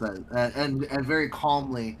says, and very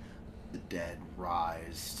calmly, "The dead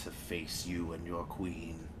rise to face you and your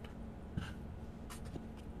queen."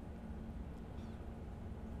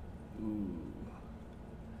 Ooh.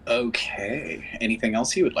 Okay. Anything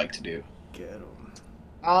else you would like to do? Get him.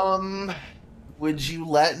 Would you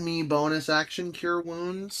let me bonus action cure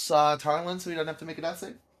wounds, Tarlin, so we don't have to make a death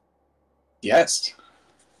save? Yes.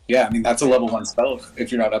 Yeah, I mean, that's a level 1 spell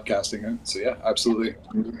if you're not upcasting it. So yeah, absolutely.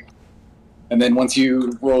 And then once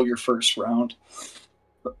you roll your first round...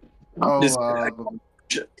 yeah.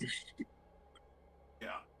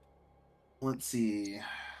 Let's see.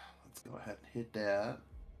 Let's go ahead and hit that.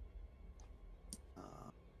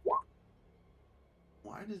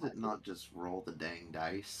 Why does it not just roll the dang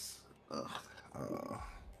dice? Ugh.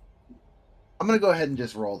 I'm gonna go ahead and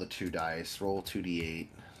just roll the 2 dice. Roll 2d8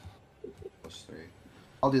 plus 3.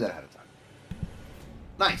 I'll do that ahead of time.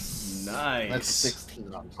 Nice. That's a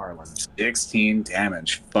 16 on Tarlin. 16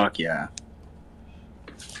 damage. Fuck yeah.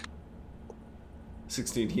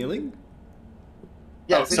 16 healing?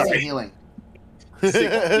 Yeah, 16 healing.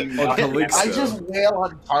 16 I just wail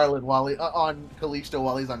on Tarlin on Callisto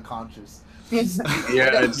while he's unconscious.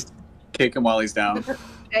 Yeah, just kick him while he's down.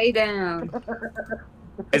 Stay down.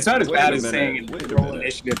 It's not as Wait bad a as minute, saying wait a roll minute.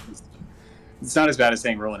 initiative. It's not as bad as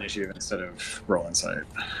saying roll initiative instead of roll insight.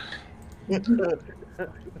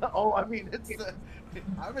 Oh, I mean,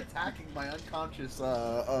 I'm attacking my unconscious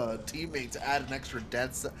teammate to add an extra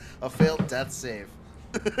a failed death save.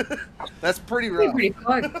 That's pretty rough. Pretty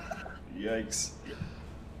fun. Yikes.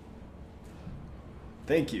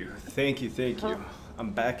 Thank you.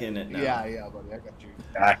 I'm back in it now. Yeah, buddy, I got you.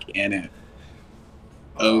 Back in it.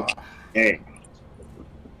 Okay.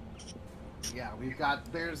 Yeah,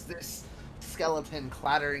 there's this skeleton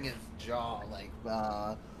clattering its jaw, like,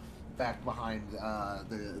 back behind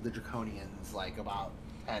the Draconians, like, about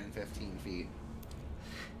 10-15 feet.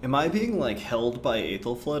 Am I being, like, held by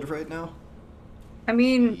Aethelflood right now? I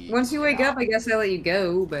mean, once you wake up, I guess I let you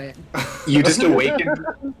go, but... You just awaken.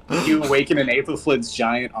 You awaken in Aethelflood's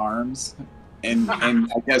giant arms, and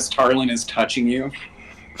I guess Tarlin is touching you.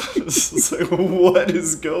 It's like, what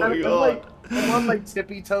is going on? I'm on my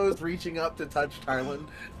tippy toes, reaching up to touch Tarlin.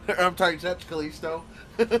 I'm trying to touch Callisto.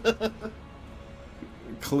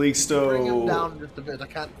 Callisto Bring him down just a bit. I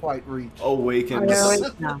can't quite reach. awakens,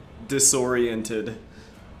 No. disoriented,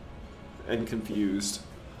 and confused.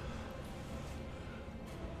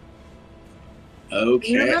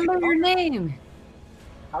 Okay. You remember your name?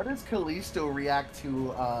 How does Callisto react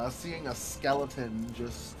to seeing a skeleton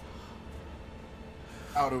just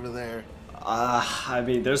out over there? I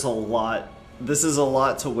mean, there's a lot. This is a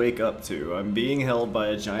lot to wake up to. I'm being held by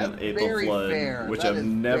a giant That's very fair. Aethelflood, which That I've is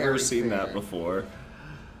never very seen fair. that before.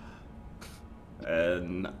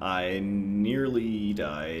 And I nearly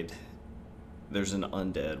died. There's an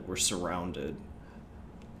undead. We're surrounded.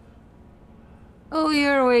 Oh,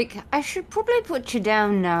 you're awake. I should probably put you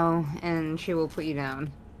down now, and she will put you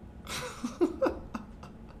down.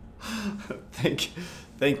 Thank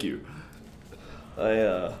you.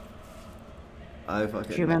 I Do you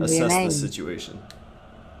fucking remember your assessed name? the situation.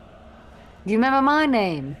 Do you remember my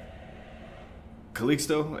name?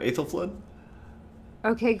 Calixto, Aethelflood?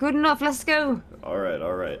 Okay, good enough. Let's go. All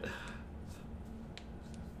right.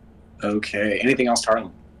 Okay. Anything else,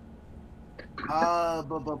 Tarlin?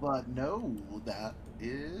 But no, that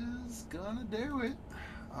is gonna do it.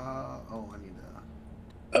 I need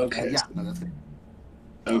to. Okay. Yeah, no, that's good.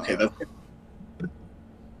 Okay.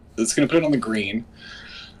 That's going to put it on the green.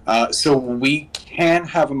 So we can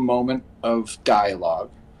have a moment of dialogue.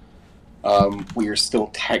 We are still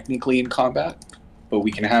technically in combat, but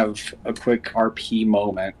we can have a quick RP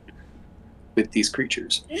moment with these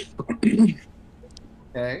creatures.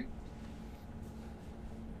 Okay.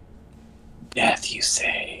 Death, you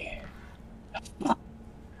say?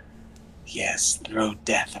 Yes, throw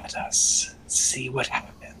death at us. See what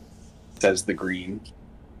happens, says the green.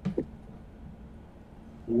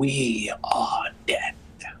 We are dead.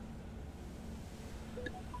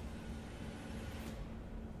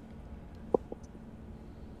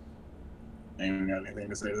 Anyone got anything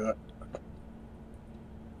to say to that?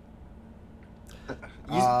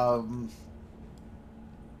 You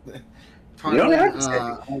don't have to say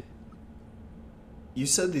anything. You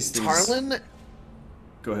said these things. Tarlin.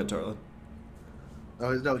 Go ahead, Tarlin.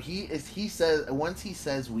 Oh no, he says once he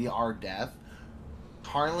says we are death,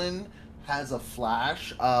 Tarlin has a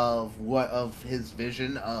flash of his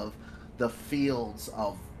vision of the fields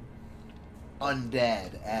of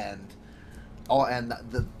undead and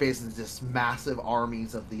the basically just massive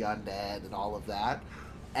armies of the undead and all of that,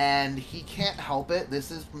 and he can't help it. This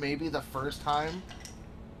is maybe the first time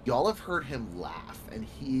y'all have heard him laugh, and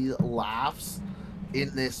he laughs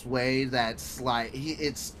in this way that's like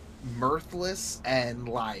it's mirthless and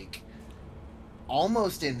like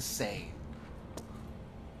almost insane.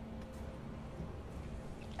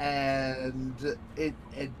 And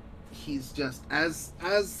he's just as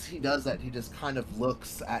he does that, he just kind of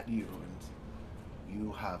looks at you, and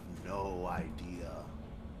you have no idea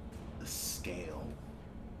the scale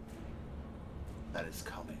that is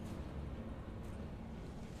coming.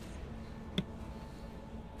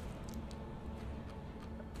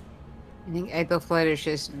 I think Aethelflood is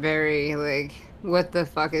just very, like, what the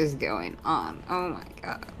fuck is going on? Oh my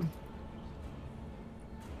god.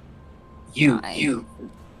 You,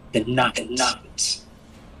 the night.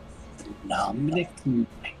 Phenomenal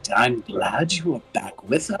night. I'm glad you are back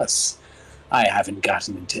with us. I haven't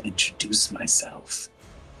gotten to introduce myself.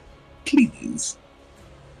 Please,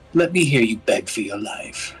 let me hear you beg for your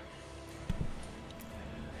life.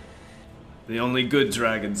 The only good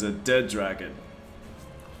dragon's a dead dragon.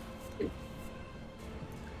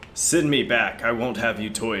 Send me back. I won't have you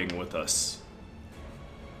toying with us.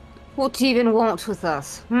 What do you even want with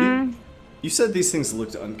us? Hmm? You said these things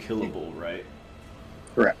looked unkillable, right?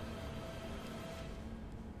 Correct.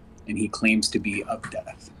 And he claims to be of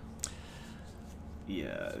death.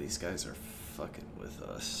 Yeah, these guys are fucking with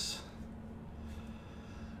us.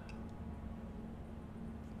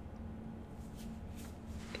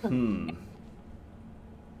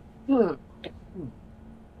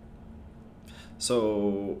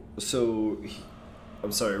 So,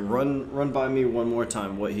 I'm sorry. Run by me one more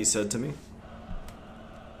time. What he said to me.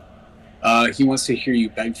 He wants to hear you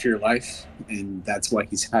beg for your life, and that's why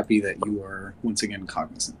he's happy that you are once again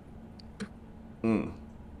cognizant.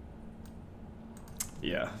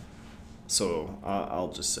 Yeah. So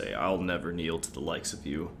I'll just say I'll never kneel to the likes of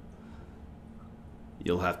you.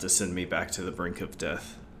 You'll have to send me back to the brink of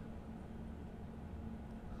death.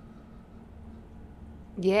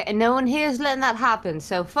 Yeah, and no one here is letting that happen,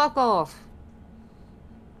 so fuck off.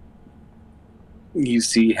 You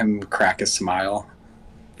see him crack a smile.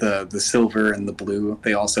 The silver and the blue,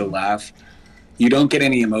 they also laugh. You don't get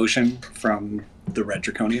any emotion from the red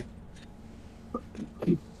draconian.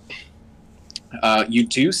 You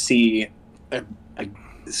do see a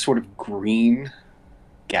sort of green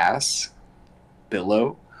gas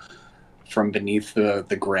billow from beneath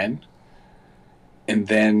the grin, and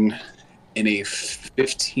then in a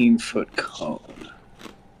 15-foot cone,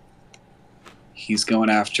 he's going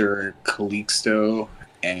after Calixto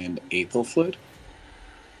and Aethelflid.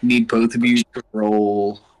 Need both of you to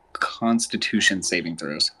roll Constitution saving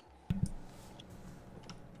throws.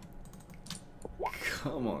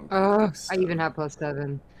 Come on. I even have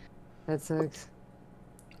 +7. That sucks.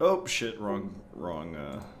 Oh shit! Wrong.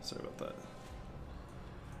 Sorry about that.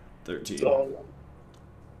 13. So,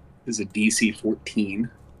 this is a DC 14.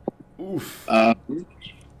 Oof. And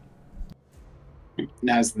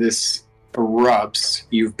as this erupts,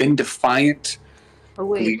 you've been defiant. Oh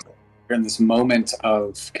wait, You're in this moment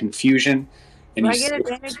of confusion, and do I you get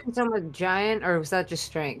advantage from someone giant, or was that just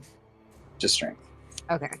strength? just strength.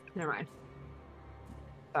 Okay, never mind.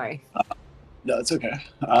 Sorry. No, it's okay.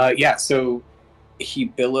 Yeah, so he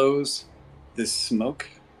billows this smoke,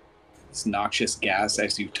 this noxious gas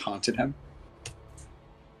as you taunted him.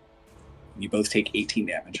 You both take 18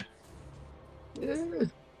 damage.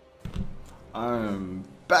 I'm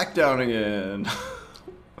back down again.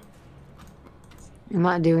 I'm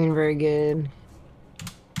not doing very good.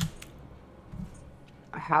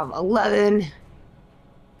 I have 11.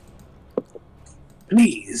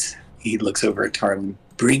 Please, he looks over at Tarlin,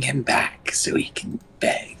 bring him back so he can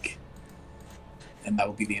beg. And that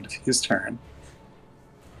will be the end of his turn.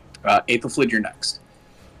 Aethelflid, you're next.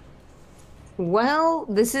 Well,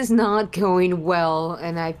 this is not going well,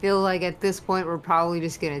 and I feel like at this point we're probably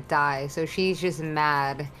just gonna die. So she's just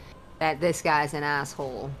mad that this guy's an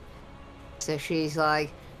asshole. So she's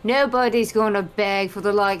like, nobody's gonna beg for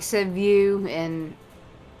the likes of you, and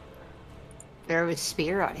throw a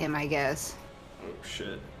spear at him, I guess. Oh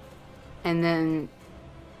shit. And then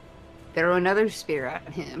throw another spear at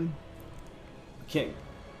him.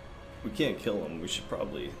 We can't kill him. We should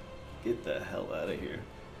probably get the hell out of here.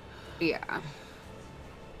 Yeah.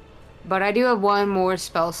 But I do have one more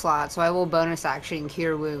spell slot, so I will bonus action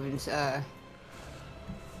Cure Wounds. Oh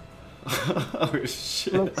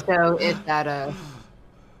shit. So if that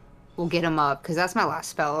will get him up, because that's my last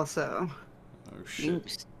spell. So. Oh shit.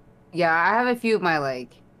 Oops. Yeah, I have a few of my like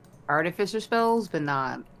artificer spells, but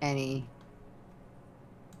not any.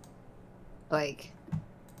 Like.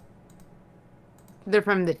 They're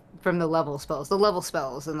from the level spells, the level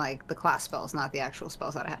spells, and like the class spells, not the actual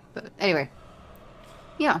spells that I have. But anyway,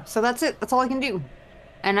 yeah. So that's it. That's all I can do.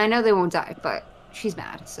 And I know they won't die, but she's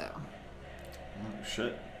mad. So. Oh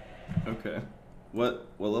shit. Okay. What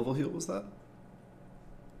level heal was that?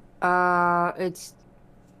 It's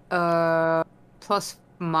plus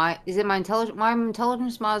my intelligence? My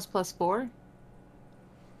intelligence mod is +4.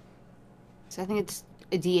 So I think it's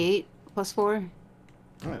a D8 +4.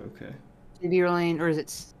 Oh, okay. Maybe rolling, or is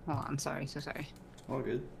it? Oh, I'm sorry. So sorry. All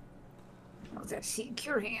good. Oh, that see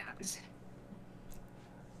cure hands.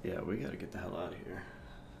 Yeah, we gotta get the hell out of here.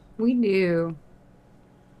 We do.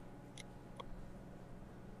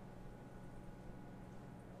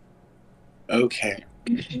 Okay.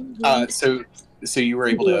 So you were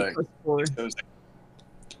able to...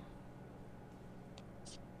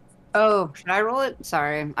 Oh, should I roll it?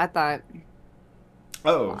 Sorry, I thought.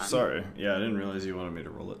 Oh, sorry. Yeah, I didn't realize you wanted me to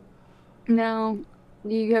roll it. No,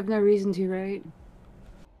 you have no reason to, right?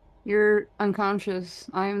 You're unconscious.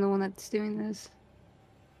 I am the one that's doing this.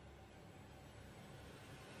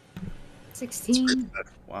 16.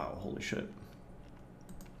 Wow, holy shit.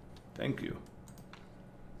 Thank you.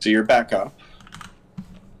 So you're back up.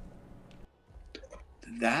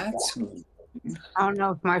 That's... I don't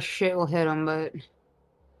know if my shit will hit him, but...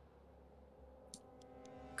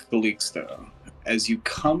 Calixto, as you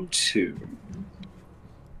come to...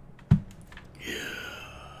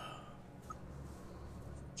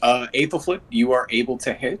 Aethelflip, you are able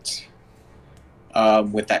to hit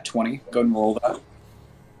with that 20. Go ahead and roll that.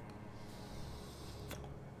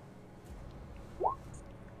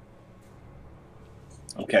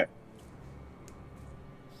 Okay.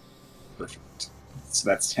 Perfect. So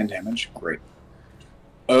that's 10 damage. Great.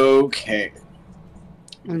 Okay.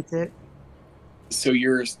 That's it. So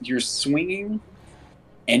you're swinging,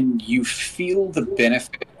 and you feel the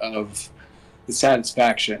benefit of the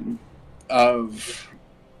satisfaction of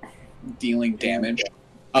dealing damage.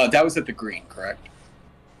 That was at the green, correct?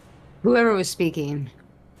 Whoever was speaking.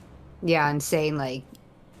 Yeah, and saying, like,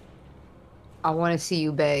 I want to see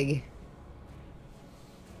you beg.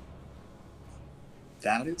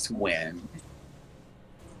 That is when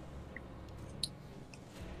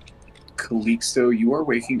Calixto, you are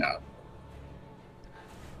waking up.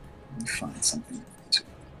 Let me find something.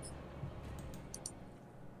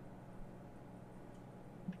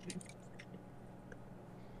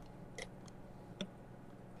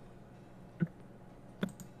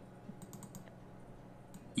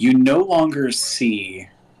 You no longer see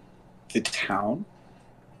the town,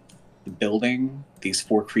 the building, these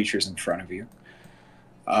 4 creatures in front of you.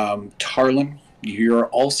 Tarlin, you're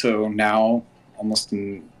also now almost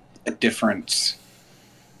in a different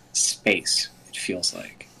space, it feels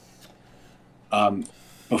like.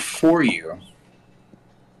 Before you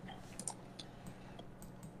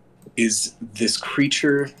is this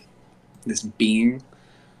creature, this being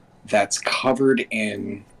that's covered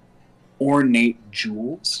in ornate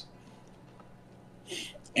jewels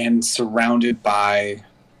and surrounded by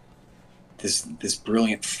this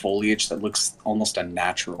brilliant foliage that looks almost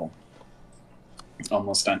unnatural,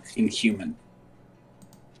 almost inhuman.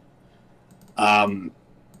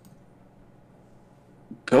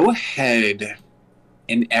 Go ahead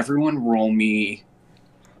and everyone roll me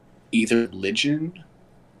either religion.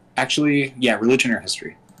 Actually, yeah, religion or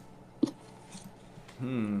history.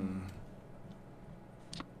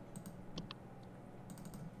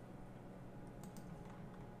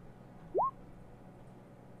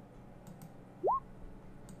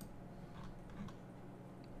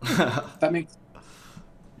 That makes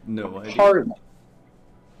No idea. Pardon.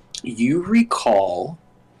 You recall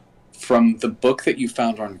from the book that you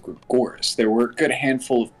found on Grigoris, there were a good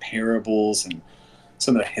handful of parables and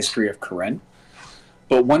some of the history of Karen.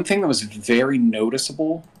 But one thing that was very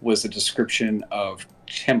noticeable was a description of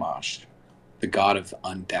Chemosh, the god of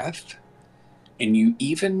undeath. And you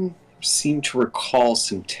even seem to recall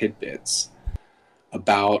some tidbits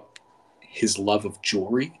about his love of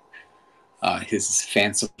jewelry, his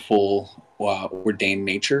fanciful, ordained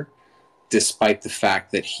nature, despite the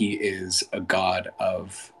fact that he is a god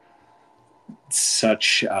of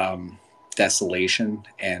such desolation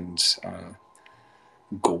and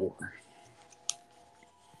gore.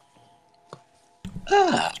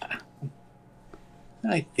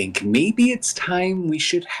 I think maybe it's time we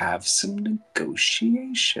should have some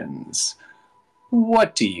negotiations.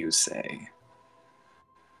 What do you say?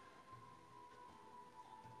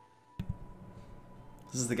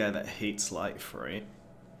 This is the guy that hates life, right?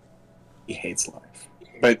 He hates life.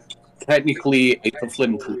 But technically, Aethelflin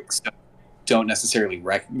and Calixto don't necessarily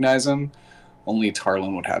recognize him. Only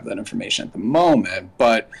Tarlin would have that information at the moment,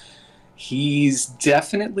 but he's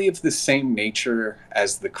definitely of the same nature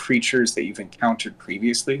as the creatures that you've encountered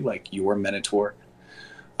previously, like your Minotaur,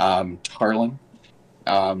 Tarlin,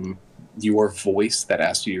 your voice that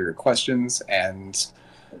asked you your questions, and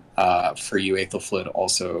for you, Aethelflid,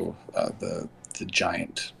 also the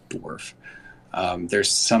giant dwarf.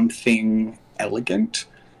 There's something elegant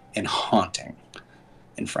and haunting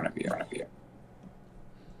in front of you.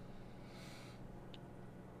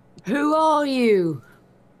 Who are you?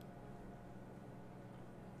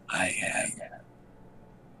 I am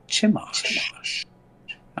Chemosh.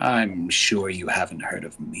 I'm sure you haven't heard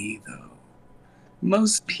of me, though.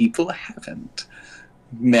 Most people haven't.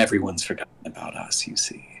 Everyone's forgotten about us, you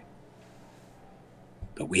see.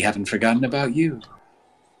 But we haven't forgotten about you.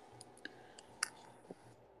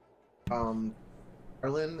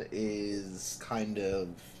 Arlen is kind of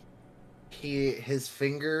his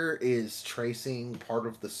finger is tracing part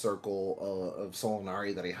of the circle of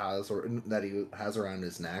Solinari that he has around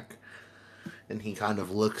his neck, and he kind of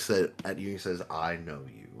looks at you and says, "I know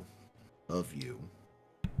you, of you."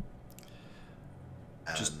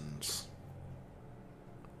 And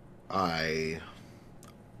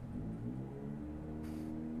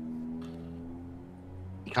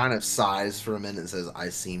he kind of sighs for a minute and says, "I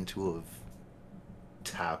seem to have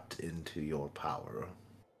tapped into your power."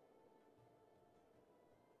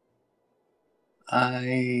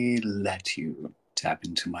 I let you tap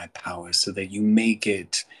into my power so that you may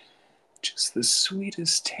get just the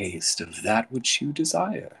sweetest taste of that which you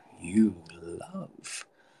desire, you love.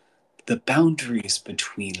 The boundaries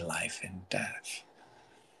between life and death.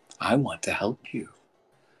 I want to help you.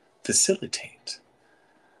 Facilitate.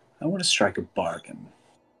 I want to strike a bargain.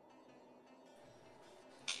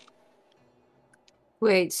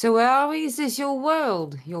 Wait, so where are we? Is this your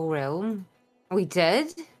world? Your realm? Are we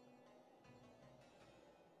dead?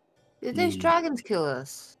 Did those dragons kill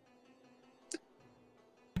us?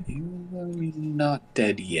 You are not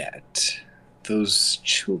dead yet. Those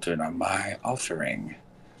children are my offering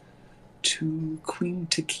to Queen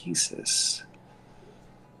Takesis.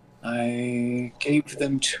 I gave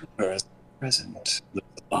them to her as a present, the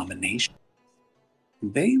abomination.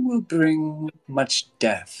 They will bring much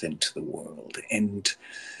death into the world, and,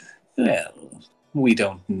 well, we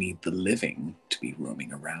don't need the living to be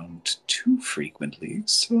roaming around too frequently,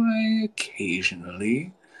 so I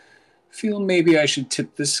occasionally feel maybe I should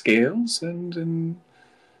tip the scales, and in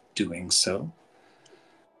doing so,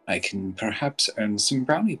 I can perhaps earn some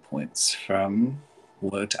brownie points from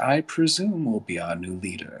what I presume will be our new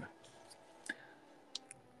leader.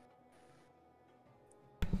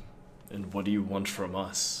 And what do you want from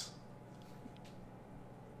us?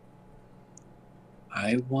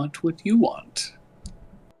 I want what you want.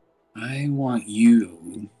 I want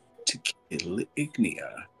you to kill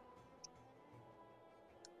Ignia.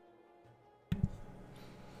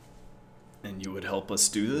 And you would help us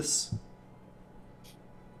do this?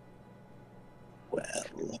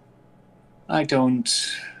 Well, I don't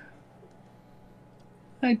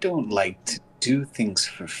like to do things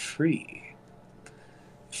for free.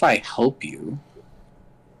 If I help you,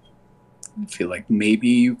 I feel like maybe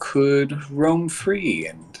you could roam free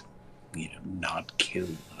and, not kill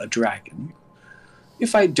a dragon.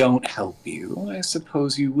 If I don't help you, I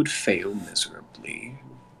suppose you would fail miserably,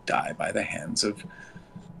 die by the hands of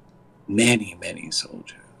many, many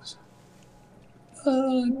soldiers.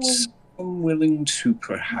 But I'm willing to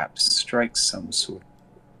perhaps strike some sort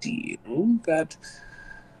of deal that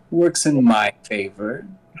works in my favor,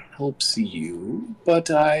 helps you,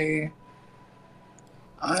 but I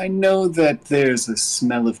know that there's a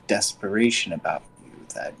smell of desperation about you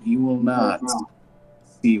that you will not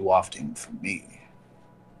see wafting from me.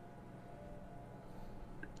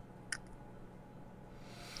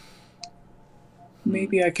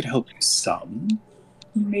 Maybe I could help you some.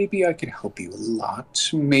 Maybe I could help you a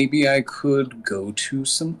lot. Maybe I could go to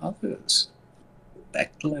some others.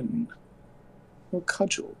 Becklin or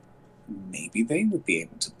Cudgel. Maybe they would be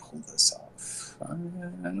able to pull this off. I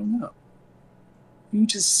don't know. You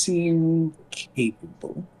just seem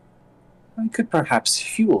capable. I could perhaps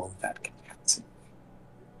fuel that capacity.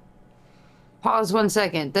 Pause 1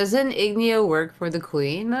 second. Doesn't Ignia work for the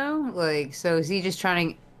queen though? Like, so is he just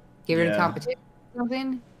trying to give her the competition or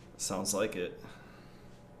something? Sounds like it.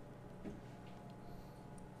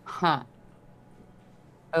 Huh.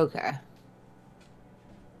 Okay.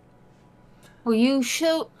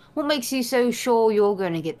 Well, what makes you so sure you're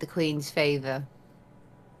going to get the queen's favor?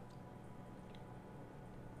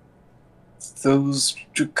 Those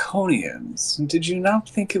draconians, did you not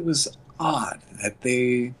think it was odd that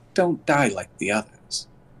they don't die like the others?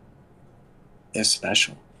 They're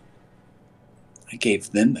special. I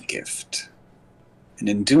gave them a gift, and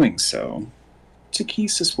in doing so,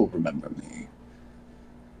 Takesis will remember me.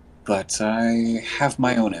 But I have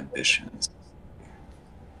my own ambitions.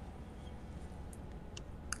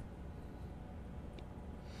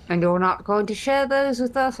 And you're not going to share those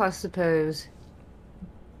with us, I suppose?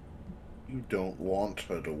 You don't want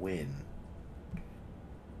her to win.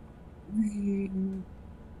 I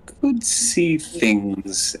could see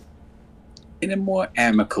things in a more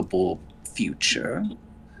amicable future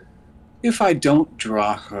if I don't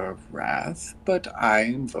draw her wrath, but I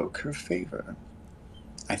invoke her favor.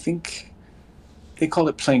 I think they call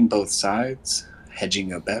it playing both sides, hedging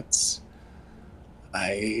your bets.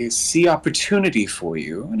 I see opportunity for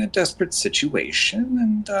you in a desperate situation,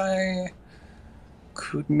 and I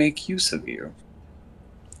could make use of you.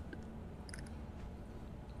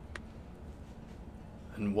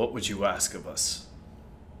 And what would you ask of us?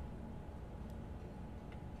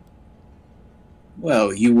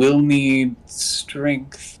 Well, you will need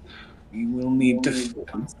strength. You will need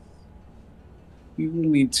defense. You will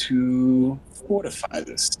need to fortify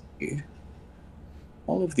this city.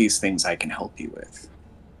 All of these things I can help you with.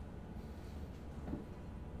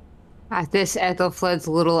 At this, Ethelflaed's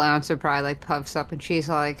little answer probably like puffs up, and she's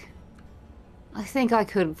like, "I think I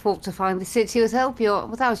could fortify the city without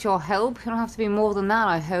your help. It'll have to be more than that,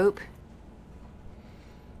 I hope."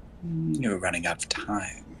 You're running out of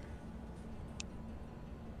time.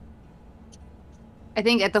 I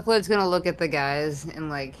think Ethelflaed's gonna look at the guys and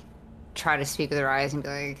like try to speak with her eyes and be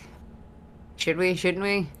like, "Should we? Shouldn't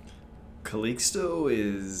we?" Calixto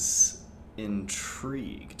is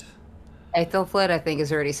intrigued. Ethelflaed, I think,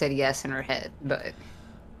 has already said yes in her head, but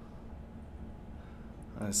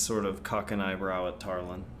I sort of cock an eyebrow at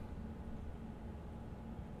Tarlin.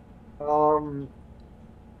 So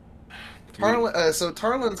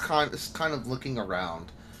Tarlin's kind of looking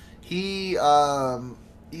around. He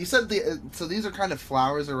said so these are kind of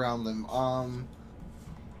flowers around them.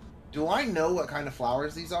 Do I know what kind of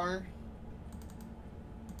flowers these are?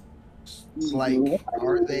 Like,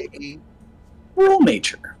 are they Roll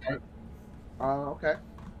nature. Okay.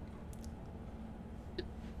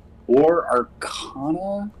 Or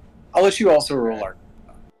Arcana. I'll let you also roll Arcana.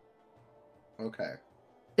 Okay.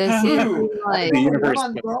 Does he Ooh, like? The universe. Come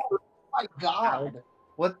on, bro. Oh my god.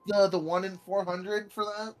 What's the 1 in 400 for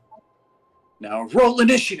that? Now roll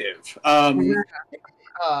initiative. Uh,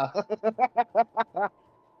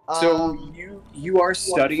 So you are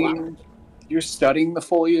studying. You're studying the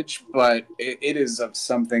foliage, but it is of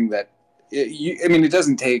something that I mean, it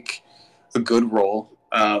doesn't take a good roll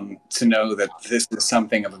to know that this is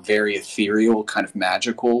something of a very ethereal, kind of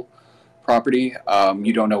magical property.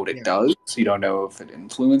 You don't know what it does. You don't know if it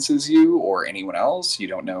influences you or anyone else. You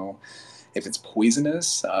don't know if it's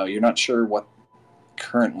poisonous. You're not sure what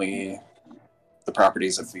currently the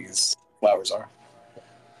properties of these flowers are.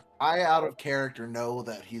 I, out of character, know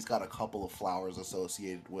that he's got a couple of flowers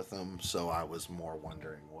associated with him, so I was more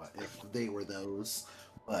wondering what if they were those.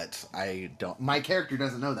 But I don't. My character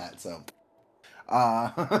doesn't know that, so.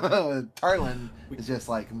 Tarlin is just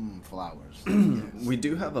like, flowers. Yes. We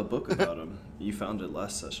do have a book about him. You found it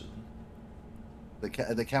last session. The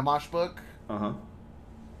Chemosh book? Uh-huh.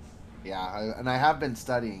 Yeah, and I have been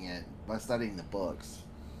studying it by studying the books.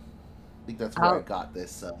 I think that's where I got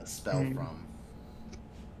this spell from.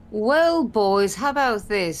 Well, boys, how about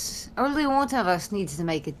this? Only one of us needs to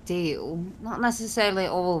make a deal. Not necessarily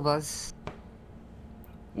all of us.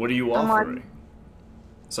 What are you I'm offering?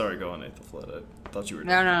 Sorry, go on, Aethelflaed. I thought you were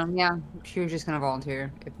No, yeah. She was just gonna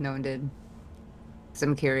volunteer if no one did. Because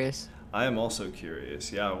I'm curious. I am also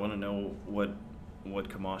curious. Yeah, I want to know what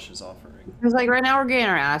Kamash is offering. Because, like, right now we're getting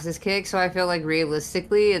our asses kicked, so I feel like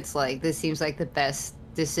realistically, it's like, this seems like the best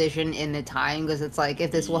decision in the time, because it's like,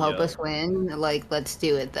 if this will help us win, like, let's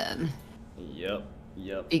do it then. Yep.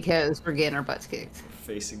 Because we're getting our butts kicked.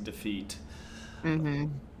 Facing defeat. Mm-hmm.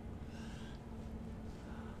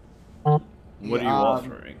 What are you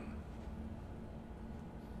offering?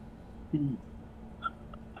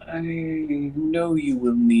 I know you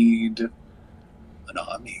will need an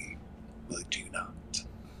army, but you not.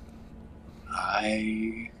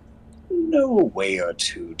 I know a way or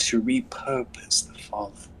two to repurpose the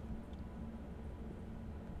fallen.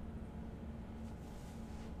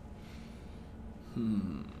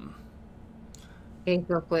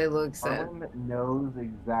 Aethelflaed looks at. Tarlin knows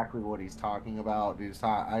exactly what he's talking about.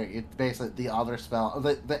 It's basically the other spell,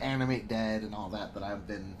 the animate dead and all that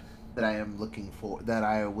I am looking for, that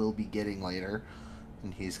I will be getting later.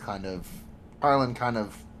 And Tarlin kind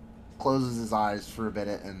of closes his eyes for a bit,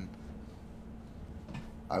 and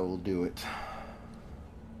I will do it.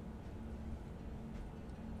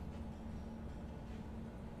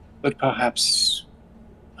 But perhaps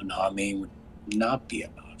an army would not be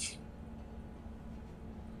enough.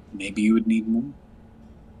 Maybe you would need more.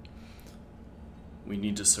 We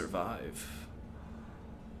need to survive.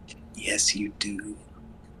 Yes, you do.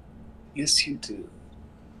 Yes, you do.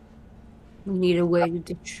 We need a way to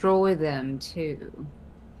destroy them, too.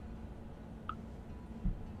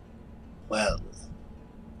 Well,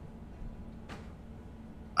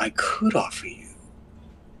 I could offer you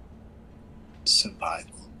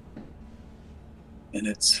survival in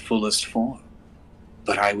its fullest form,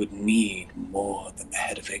 but I would need more than the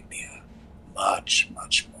head of Ignia. Much,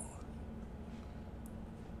 much more.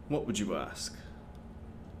 What would you ask?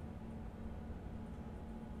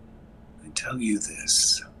 I tell you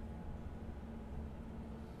this.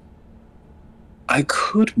 I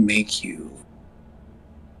could make you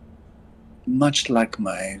much like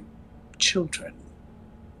my children.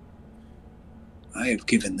 I have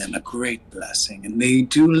given them a great blessing, and they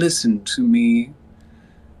do listen to me,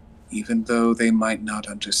 even though they might not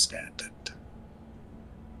understand it.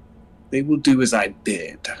 They will do as I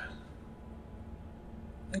bid.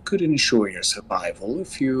 I could ensure your survival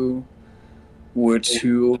if you were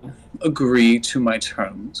to agree to my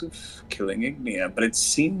terms of killing Ignia, but it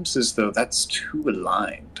seems as though that's too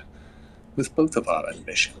aligned with both of our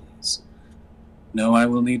ambitions. No, I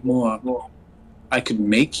will need more. I could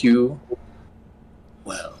make you,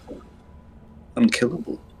 well,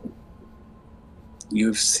 unkillable. You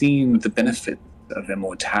have seen the benefit of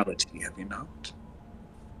immortality, have you not?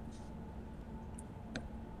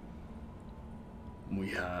 We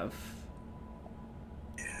have.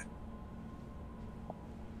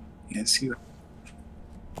 Yes, you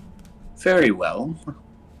have. Very well.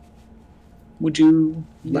 Would you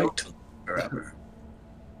like to live forever?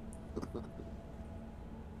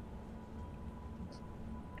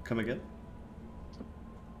 Come again?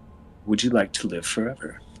 Would you like to live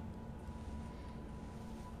forever?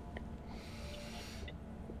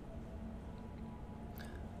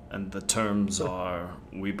 And the terms are,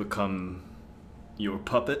 we become your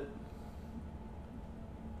puppet?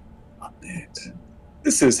 it.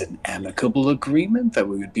 This is an amicable agreement that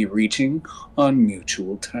we would be reaching on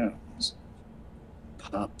mutual terms.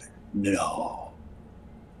 Puppet, no.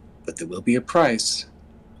 But there will be a price.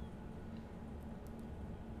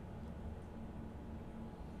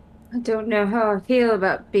 I don't know how I feel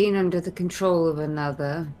about being under the control of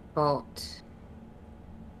another, but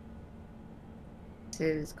it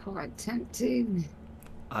is quite tempting.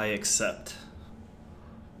 I accept.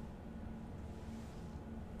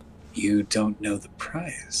 You don't know the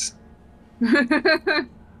price.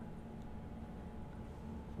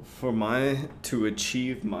 To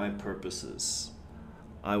achieve my purposes,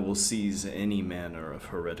 I will seize any manner of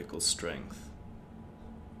heretical strength.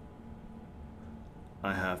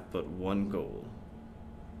 I have but one goal,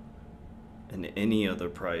 and any other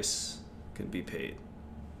price can be paid.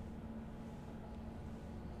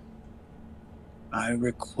 I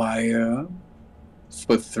require,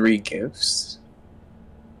 for 3 gifts,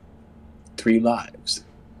 3 lives.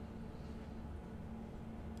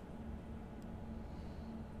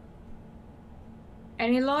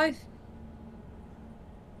 Any life?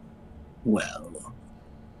 Well,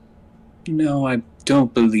 no, I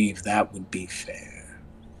don't believe that would be fair.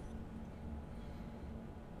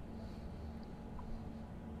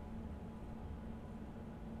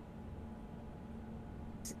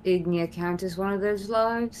 Does Ignia count as one of those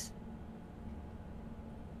lives?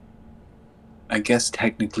 I guess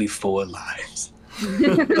technically 4 lives.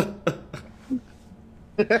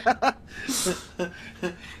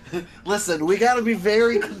 Listen, we gotta be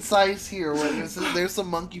very concise here. When there's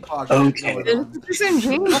some monkeypox Okay. going on. It's some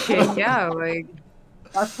dream shit, yeah, like...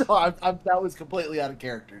 That was completely out of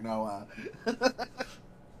character. No,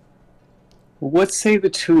 What say the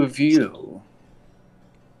 2 of you?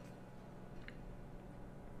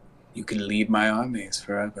 You can lead my armies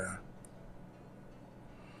forever.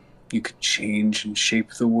 You could change and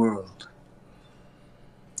shape the world.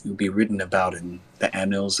 You'll be written about in the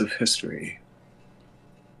annals of history.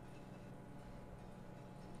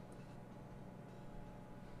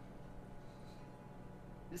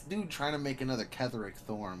 this dude trying to make another Ketheric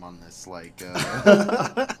Thorm on this, like.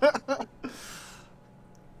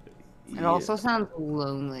 It also sounds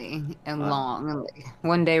lonely and long. And like,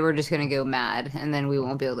 one day we're just gonna go mad, and then we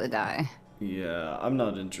won't be able to die. Yeah, I'm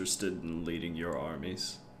not interested in leading your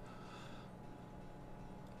armies.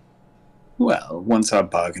 Well, once our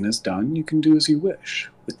bargain is done, you can do as you wish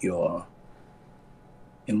with your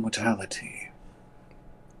immortality.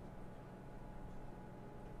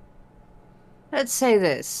 Let's say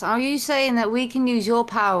this. Are you saying that we can use your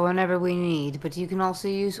power whenever we need, but you can also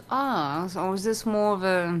use ours? Or is this more of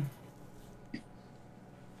a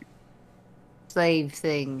slave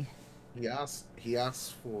thing? He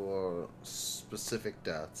asked for specific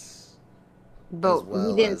deaths. But as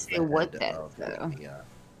well he didn't as say the what head that, of though. Ignia.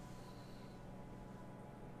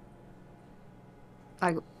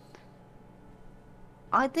 Like,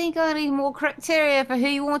 I think I need more criteria for who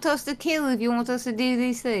you want us to kill if you want us to do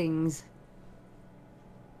these things.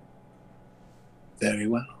 Very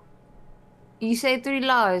well. You say 3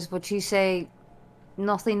 lives, but you say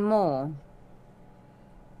nothing more.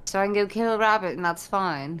 So I can go kill a rabbit and that's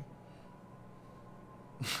fine.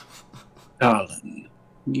 Darling,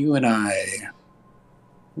 you and I,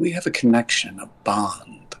 we have a connection, a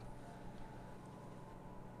bond.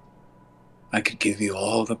 I could give you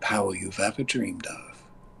all the power you've ever dreamed of.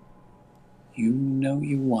 You know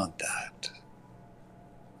you want that.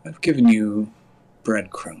 I've given you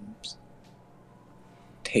breadcrumbs.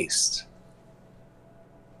 Taste.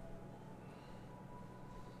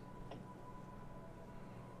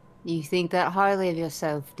 You think that highly of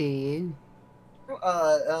yourself, do you?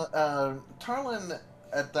 Tarlin,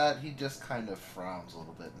 at that, he just kind of frowns a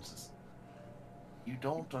little bit and says, "You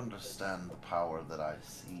don't understand the power that I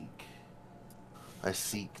seek. I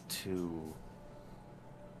seek to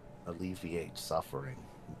alleviate suffering,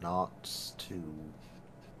 not to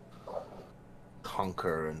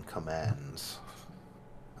conquer and command.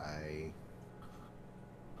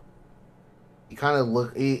 He kind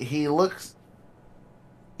of he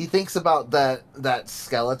thinks about that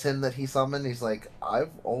skeleton that he summoned. He's like,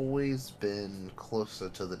 I've always been closer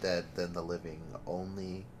to the dead than the living,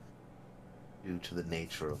 only due to the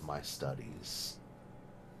nature of my studies.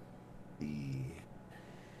 He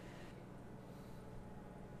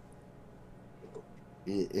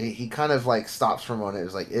kind of like stops for a moment.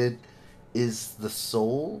 It's like, is the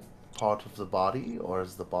soul part of the body, or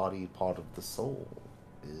is the body part of the soul?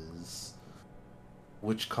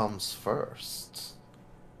 Which comes first?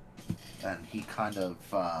 And he kind of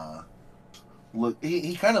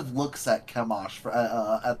He kind of looks at Kemash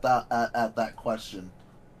at that question.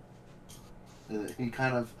 He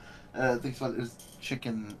kind of Thinks about it is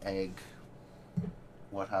chicken, egg,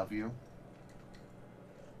 what have you.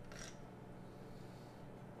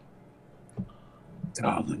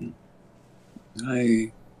 Darling,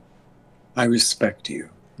 I respect you.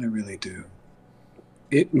 I really do.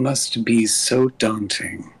 It must be so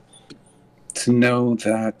daunting to know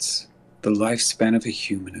that the lifespan of a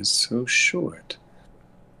human is so short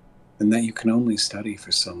and that you can only study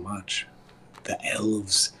for so much. The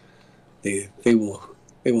elves, they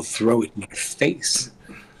will throw it in your face.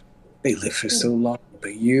 They live for so long,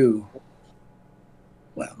 but you,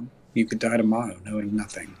 well, you could die tomorrow knowing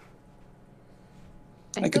nothing.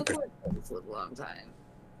 I could live a long time.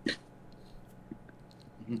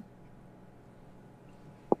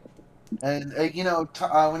 And,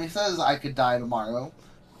 when he says I could die tomorrow,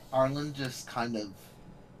 Arlen just kind of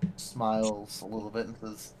smiles a little bit and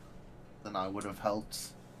says, then I would have helped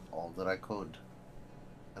all that I could.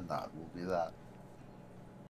 And that will be that.